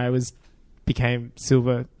Samurai became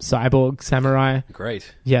Silver Cyborg Samurai.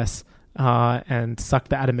 Great. Yes. And sucked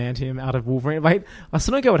the adamantium out of Wolverine. Wait, I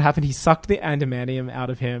still don't get what happened. He sucked the adamantium out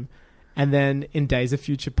of him. And then in Days of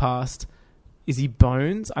Future Past, is he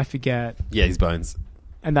Bones? I forget. Yeah, he's Bones.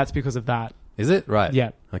 And that's because of that. Is it? Right. Yeah.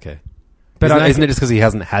 Okay. But isn't it just because he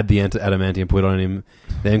hasn't had the adamantium put on him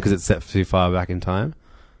then because it's set too far back in time?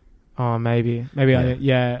 Oh, maybe.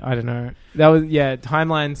 Yeah. I don't know. That was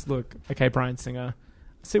timelines. Look, okay, Bryan Singer,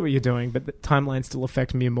 I see what you're doing, but the timelines still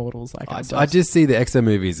affect mere mortals like us. I just see the X-Men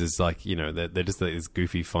movies as like, you know, they're just like this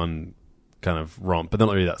goofy, fun kind of romp, but they're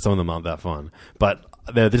not really that. Some of them aren't that fun, but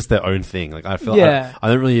they're just their own thing. Like I feel, I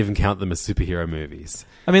don't really even count them as superhero movies.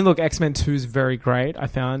 I mean, look, X-Men 2 is very great. I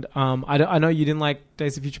found. I know you didn't like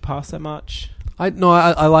Days of Future Past that much. I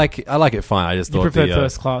like it fine. I just You thought preferred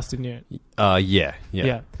First Class, didn't you?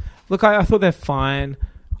 Yeah. Look, I thought they're fine.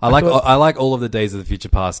 I like all of the Days of the Future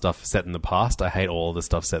Past stuff set in the past. I hate all of the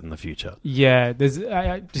stuff set in the future. Yeah, there's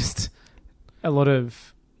just a lot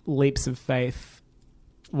of leaps of faith.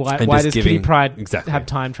 Why does Kitty Pryde have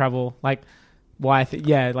time travel? Like, why?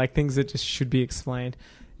 Like things that just should be explained.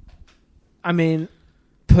 I mean,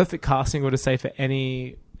 perfect casting, or to say for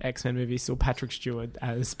any X-Men movie, still Patrick Stewart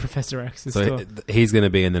as Professor X. He's going to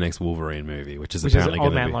be in the next Wolverine movie, which is apparently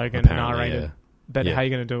going to be Old Man Logan, R-rated. Yeah. But how are you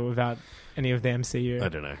going to do it without any of the MCU? I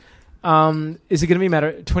don't know. Is it going to be a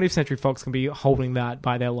matter? 20th Century Fox can be holding that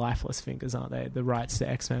by their lifeless fingers, aren't they? The rights to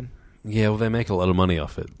X-Men. Yeah, well, they make a lot of money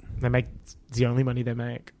off it. It's the only money they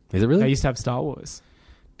make. Is it really? They used to have Star Wars.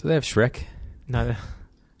 Do they have Shrek? No,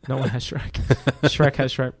 no one has Shrek. Shrek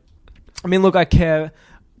has Shrek. I mean, look, I care.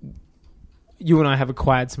 You and I have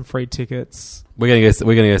acquired some free tickets. We're gonna go see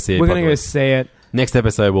it. We're gonna go see it. Next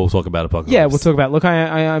episode, we'll talk about Apocalypse. Yeah, we'll talk about it. Look,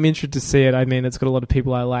 I'm interested to see it. I mean, it's got a lot of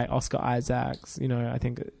people I like. Oscar Isaacs. You know, I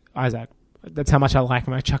think Isaac. That's how much I like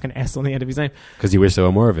him. I chuck an S on the end of his name. Because you wish there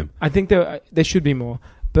were more of him. I think there should be more.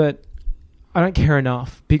 But I don't care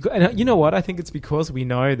enough. And you know what? I think it's because we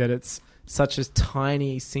know that it's such a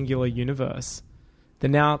tiny, singular universe. That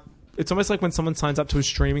now, it's almost like when someone signs up to a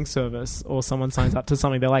streaming service or someone signs up to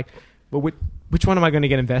something, they're like, well, which one am I going to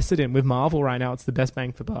get invested in? With Marvel right now, it's the best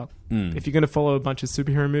bang for buck. If you're going to follow a bunch of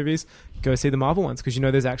superhero movies, go see the Marvel ones because you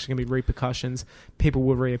know there's actually going to be repercussions. People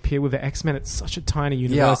will reappear. With the X-Men, it's such a tiny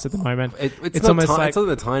universe at the moment. It's almost like... It's not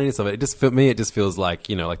the tiniest of it. For me, it just feels like,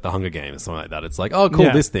 you know, like the Hunger Games or something like that. It's like, oh,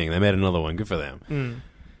 cool, this thing. They made another one. Good for them.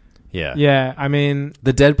 Yeah. Yeah, I mean...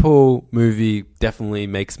 The Deadpool movie definitely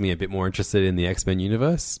makes me a bit more interested in the X-Men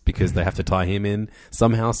universe because they have to tie him in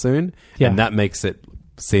somehow soon. Yeah. And that makes it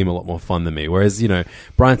seem a lot more fun than me. Whereas, you know,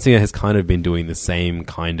 Bryan Singer has kind of been doing the same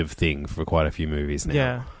kind of thing for quite a few movies now.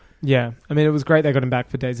 Yeah. Yeah. I mean, it was great they got him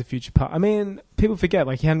back for Days of Future Past. I mean, people forget,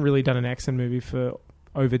 like, he hadn't really done an X-Men movie for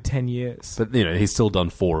over 10 years. But, you know, he's still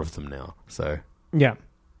done 4 of them now, so... Yeah.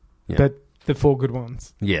 But the 4 good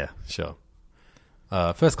ones. Yeah, sure.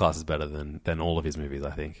 First Class is better than all of his movies,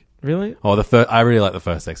 I think. Really? Oh, I really like the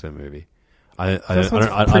first X-Men movie. I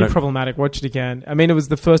pretty problematic. Watch it again. I mean, it was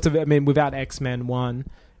the first of it. I mean, without X-Men 1,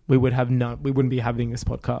 we wouldn't be having this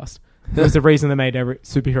podcast. It was the reason they made every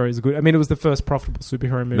superheroes good. I mean, it was the first profitable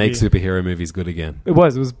superhero movie. Make superhero movies good again. It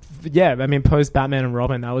was, yeah. I mean, post Batman and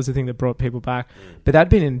Robin, that was the thing that brought people back. But that'd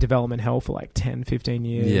been in development hell for like 10, 15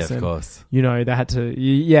 years. Yeah, of course. You know, they had to,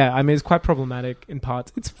 yeah, I mean, it's quite problematic in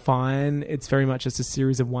parts. It's fine. It's very much just a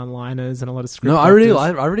series of one-liners and a lot of script. No, I really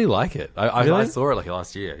like it. I saw it like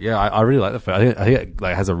last year. Yeah, I really like the film. I think it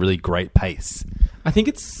like has a really great pace. I think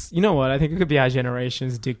it's, you know what? I think it could be our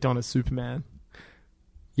generation's Dick Donner Superman.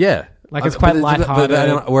 Yeah. Like, it's quite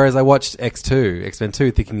lighthearted. Whereas I watched X-Men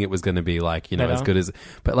 2, thinking it was going to be like, you know, as good as...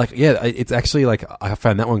 But like, yeah, it's actually like, I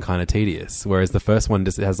found that one kind of tedious. Whereas the first one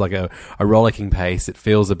just has like a rollicking pace. It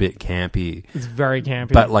feels a bit campy. It's very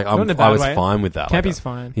campy. But like, I was fine with that. Campy's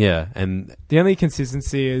fine. Yeah. And the only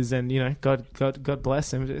consistency is, and you know, God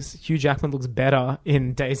bless him, Hugh Jackman looks better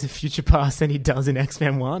in Days of Future Past than he does in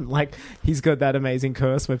X-Men 1. Like, he's got that amazing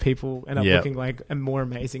curse where people end up looking like more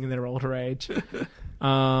amazing in their older age.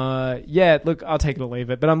 Yeah, look, I'll take it or leave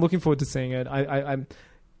it, but I'm looking forward to seeing it. I'm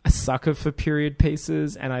a sucker for period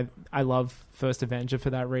pieces, and I love First Avenger for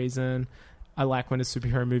that reason. I like when a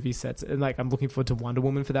superhero movie sets, and like I'm looking forward to Wonder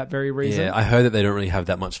Woman for that very reason. Yeah, I heard that they don't really have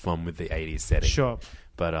that much fun with the 80s setting. Sure.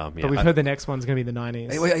 But we've heard the next one's going to be the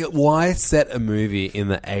 90s. Wait, why set a movie in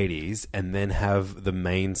the 80s and then have the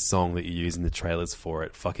main song that you use in the trailers for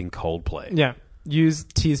it fucking Coldplay? Yeah. Use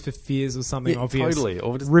Tears for Fears or something obvious. Totally.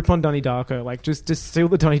 Or just rip on Donnie Darko. Like, just steal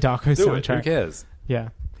the Donnie Darko soundtrack. Who cares? Yeah.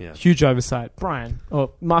 Huge oversight. Brian,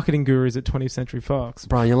 marketing gurus at 20th Century Fox.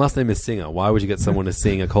 Brian, your last name is Singer. Why would you get someone to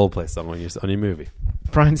sing a Coldplay song on your movie?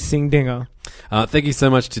 Brian Singdinger. Thank you so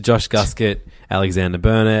much to Josh Guskett, Alexander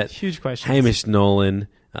Burnett, huge questions, Hamish Nolan,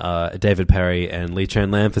 David Perry and Lee Chan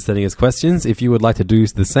Lam for sending us questions. If you would like to do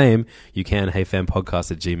the same, you can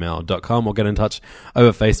heyfanpodcast@gmail.com or get in touch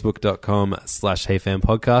over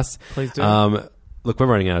facebook.com/heyfanpodcast. Please do. Look, we're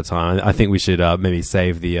running out of time. I think we should maybe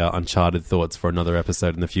save the Uncharted thoughts for another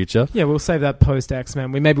episode in the future. Yeah, we'll save that post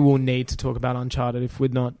X-Men. Maybe we'll need to talk about Uncharted if we're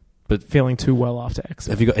not But feeling too well after Exo.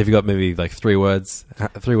 have you got maybe like 3 words?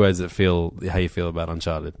 3 words that feel how you feel about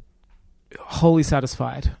Uncharted. Wholly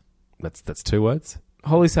satisfied. That's 2 words.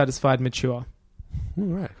 Wholly satisfied, mature. All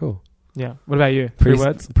right, cool. Yeah. What about you? 3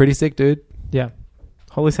 words? Pretty sick, dude. Yeah.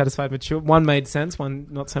 Wholly satisfied, mature. One made sense, one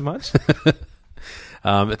not so much.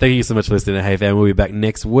 Thank you so much for listening to Hey Fam. We'll be back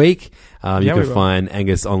next week. You can find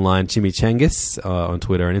Angus online, Chimichangus, on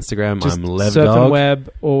Twitter and Instagram. Just I'm Lev surf Dog. and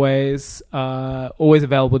web, always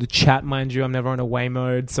available to chat, mind you. I'm never on away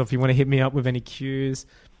mode, so if you want to hit me up with any cues,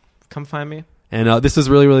 come find me. And this was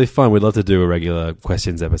really, really fun. We'd love to do a regular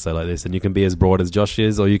questions episode like this. And you can be as broad as Josh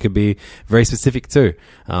is, or you can be very specific too.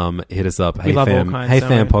 Hit us up,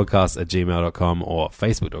 heyfampodcast@gmail.com or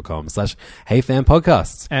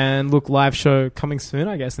facebook.com/heyfampodcasts. And look, live show coming soon,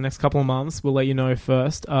 I guess, the next couple of months. We'll let you know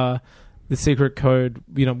first. The secret code,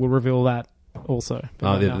 we'll reveal that also.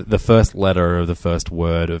 The first letter of the first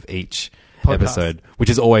word of each episode, which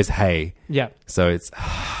is always hey. Yeah. So it's...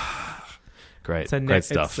 Great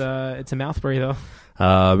stuff. It's a mouth breather.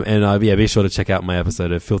 Be sure to check out my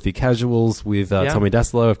episode of Filthy Casuals with Tommy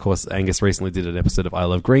Daslow. Of course, Angus recently did an episode of I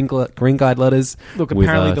Love Green Guide Letters. Look,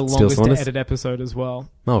 apparently the longest to edit episode as well.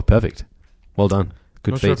 Oh, perfect. Well done.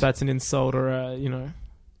 Good Not feat. sure if that's an insult or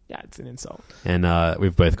yeah, it's an insult. And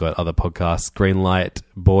we've both got other podcasts, Greenlight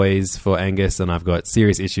Boys for Angus, and I've got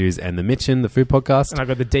Serious Issues and The Mitchin, the food podcast. And I've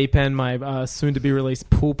got The Deep End, my soon-to-be-released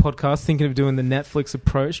pool podcast, thinking of doing the Netflix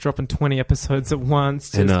approach, dropping 20 episodes at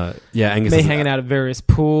once. And Angus... Me hanging out at various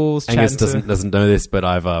pools. Angus doesn't know this, but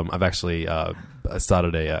I've actually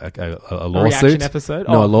started a lawsuit. A reaction episode?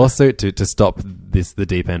 No, a lawsuit to stop The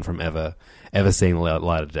Deep End from ever seeing the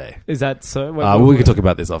light of day. Is that so? We can talk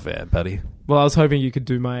about this off air, buddy. Well, I was hoping you could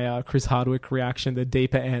do my Chris Hardwick reaction, The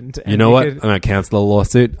Deeper End. You know what? I'm going to cancel a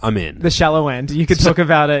lawsuit. I'm in. The Shallow End. You could talk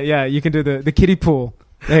about it. Yeah, you can do the kiddie pool.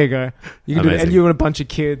 There you go. You can do and you and a bunch of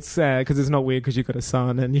kids, because it's not weird because you've got a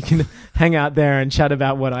son, and you can hang out there and chat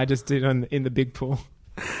about what I just did in the big pool.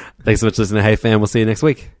 Thanks so much for listening to Hey Fam. We'll see you next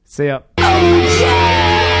week. See ya.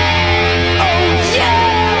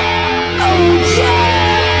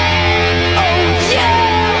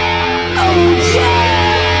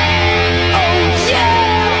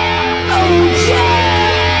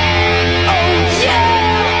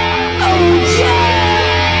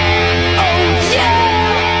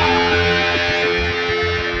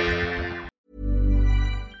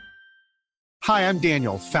 Hi, I'm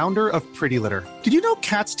Daniel, founder of Pretty Litter. Did you know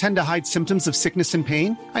cats tend to hide symptoms of sickness and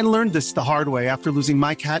pain? I learned this the hard way after losing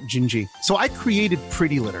my cat, Gingy. So I created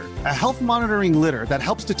Pretty Litter, a health monitoring litter that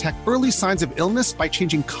helps detect early signs of illness by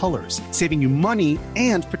changing colors, saving you money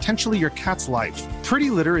and potentially your cat's life. Pretty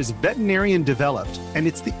Litter is veterinarian developed, and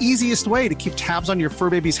it's the easiest way to keep tabs on your fur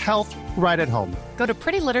baby's health right at home. Go to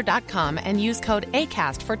prettylitter.com and use code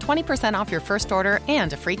ACAST for 20% off your first order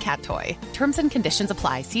and a free cat toy. Terms and conditions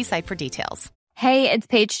apply. See site for details. Hey, it's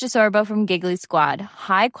Paige DeSorbo from Giggly Squad.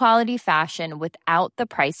 High quality fashion without the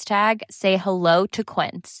price tag. Say hello to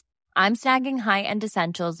Quince. I'm snagging high-end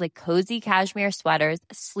essentials like cozy cashmere sweaters,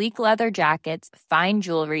 sleek leather jackets, fine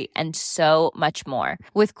jewelry, and so much more.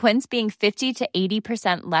 With Quince being 50 to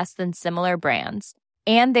 80% less than similar brands.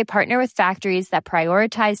 And they partner with factories that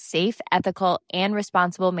prioritize safe, ethical, and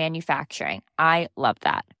responsible manufacturing. I love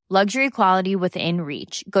that. Luxury quality within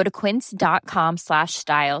reach. Go to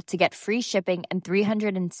quince.com/style to get free shipping and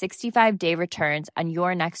 365-day returns on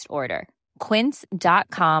your next order.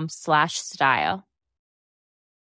 Quince.com/style.